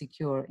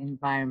insecure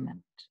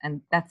environment.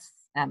 And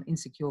that's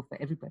insecure for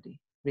everybody,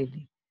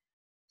 really.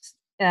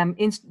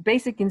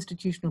 Basic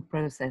institutional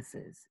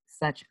processes,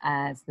 such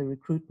as the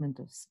recruitment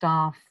of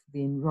staff,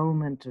 the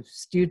enrollment of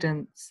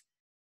students,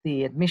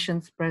 the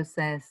admissions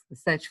process, the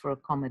search for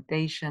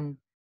accommodation,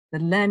 the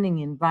learning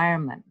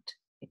environment,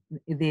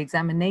 the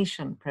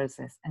examination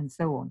process, and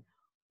so on.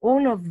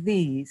 All of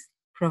these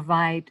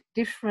provide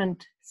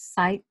different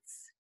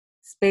sites,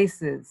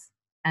 spaces,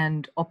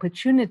 and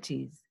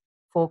opportunities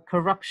for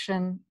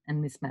corruption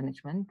and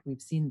mismanagement. We've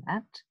seen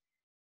that.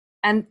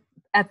 And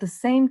at the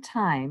same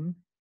time,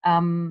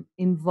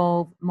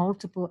 involve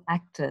multiple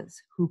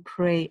actors who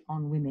prey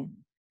on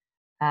women,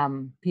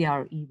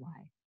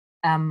 P-R-E-Y,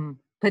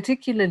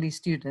 particularly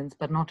students,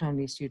 but not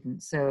only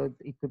students. So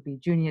it could be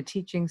junior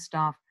teaching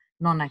staff,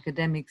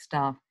 non-academic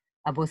staff.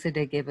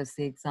 Abosede gave us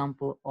the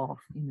example of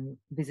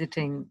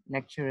visiting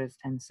lecturers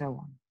and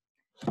so on.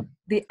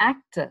 The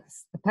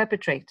actors, the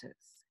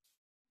perpetrators,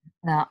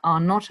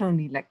 are not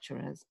only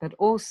lecturers, but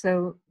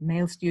also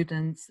male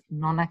students,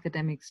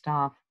 non-academic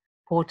staff,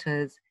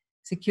 porters,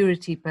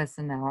 security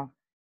personnel,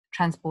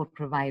 transport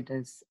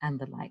providers,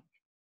 and the like.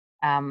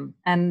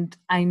 And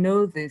I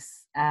know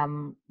this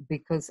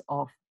because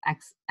of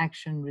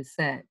action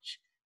research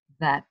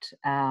that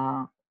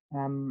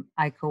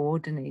I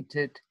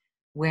coordinated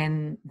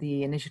when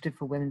the Initiative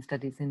for Women's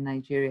Studies in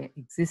Nigeria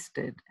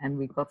existed, and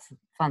we got some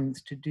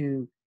funds to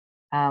do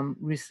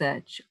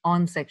research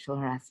on sexual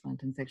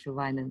harassment and sexual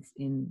violence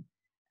in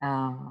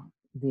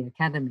the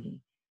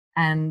academy.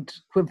 And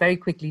very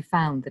quickly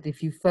found that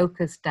if you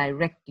focus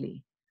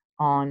directly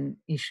on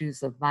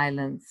issues of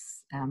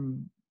violence,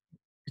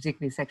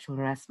 particularly sexual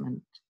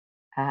harassment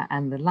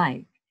and the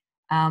like,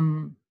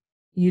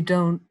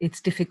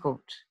 it's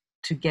difficult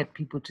to get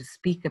people to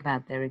speak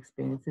about their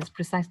experiences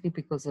precisely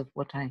because of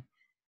what I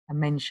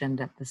mentioned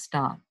at the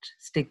start: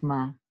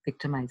 stigma,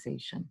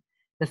 victimization.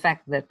 The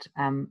fact that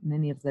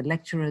many of the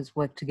lecturers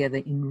work together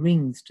in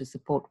rings to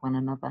support one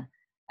another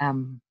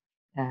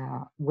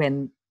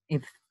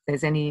if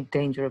there's any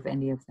danger of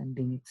any of them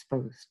being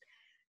exposed.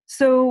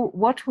 So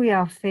what we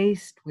are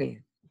faced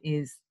with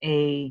is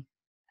a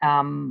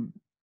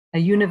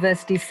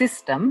university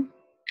system.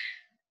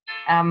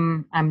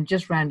 I'm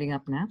just rounding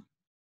up now.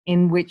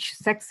 in which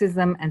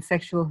sexism and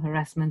sexual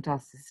harassment are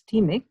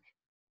systemic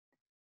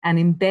and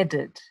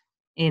embedded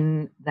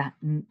in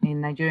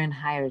Nigerian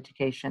higher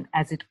education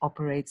as it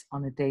operates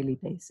on a daily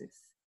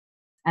basis.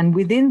 And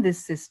within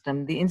this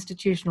system, the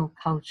institutional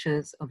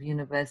cultures of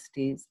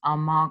universities are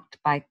marked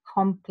by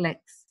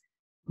complex,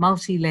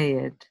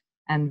 multi-layered,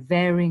 and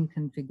varying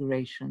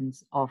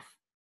configurations of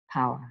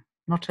power,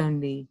 not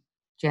only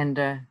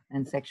gender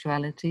and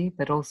sexuality,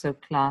 but also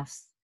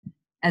class,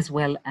 as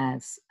well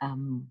as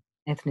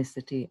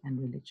ethnicity and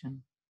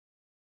religion.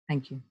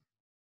 Thank you.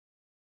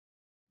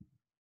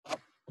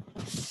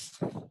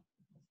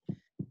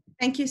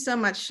 Thank you so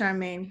much,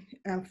 Charmaine,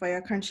 for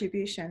your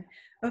contribution.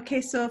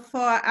 Okay, so for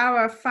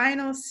our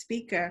final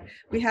speaker,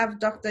 we have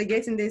Dr.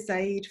 Yetunde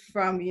Said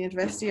from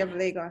University of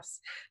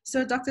Lagos.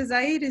 So Dr.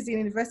 Said is the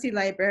university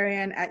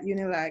librarian at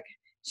UNILAG.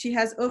 She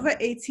has over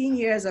 18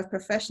 years of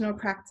professional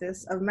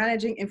practice of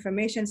managing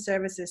information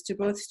services to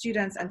both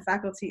students and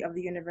faculty of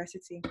the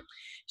university.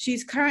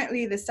 She's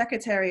currently the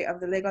secretary of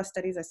the Lagos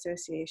Studies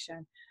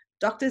Association.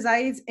 Dr.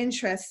 Zaid's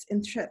interests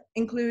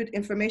include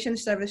information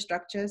service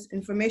structures,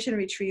 information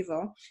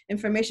retrieval,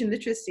 information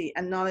literacy,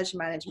 and knowledge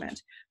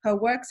management. Her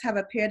works have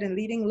appeared in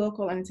leading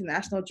local and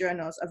international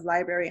journals of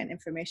library and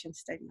information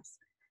studies.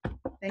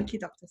 Thank you,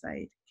 Dr.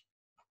 Zaid.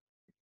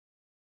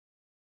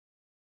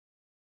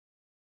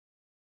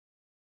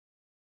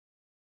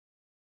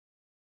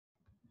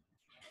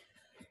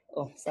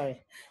 Oh,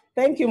 sorry.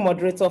 Thank you,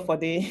 moderator, for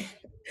the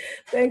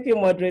thank you,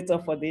 moderator,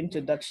 for the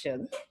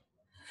introduction.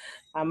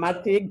 I'm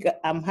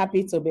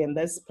happy to be in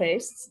this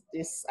space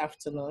this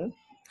afternoon.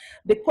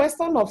 The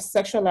question of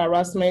sexual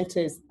harassment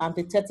is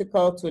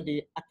antithetical to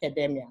the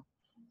academia,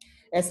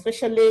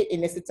 especially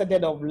in a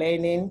citadel of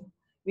learning,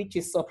 which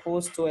is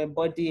supposed to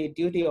embody a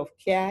duty of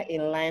care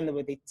in line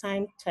with the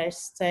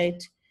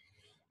time-tested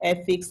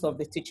ethics of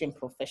the teaching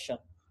profession.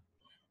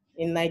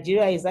 In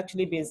Nigeria, it's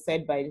actually been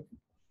said by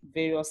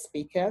various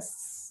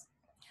speakers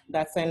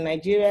that in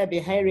Nigeria, the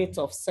high rate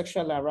of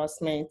sexual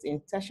harassment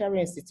in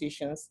tertiary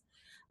institutions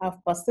have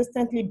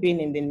persistently been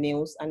in the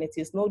news, and it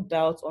is no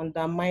doubt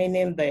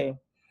undermining the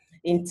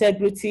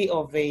integrity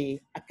of the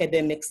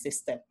academic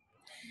system.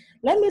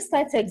 Let me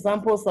cite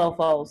examples of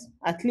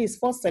at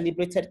least 4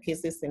 celebrated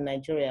cases in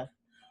Nigeria.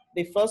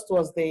 The first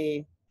was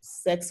the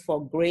sex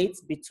for grades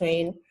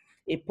between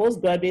a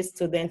postgraduate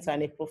student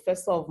and a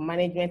professor of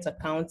management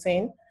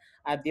accounting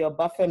at the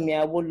Obafemi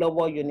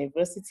Awolowo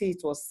University.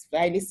 It was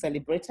highly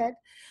celebrated.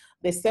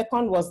 The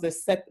second was the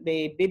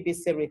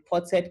BBC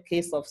reported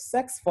case of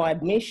sex for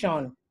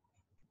admission.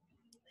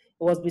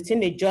 It was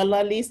between a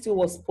journalist who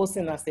was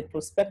posing as a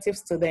prospective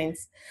student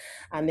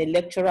and a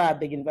lecturer at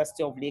the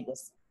University of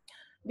Lagos.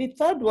 The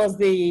third was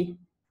the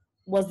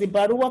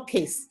Barua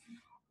case.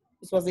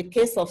 It was a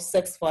case of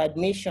sex for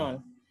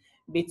admission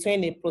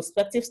between a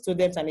prospective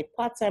student and a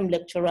part-time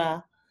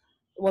lecturer.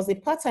 It was a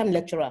part-time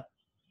lecturer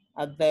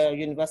at the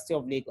University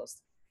of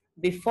Lagos.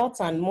 The fourth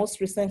and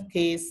most recent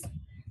case,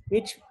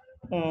 which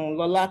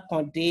Lola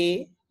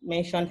Conde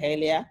mentioned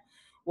earlier,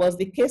 was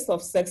the case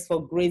of sex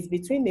for grades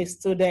between a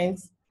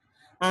student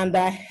and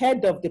the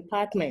head of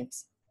department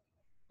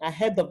at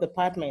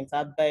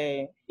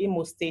the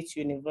Imo State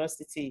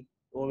University,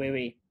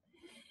 Owerri.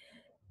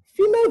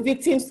 Female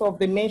victims of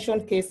the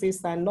mentioned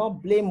cases are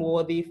not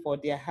blameworthy for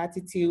their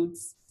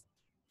attitudes,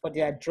 for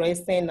their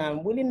dressing,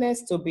 and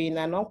willingness to be in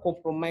an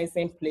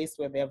uncompromising place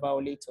with their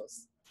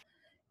violators.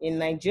 In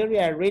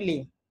Nigeria,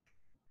 really,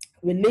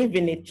 we live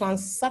in a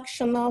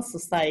transactional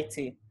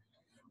society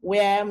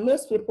where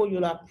most people you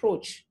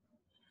approach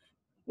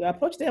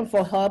them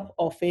for help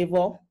or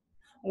favor,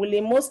 will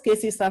in most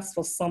cases ask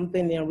for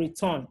something in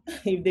return.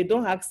 If they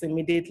don't ask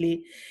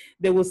immediately,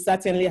 they will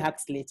certainly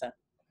ask later.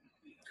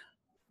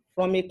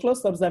 From a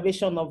close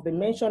observation of the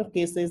mentioned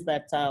cases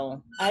that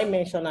I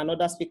mentioned and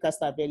other speakers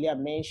have earlier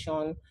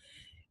mentioned,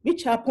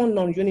 which happen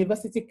on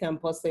university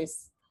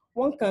campuses,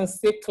 one can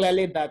see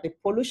clearly that the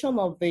pollution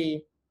of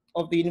the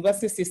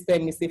university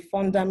system is a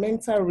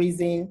fundamental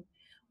reason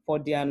for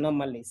the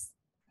anomalies.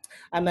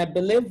 And I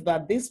believe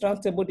that this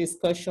roundtable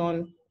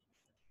discussion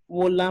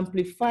will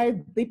amplify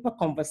deeper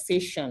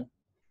conversation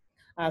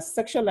as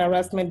sexual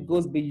harassment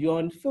goes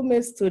beyond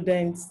female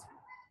students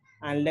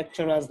and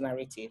lecturers'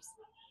 narratives.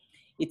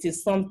 It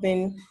is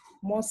something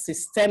more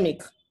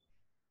systemic.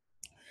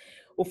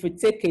 If we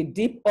take a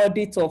deep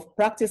audit of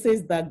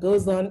practices that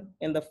goes on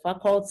in the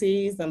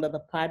faculties and the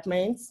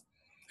departments,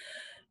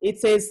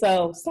 it is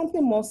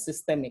something more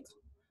systemic.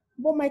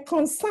 But my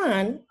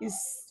concern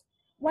is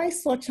why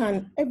such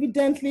an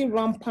evidently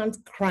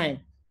rampant crime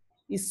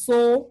is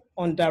so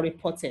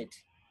underreported.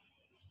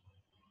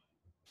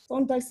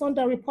 It's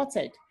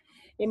underreported.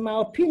 In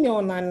my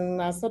opinion,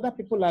 and as other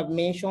people have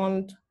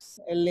mentioned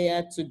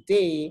earlier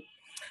today,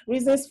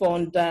 reasons for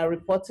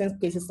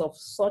underreporting cases of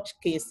such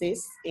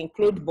cases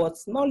include, but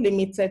not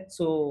limited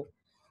to,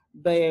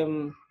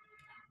 the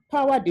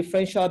power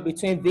differential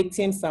between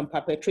victims and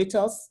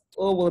perpetrators,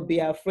 who will be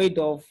afraid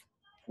of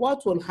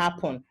what will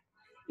happen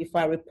if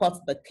I report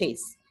the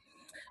case.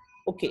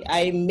 Okay,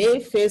 I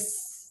may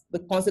face the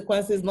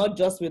consequences not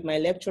just with my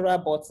lecturer,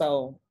 but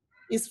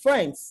is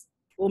friends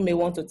who may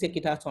want to take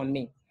it out on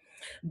me.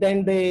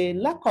 Then the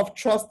lack of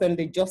trust in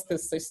the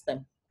justice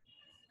system.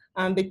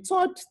 And the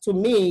third, to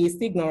me,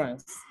 is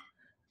ignorance,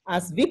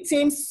 as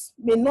victims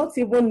may not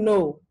even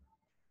know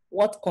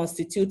what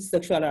constitutes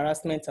sexual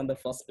harassment in the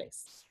first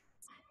place.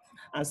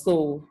 And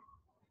so,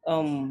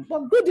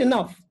 but good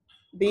enough.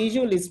 The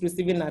issue is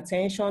receiving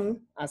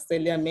attention, as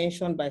earlier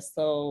mentioned by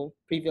some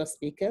previous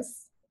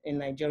speakers in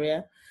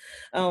Nigeria,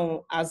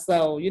 as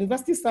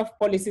universities have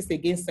policies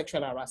against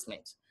sexual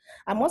harassment.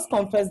 I must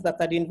confess that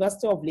at the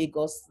University of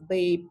Lagos,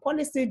 the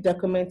policy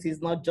document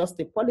is not just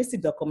a policy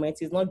document,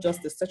 it's not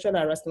just a sexual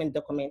harassment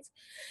document.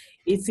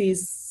 It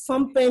is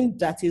something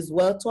that is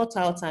well thought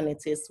out and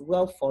it is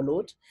well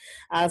followed.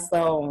 As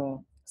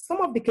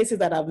some of the cases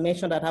that I've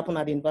mentioned that happened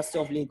at the University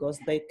of Lagos,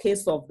 the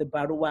case of the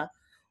Barua,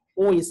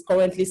 who is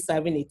currently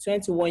serving a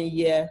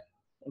 21-year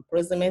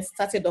imprisonment,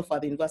 started off at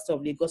the University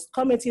of Lagos.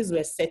 Committees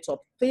were set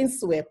up, things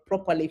were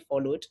properly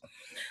followed.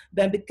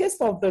 Then the case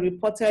of the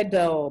reported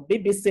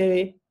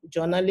BBC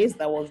journalist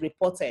that was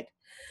reported,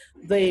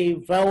 the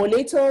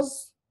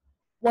violators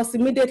was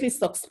immediately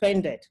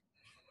suspended.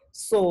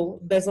 So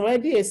there's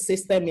already a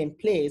system in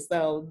place.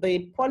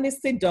 The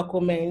policy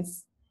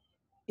documents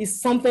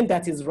is something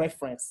that is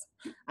referenced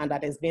and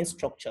that is being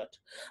structured.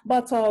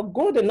 But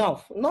good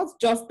enough, not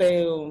just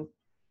the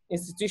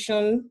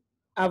institution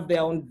have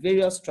their own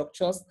various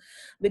structures.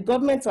 The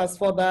government has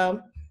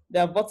further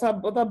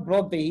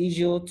brought the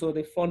issue to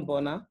the front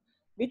burner,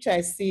 which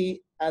I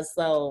see as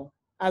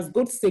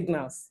good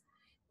signals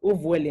of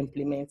well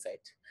implemented.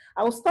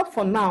 I will stop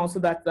for now so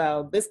that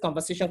this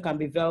conversation can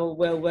be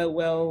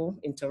well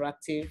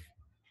interactive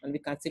and we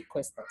can take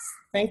questions.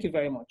 Thank you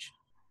very much.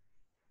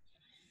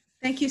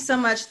 Thank you so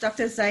much,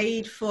 Dr.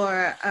 Zaid,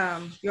 for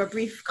your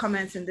brief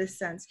comments in this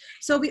sense.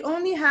 So we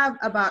only have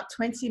about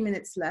 20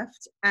 minutes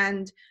left,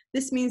 and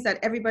this means that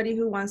everybody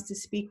who wants to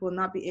speak will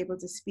not be able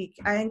to speak.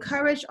 I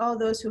encourage all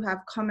those who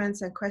have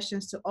comments and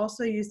questions to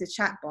also use the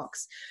chat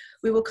box.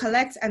 We will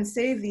collect and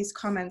save these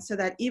comments so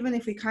that even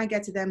if we can't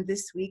get to them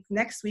this week,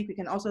 next week we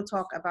can also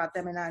talk about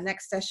them in our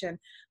next session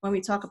when we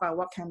talk about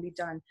what can be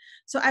done.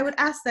 So I would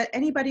ask that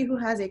anybody who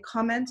has a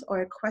comment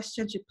or a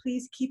question should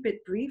please keep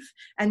it brief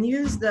and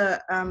use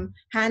the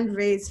hand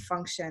raise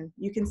function.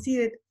 You can see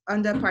it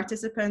under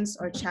participants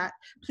or chat.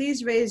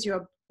 Please raise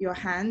your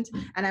hand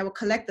and I will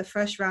collect the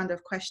first round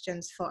of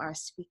questions for our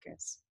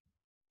speakers.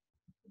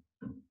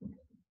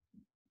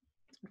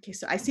 Okay,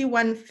 so I see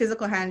one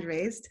physical hand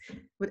raised.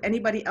 Would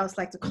anybody else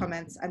like to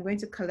comment? I'm going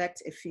to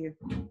collect a few.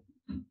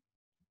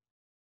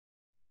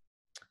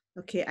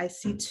 Okay, I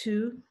see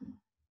 2,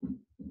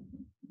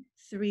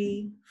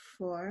 3,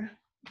 4.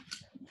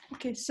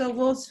 Okay, so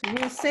we'll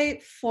say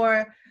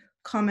 4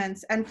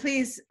 comments. And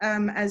please,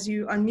 as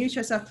you unmute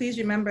yourself, please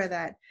remember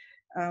that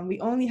we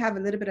only have a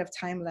little bit of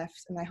time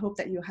left, and I hope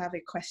that you have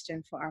a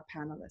question for our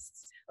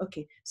panelists.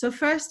 Okay, so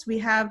first we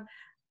have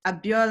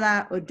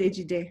Abiola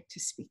Odejide to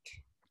speak.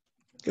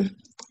 Okay.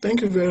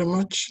 Thank you very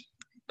much.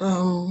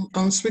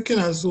 I'm speaking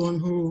as one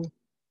who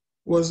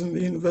was in the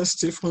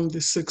university from the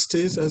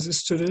 60s as a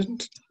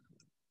student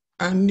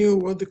and knew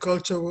what the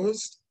culture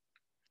was.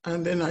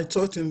 And then I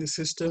taught in the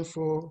system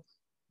for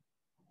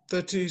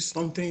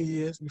 30-something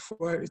years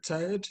before I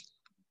retired.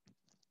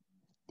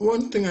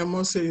 One thing I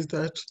must say is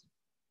that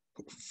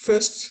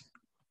first,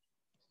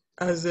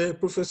 as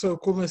Professor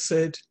Okome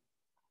said,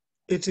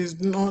 it is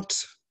not,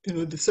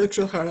 the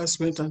sexual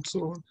harassment and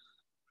so on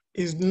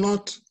is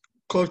not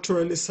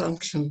culturally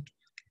sanctioned,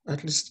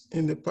 at least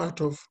in the part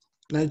of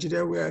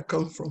Nigeria where I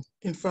come from.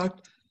 In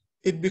fact,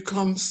 it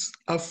becomes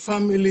a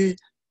family,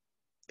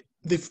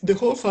 the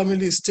whole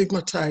family is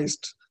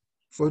stigmatized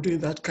for doing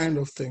that kind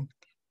of thing.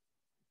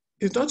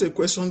 It's not a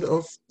question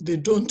of they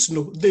don't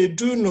know, they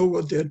do know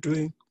what they're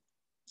doing.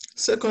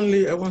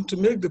 Secondly, I want to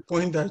make the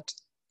point that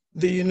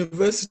the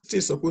university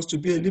is supposed to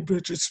be a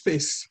liberatory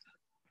space,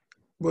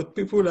 but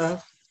people are,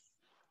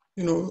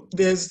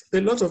 there's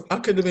a lot of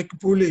academic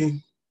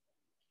bullying,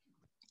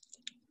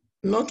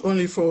 not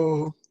only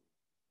for,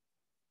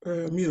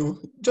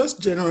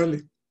 just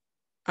generally.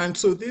 And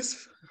so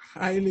this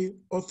highly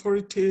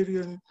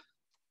authoritarian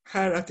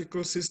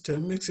hierarchical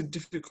system makes it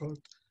difficult.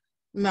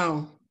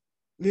 Now,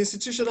 the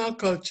institutional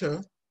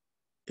culture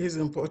is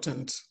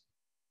important.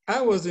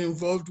 I was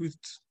involved with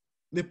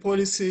the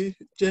policy,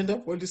 gender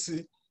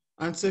policy,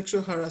 and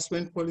sexual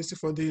harassment policy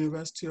for the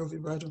University of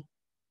Ibadan.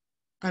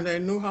 And I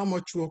know how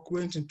much work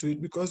went into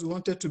it because we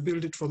wanted to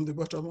build it from the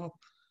bottom up.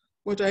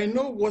 But I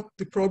know what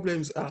the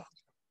problems are.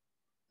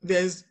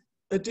 There's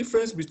a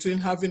difference between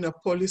having a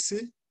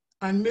policy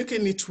and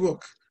making it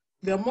work.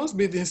 There must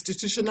be the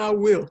institutional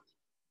will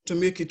to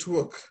make it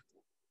work.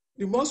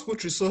 You must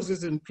put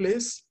resources in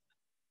place.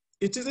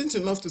 It isn't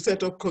enough to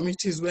set up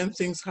committees when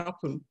things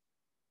happen.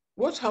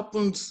 What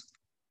happens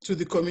to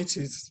the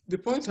committees? The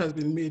point has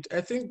been made.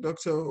 I think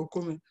Professor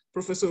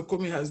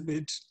Okome has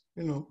made,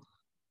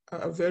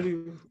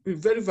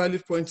 very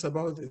valid points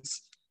about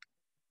this.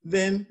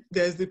 Then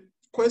there's the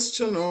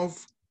question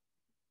of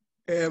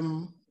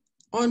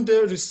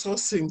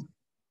under-resourcing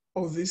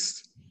of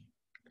this,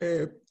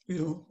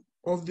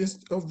 of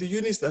the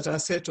units that are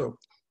set up.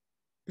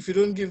 If you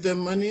don't give them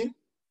money,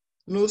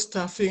 no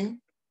staffing,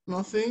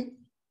 nothing,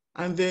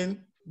 and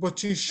then,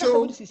 but you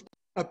show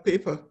a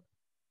paper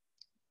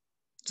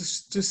to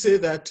say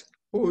that,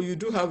 oh, you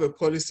do have a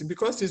policy,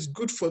 because it's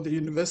good for the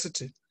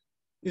university.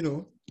 You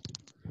know,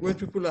 when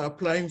people are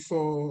applying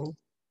for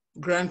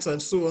grants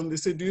and so on, they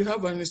say, do you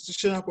have an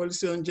institutional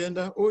policy on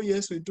gender? Oh,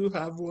 yes, we do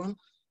have one.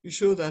 You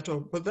show that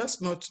up, but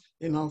that's not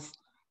enough.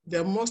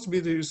 There must be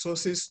the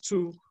resources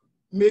to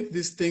make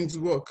these things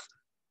work.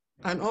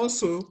 And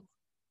also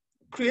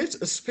create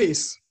a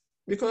space,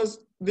 because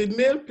the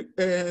male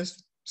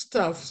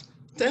staff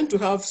tend to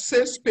have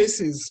safe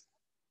spaces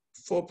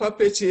for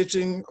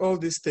perpetuating all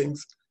these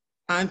things.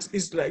 And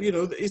it's like, you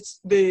know,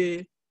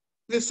 they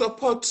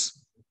support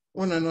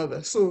one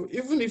another. So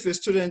even if a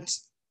student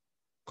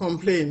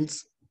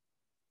complains,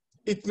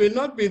 it may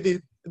not be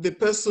the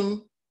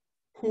person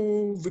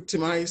who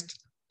victimized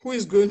who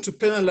is going to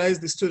penalize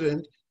the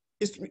student.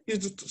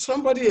 It's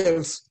somebody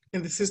else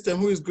in the system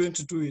who is going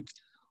to do it.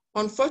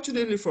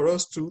 Unfortunately for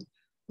us too,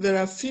 there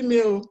are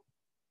female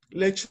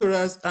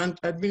lecturers and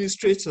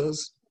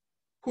administrators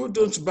who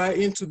don't buy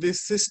into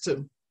this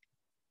system.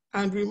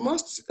 And we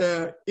must,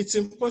 it's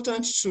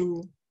important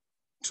to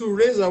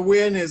raise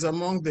awareness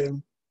among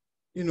them,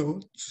 you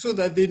know, so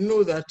that they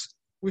know that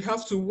we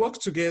have to work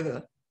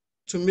together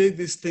to make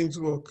these things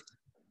work.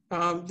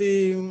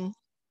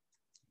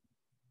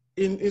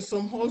 In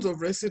some halls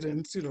of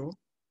residence, you know,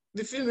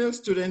 the female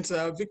students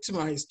are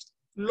victimized.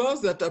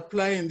 Laws that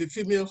apply in the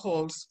female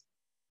halls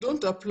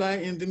don't apply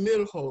in the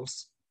male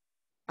halls.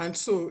 And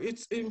so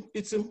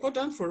it's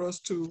important for us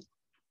to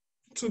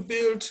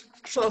build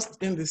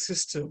trust in the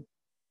system.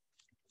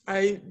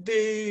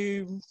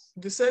 The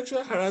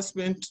sexual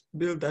harassment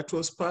bill that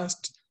was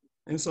passed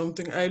and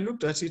something, I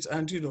looked at it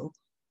and, you know,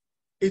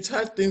 it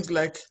had things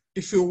like,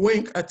 if you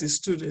wink at a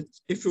student,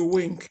 if you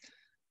wink,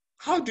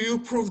 how do you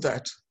prove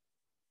that?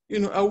 You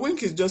know, a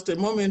wink is just a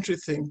momentary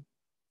thing.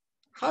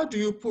 How do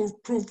you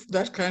prove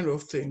that kind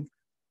of thing?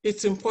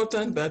 It's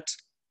important that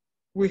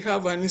we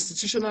have an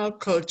institutional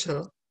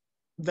culture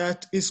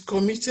that is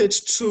committed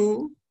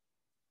to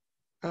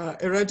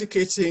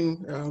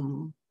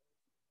eradicating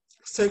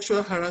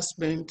sexual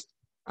harassment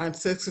and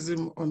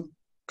sexism on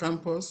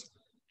campus,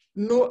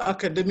 no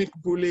academic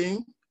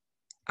bullying,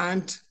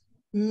 and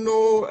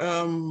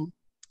no,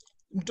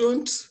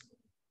 don't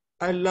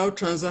allow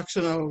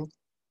transactional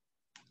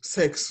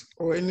sex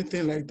or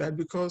anything like that,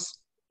 because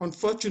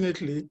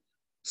unfortunately,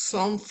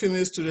 some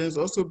female students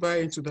also buy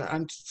into that,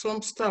 and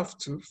some staff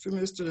too,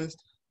 female students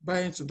buy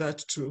into that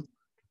too,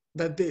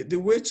 that the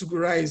way to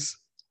rise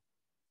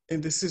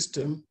in the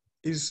system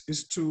is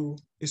to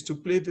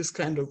play this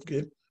kind of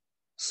game.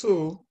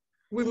 So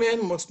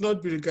women must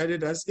not be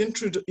regarded as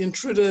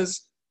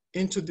intruders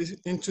into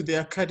the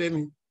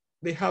academy.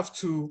 They have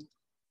to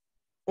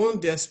own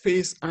their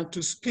space and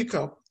to speak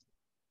up.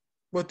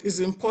 But it's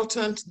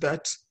important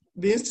that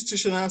the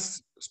institutional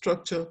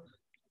structure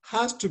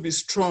has to be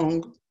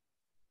strong,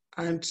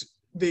 and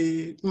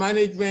the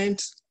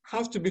management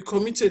have to be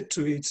committed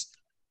to it.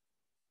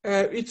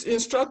 It's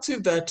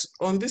instructive that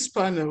on this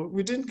panel,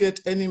 we didn't get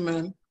any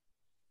man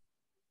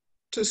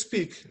to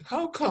speak.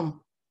 How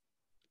come?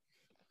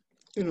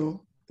 You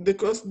know,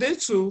 because they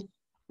too,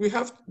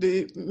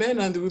 the men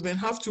and the women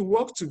have to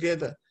work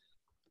together.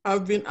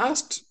 I've been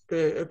asked,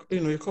 you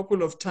know, a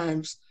couple of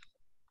times,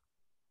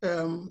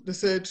 they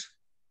said,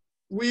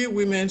 we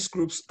women's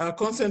groups are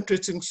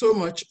concentrating so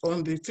much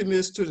on the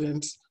female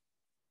students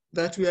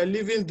that we are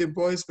leaving the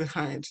boys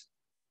behind.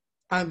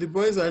 And the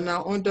boys are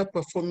now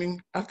underperforming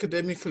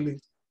academically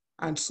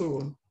and so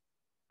on.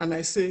 And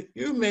I say,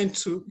 you men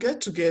to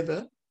get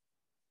together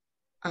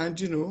and,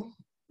 you know,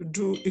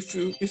 if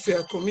you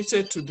are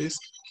committed to this,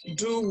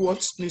 do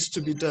what needs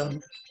to be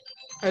done.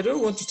 I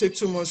don't want to take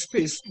too much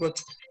space, but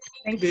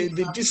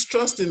the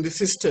distrust in the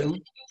system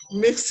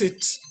makes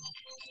it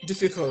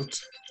difficult,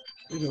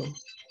 you know,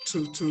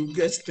 to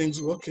get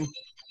things working.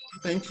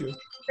 Thank you.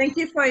 Thank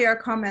you for your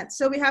comments.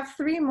 So we have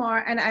 3 more,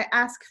 and I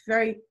ask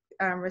very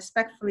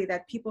respectfully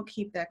that people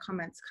keep their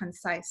comments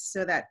concise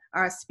so that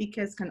our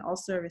speakers can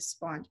also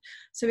respond.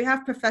 So we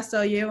have Professor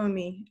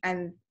Yeomi,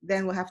 and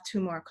then we'll have 2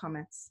 more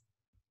comments.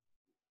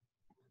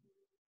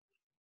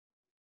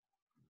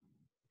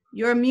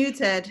 You're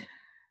muted.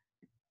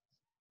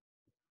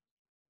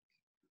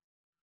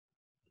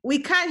 We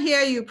can't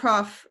hear you,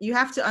 Prof. You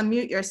have to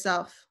unmute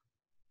yourself,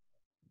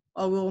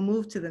 or we'll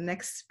move to the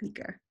next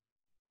speaker.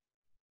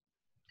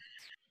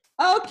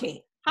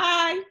 Okay,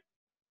 hi,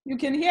 you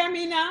can hear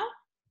me now?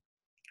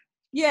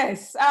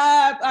 Yes,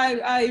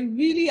 I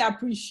really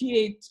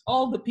appreciate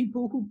all the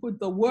people who put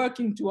the work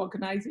into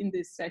organizing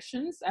these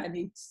sessions, and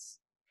it's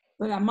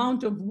the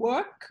amount of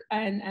work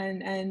and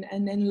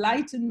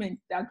enlightenment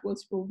that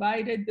was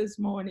provided this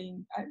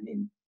morning, I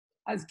mean,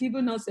 has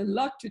given us a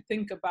lot to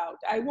think about.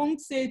 I won't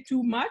say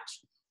too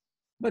much,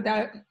 but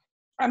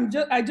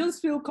I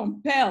just feel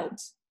compelled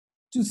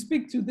to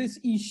speak to this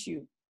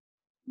issue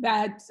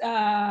that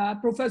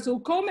Professor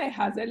Kome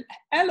has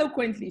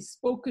eloquently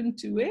spoken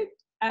to it,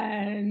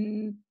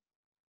 and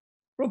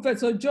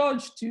Professor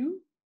George, too,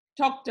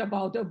 talked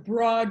about a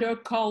broader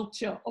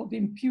culture of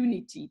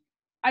impunity.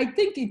 I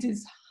think it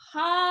is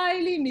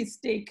highly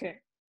mistaken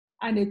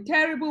and a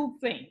terrible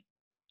thing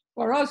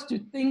for us to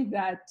think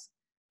that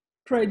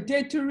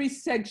predatory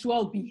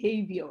sexual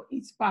behavior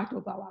is part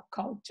of our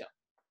culture.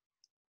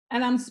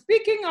 And I'm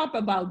speaking up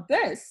about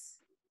this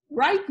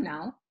right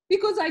now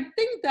because I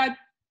think that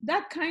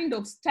that kind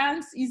of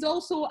stance is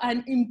also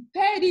an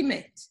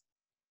impediment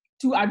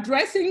to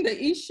addressing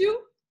the issue.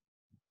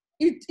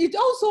 It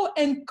also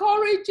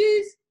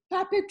encourages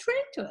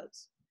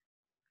perpetrators.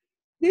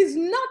 There's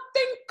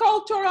nothing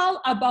cultural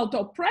about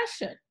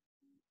oppression.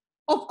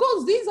 Of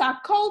course, these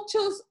are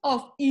cultures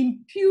of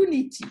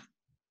impunity,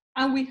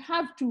 and we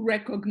have to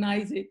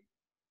recognize it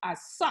as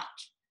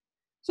such.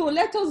 So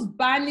let us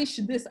banish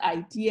this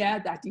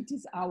idea that it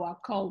is our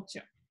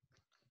culture,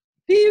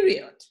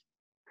 period.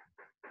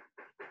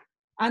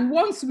 And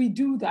once we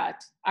do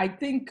that, I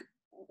think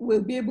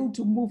we'll be able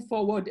to move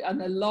forward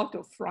on a lot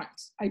of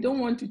fronts. I don't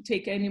want to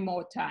take any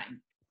more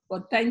time,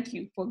 but thank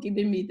you for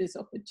giving me this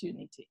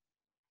opportunity.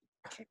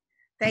 Okay.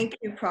 Thank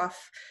you,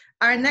 Prof.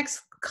 Our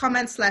next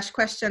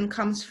comment/question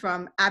comes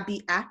from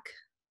Abby Ack.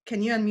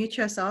 Can you unmute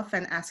yourself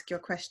and ask your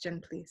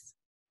question, please?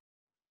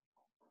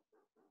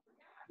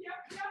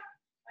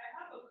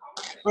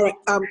 All right,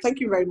 thank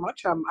you very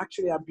much. I'm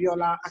actually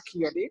Abiola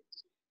Akiyode.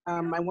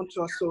 I want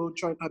to also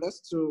join others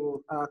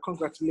to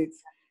congratulate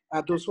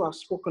those who have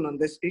spoken on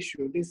this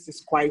issue. This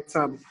is quite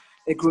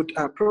a good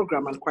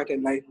program and quite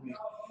enlightening.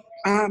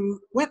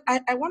 Well,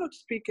 I want to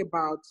speak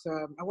about,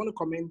 I want to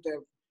commend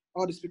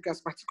all the speakers,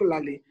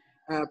 particularly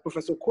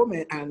Professor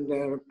Kome and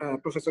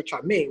Professor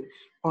Charmaine,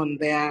 on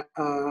their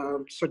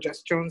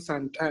suggestions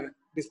and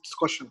this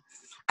discussion.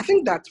 I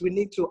think that we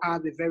need to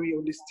have a very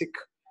holistic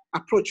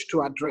approach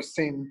to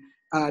addressing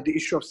the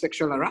issue of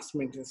sexual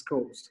harassment in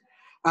schools.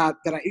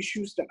 There are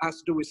issues that has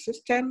to do with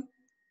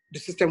the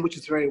system which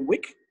is very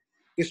weak,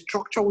 the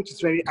structure which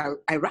is very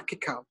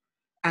hierarchical,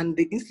 and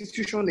the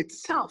institution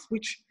itself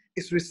which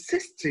is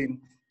resisting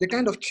the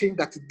kind of change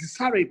that is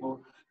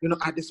desirable,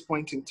 at this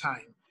point in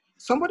time.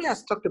 Somebody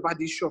has talked about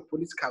the issue of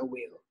political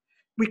will.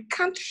 We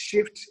can't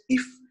shift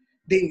if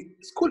the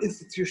school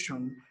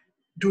institution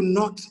do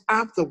not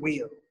have the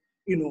will,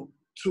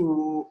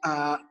 to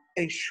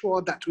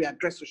ensure that we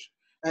address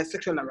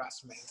sexual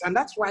harassment. And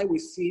that's why we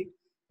see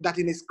that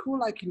in a school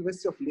like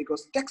University of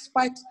Lagos,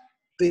 despite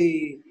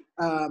the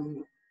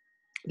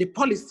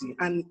policy,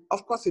 and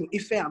of course in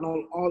Ife and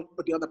all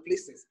the other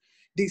places,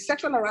 the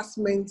sexual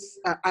harassments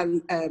that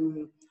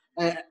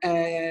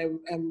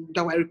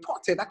were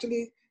reported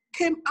actually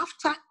came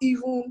after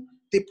even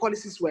the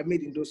policies were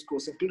made in those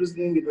schools, including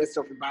the University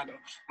of Ibadan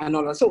and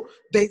all that. So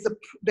there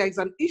is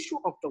an issue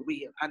of the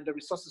will and the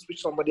resources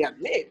which somebody had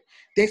made.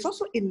 There's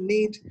also a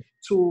need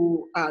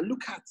to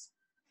look at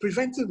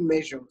preventive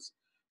measures,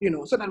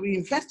 so that we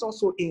invest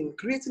also in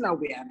creating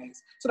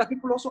awareness, so that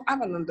people also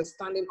have an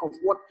understanding of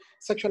what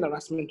sexual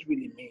harassment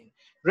really means.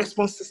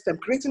 Response system,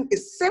 creating a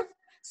safe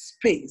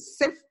space,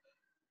 safe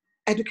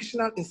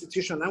educational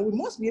institution, and we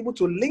must be able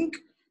to link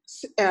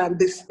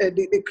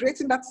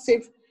creating that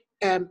safe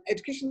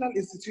educational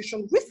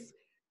institution with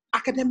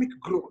academic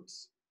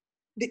growth.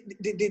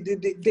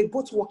 They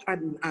both work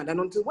hand in hand, and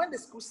until when the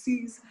school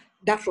sees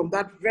that from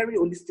that very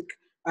holistic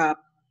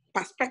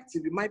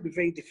perspective, it might be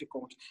very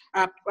difficult.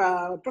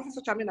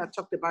 Professor Chamina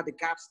talked about the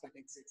gaps that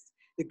exist,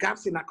 the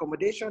gaps in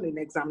accommodation, in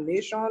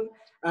examination,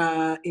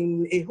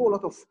 in a whole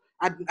lot of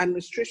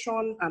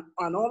administration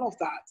and all of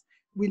that.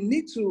 We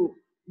need to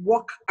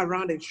work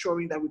around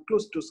ensuring that we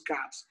close those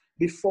gaps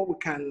before we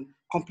can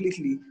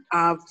completely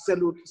have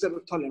zero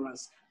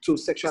tolerance to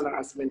sexual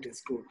harassment in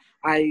school.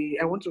 I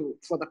want to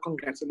further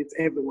congratulate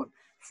everyone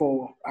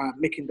for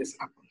making this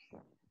happen.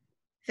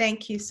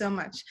 Thank you so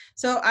much.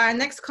 So our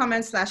next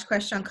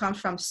comment/question comes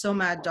from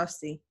Soma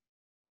Dossi.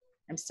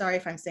 I'm sorry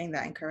if I'm saying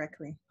that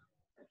incorrectly.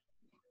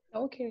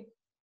 Okay.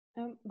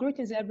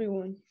 Greetings,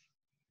 everyone.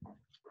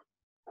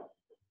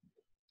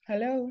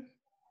 Hello.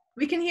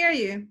 We can hear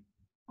you.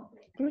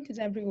 Greetings,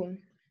 everyone.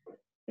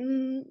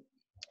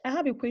 I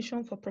have a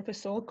question for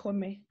Professor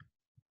Okome.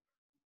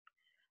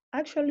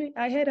 Actually,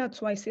 I heard her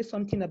twice say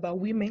something about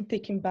women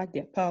taking back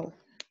their power.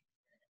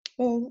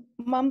 Well,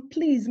 ma'am,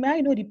 please, may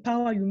I know the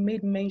power you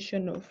made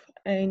mention of,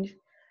 and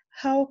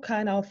how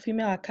can our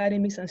female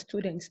academics and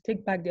students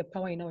take back their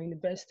power in our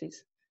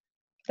universities?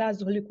 That's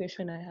the only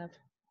question I have.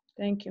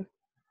 Thank you.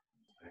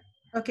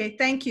 Okay,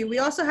 thank you. We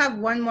also have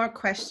one more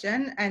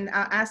question, and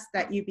I'll ask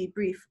that you be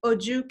brief.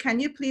 Oju, can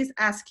you please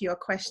ask your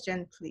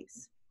question,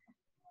 please?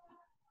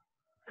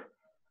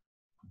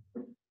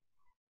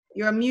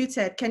 You're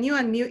muted. Can you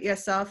unmute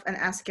yourself and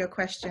ask your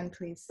question,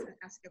 please?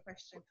 Ask your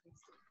question, please.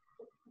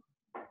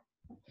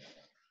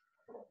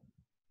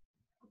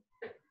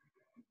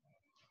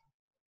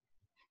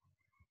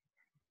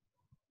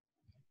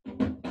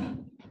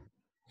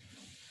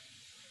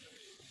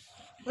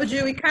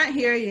 Oju, we can't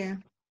hear you.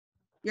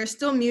 You're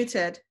still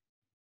muted.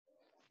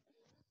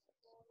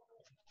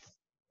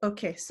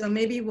 Okay, so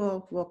maybe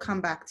we'll come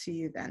back to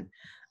you then.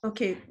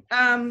 Okay,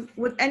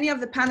 would any of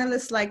the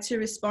panelists like to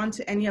respond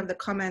to any of the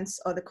comments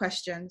or the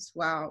questions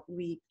while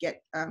we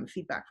get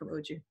feedback from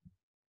Uju,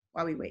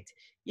 while we wait?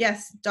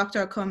 Yes,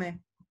 Dr. Okome.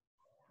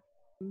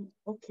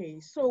 Okay,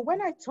 so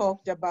when I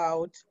talked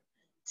about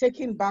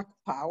taking back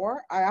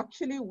power, I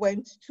actually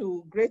went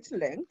to great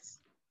lengths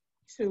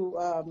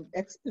to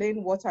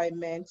explain what I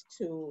meant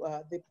to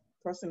the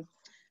person.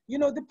 You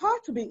know, the power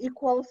to be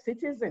equal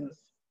citizens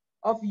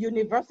of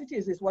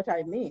universities is what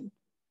I mean.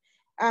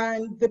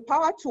 And the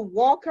power to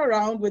walk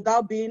around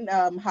without being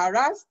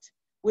harassed,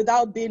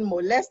 without being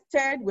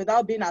molested,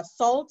 without being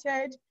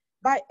assaulted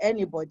by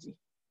anybody.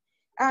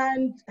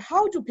 And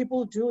how do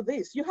people do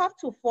this? You have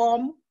to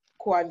form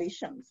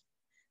coalitions.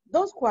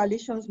 Those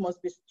coalitions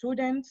must be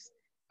students,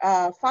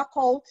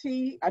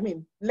 faculty,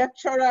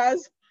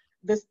 lecturers,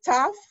 the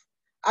staff,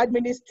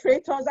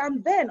 administrators,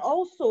 and then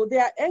also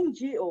there are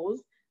NGOs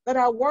that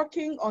are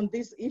working on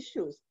these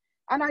issues.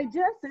 And I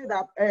dare say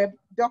that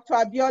Dr.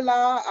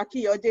 Abiola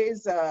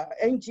Akiyode's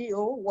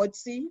NGO,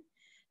 WODC,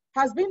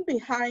 has been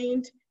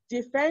behind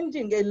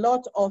defending a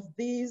lot of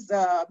these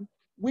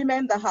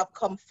women that have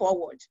come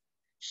forward.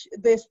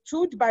 They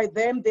stood by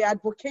them, they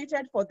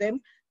advocated for them,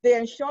 they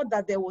ensured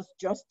that there was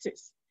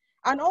justice.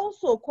 And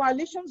also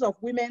coalitions of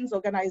women's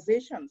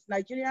organizations,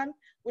 Nigerian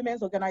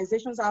women's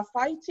organizations are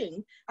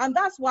fighting. And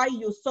that's why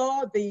you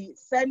saw the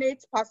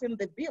Senate passing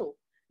the bill,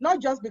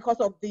 not just because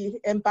of the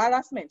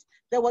embarrassment.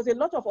 There was a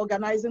lot of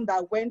organizing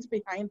that went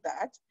behind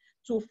that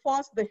to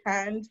force the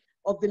hand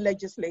of the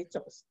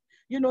legislators.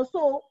 You know,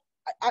 so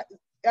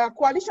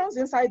coalitions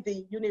inside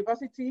the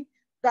university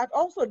that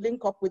also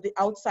link up with the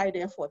outside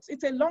efforts.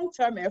 It's a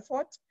long-term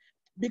effort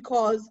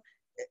because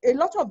a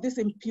lot of this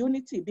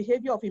impunity,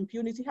 behavior of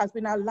impunity has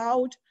been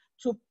allowed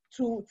to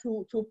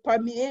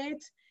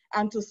permeate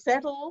and to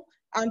settle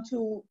and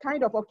to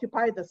kind of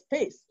occupy the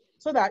space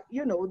so that,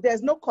 you know,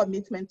 there's no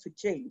commitment to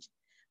change.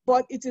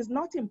 But it is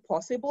not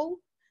impossible.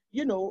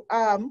 You know,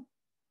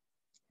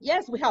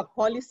 yes, we have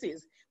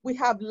policies, we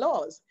have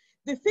laws.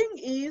 The thing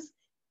is,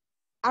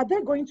 are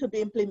they going to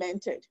be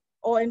implemented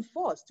or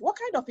enforced? What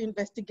kind of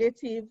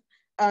investigative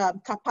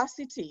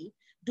capacity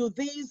do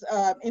these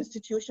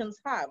institutions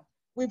have?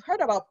 We've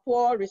heard about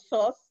poor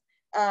resource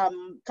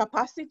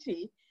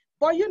capacity,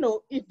 but you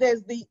know, if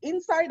there's the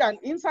inside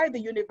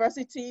the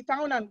university,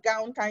 town and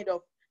gown kind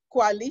of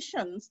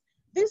coalitions,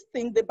 this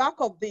thing, the back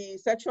of the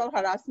sexual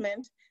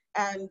harassment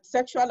and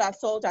sexual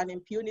assault and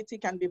impunity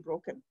can be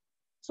broken.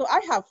 So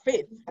I have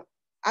faith,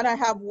 and I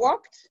have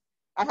worked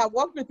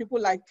with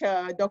people like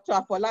Dr.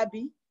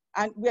 Afolabi,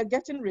 and we're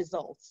getting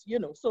results, you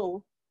know,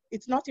 so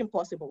it's not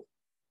impossible.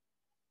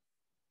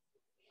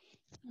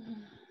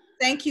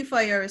 Thank you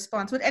for your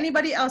response. Would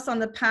anybody else on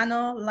the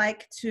panel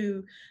like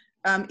to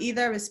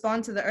either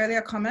respond to the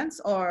earlier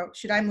comments, or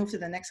should I move to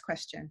the next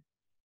question?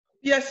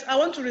 Yes, I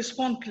want to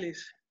respond,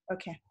 please.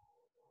 Okay.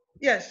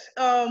 Yes,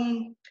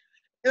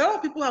 a lot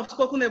of people have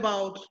spoken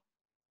about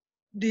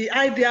the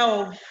idea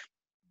of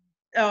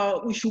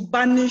we should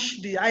banish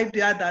the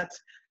idea that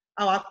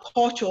our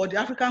culture, the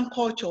African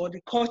culture, the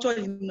culture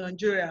in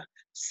Nigeria,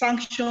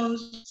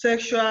 sanctions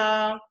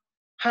sexual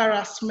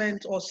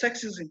harassment or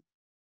sexism.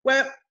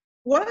 Well,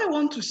 what I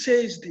want to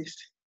say is this.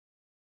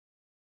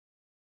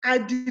 I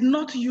did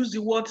not use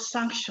the word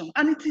sanction,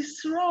 and it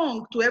is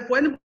wrong for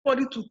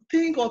anybody to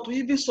think or to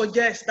even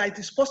suggest that it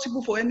is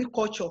possible for any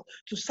culture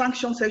to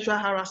sanction sexual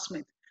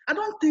harassment. I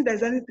don't think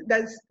there's anything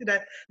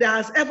that there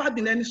has ever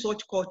been any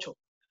such culture.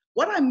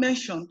 What I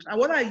mentioned and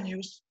what I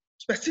used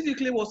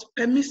specifically was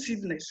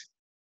permissiveness.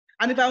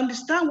 And if I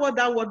understand what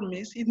that word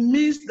means, it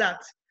means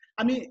that,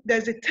 I mean,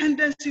 there's a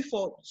tendency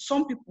for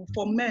some people,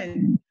 for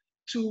men,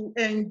 to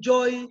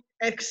enjoy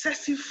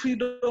excessive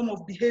freedom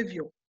of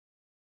behavior.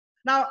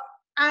 Now,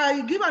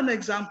 I give an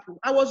example.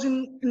 I was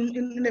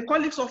in a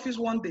colleague's office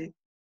one day,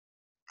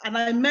 and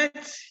I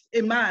met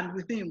a man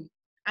with him,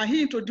 and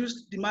he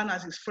introduced the man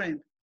as his friend.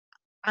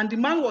 And the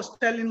man was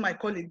telling my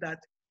colleague that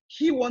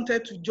he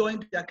wanted to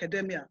join the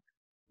academia,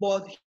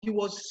 but he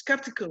was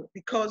skeptical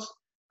because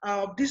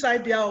this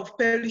idea of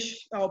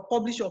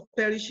publish or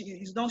perish,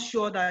 is not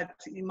sure that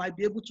he might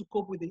be able to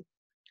cope with it.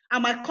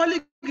 And my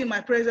colleague in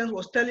my presence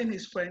was telling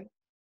his friend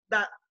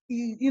that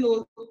he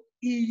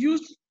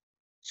used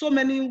so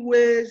many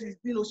ways,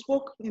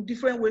 spoke in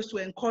different ways to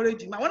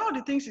encourage him. And one of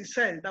the things he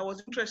said that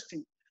was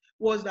interesting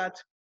was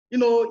that,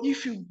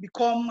 if you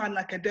become an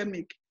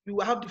academic, you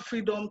will have the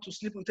freedom to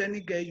sleep with any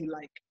girl you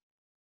like.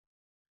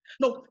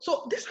 No,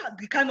 so these are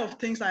the kind of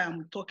things I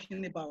am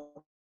talking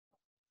about.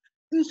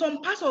 In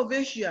some parts of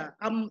Asia,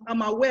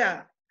 I'm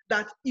aware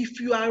that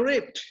if you are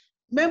raped,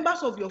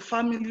 members of your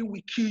family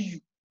will kill you.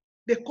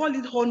 They call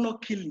it honor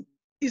killing.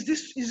 Is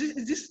this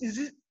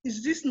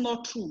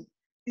not true?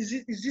 Is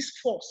this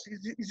false?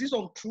 Is this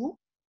untrue?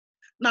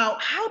 Now,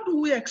 how do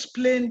we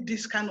explain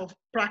this kind of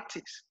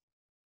practice?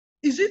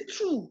 Is it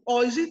true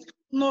or is it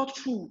not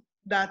true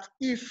that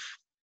if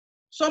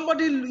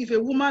a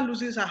woman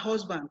loses her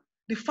husband,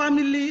 the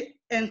family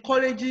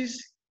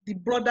encourages the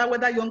brother,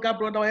 whether younger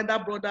brother or elder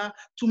brother,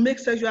 to make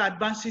sexual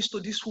advances to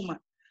this woman?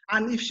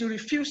 And if she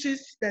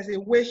refuses, there's a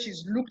way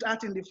she's looked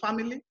at in the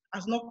family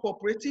as not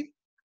cooperative,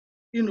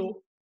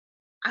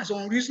 as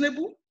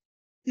unreasonable.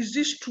 Is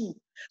this true?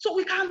 So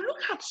we can look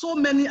at so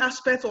many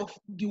aspects of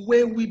the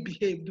way we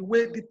behave,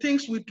 the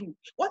things we do.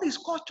 What is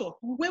culture?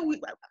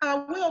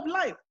 Our way of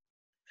life.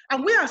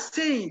 And we are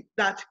saying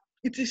that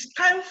it is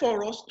time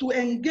for us to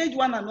engage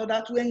one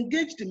another, to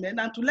engage the men,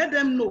 and to let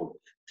them know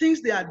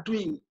things they are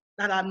doing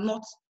that are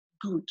not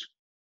good.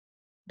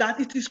 That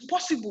it is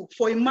possible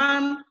for a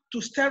man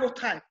to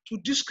stereotype, to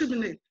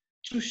discriminate,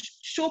 to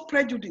show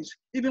prejudice,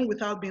 even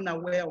without being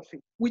aware of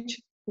it,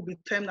 which could be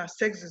termed as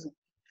sexism.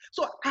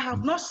 So I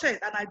have not said,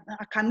 and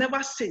I can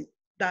never say,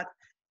 that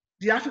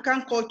the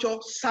African culture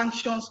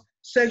sanctions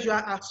sexual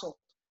assault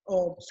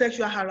or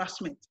sexual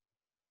harassment.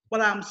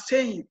 But I'm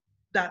saying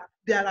that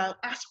there are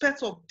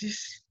aspects of this,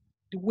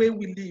 the way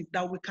we live,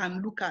 that we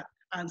can look at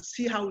and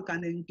see how we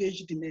can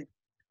engage the men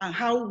and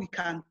how we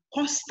can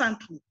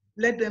constantly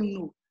let them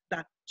know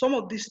that some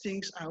of these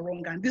things are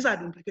wrong and these are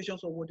the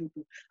implications of what they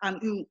do.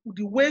 And in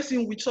the ways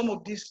in which some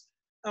of these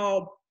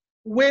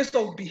ways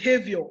of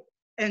behavior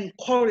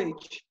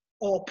encourage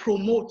or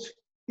promote,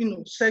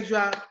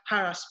 sexual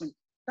harassment.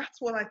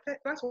 That's what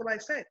I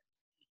said.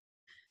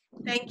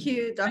 Thank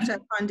you, Dr.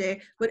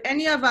 Akonde. Would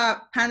any of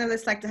our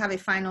panelists like to have a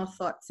final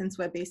thought, since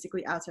we're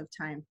basically out of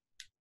time?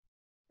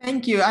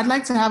 Thank you. I'd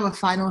like to have a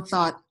final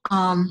thought.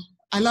 I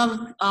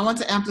want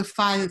to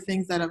amplify the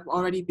things that have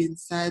already been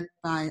said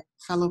by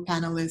fellow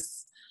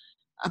panelists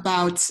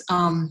about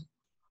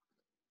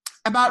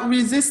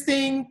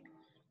resisting.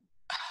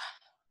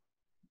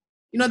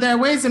 There are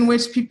ways in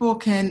which people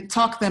can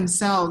talk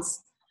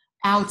themselves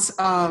out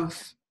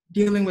of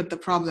dealing with the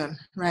problem,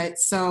 right?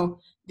 So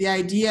the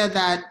idea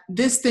that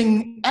this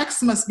thing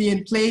X must be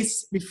in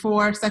place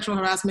before sexual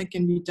harassment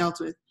can be dealt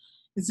with.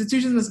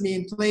 Institutions must be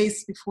in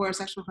place before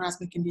sexual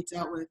harassment can be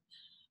dealt with.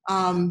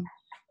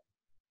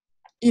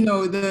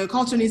 The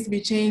culture needs to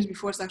be changed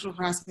before sexual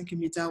harassment can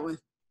be dealt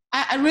with.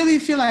 I really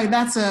feel like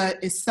that's a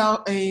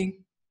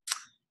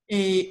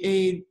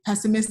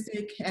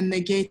pessimistic and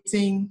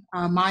negating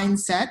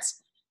mindset.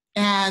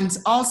 And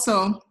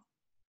also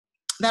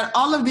that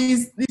all of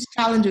these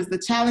challenges, the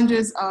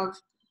challenges of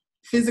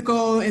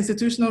physical,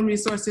 institutional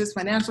resources,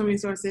 financial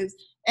resources,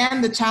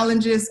 and the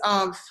challenges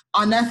of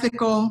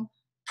unethical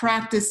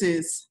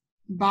practices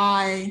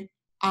by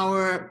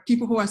our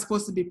people who are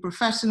supposed to be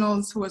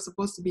professionals, who are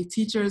supposed to be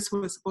teachers,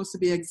 who are supposed to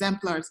be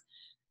exemplars.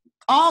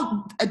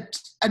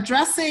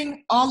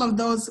 Addressing all of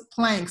those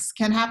planks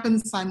can happen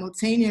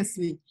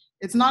simultaneously.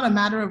 It's not a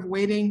matter of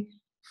waiting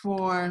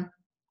for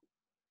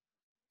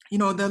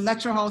the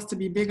lecture halls to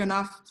be big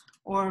enough,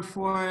 or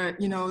for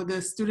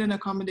the student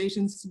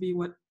accommodations to be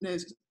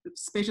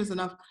spacious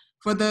enough,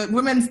 for the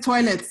women's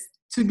toilets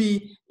to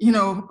be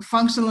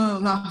functional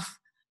enough,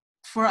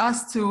 for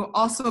us to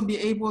also be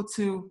able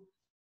to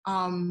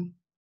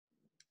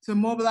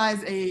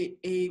mobilize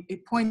a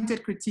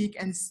pointed critique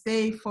and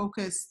stay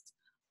focused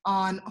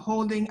on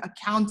holding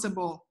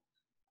accountable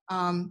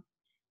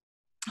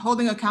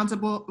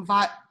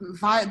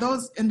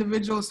those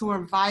individuals who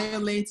are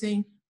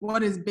violating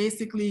what is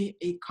basically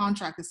a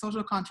contract, a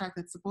social contract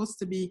that's supposed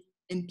to be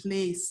in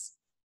place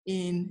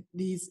in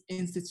these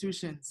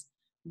institutions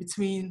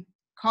between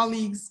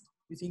colleagues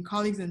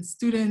and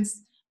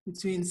students,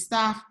 between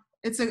staff.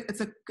 It's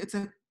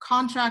a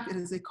contract. It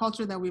is a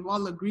culture that we've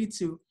all agreed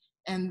to,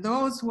 and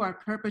those who are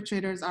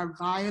perpetrators are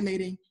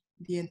violating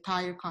the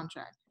entire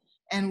contract.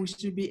 And we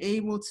should be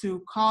able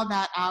to call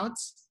that out,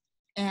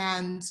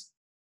 and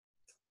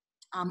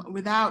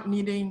without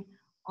needing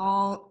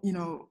all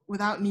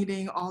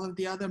of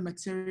the other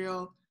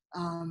material,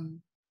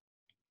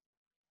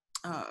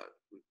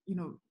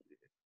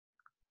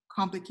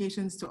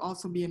 complications to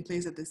also be in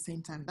place at the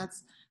same time.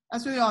 That's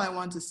really all I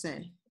want to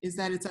say, is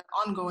that it's an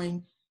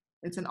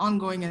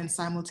ongoing and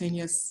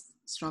simultaneous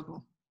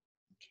struggle.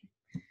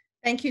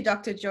 Thank you,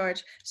 Dr.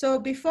 George. So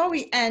before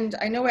we end,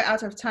 I know we're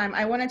out of time.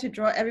 I wanted to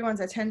draw everyone's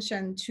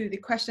attention to the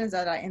questions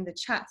that are in the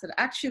chat that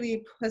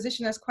actually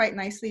position us quite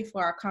nicely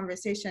for our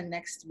conversation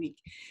next week.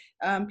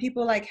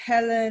 People like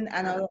Helen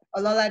and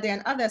Ololade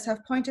and others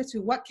have pointed to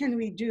what can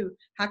we do?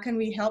 How can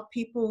we help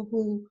people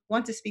who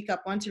want to speak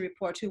up, want to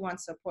report, who want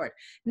support?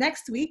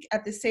 Next week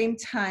at the same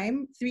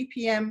time, 3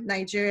 p.m.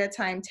 Nigeria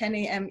time, 10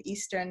 a.m.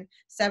 Eastern,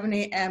 7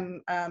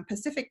 a.m.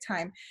 Pacific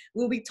time,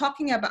 we'll be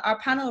talking about, our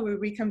panel will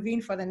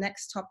reconvene for the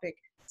next topic: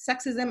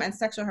 sexism and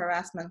sexual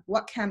harassment,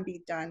 what can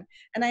be done?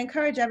 And I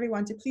encourage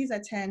everyone to please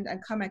attend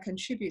and come and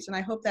contribute. And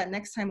I hope that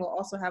next time we'll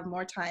also have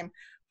more time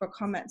for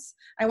comments.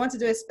 I want to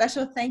do a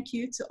special thank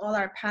you to all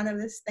our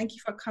panelists. Thank you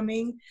for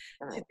coming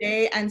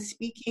today and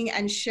speaking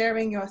and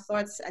sharing your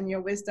thoughts and your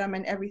wisdom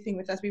and everything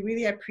with us. We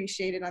really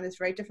appreciate it on this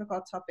very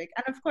difficult topic.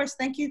 And of course,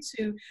 thank you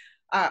to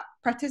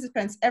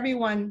participants,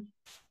 everyone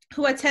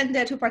who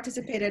attended, who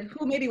participated,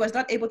 who maybe was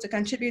not able to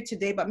contribute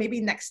today, but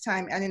maybe next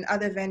time and in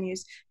other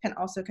venues can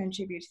also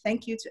contribute.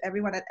 Thank you to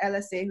everyone at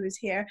LSA who is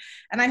here.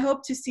 And I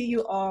hope to see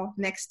you all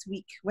next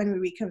week when we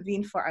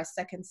reconvene for our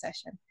second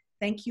session.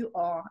 Thank you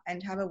all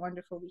and have a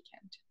wonderful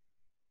weekend.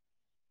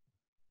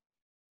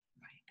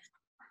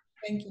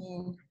 Thank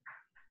you.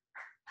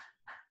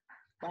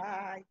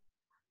 Bye.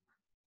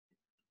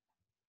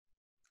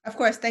 Of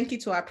course, thank you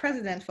to our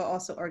president for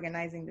also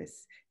organizing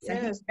this.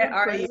 Yes, where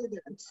are president.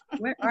 you?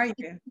 Where are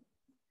you?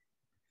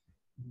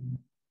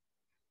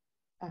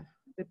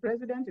 The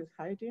president is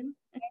hiding.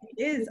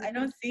 He is. I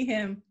don't see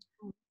him.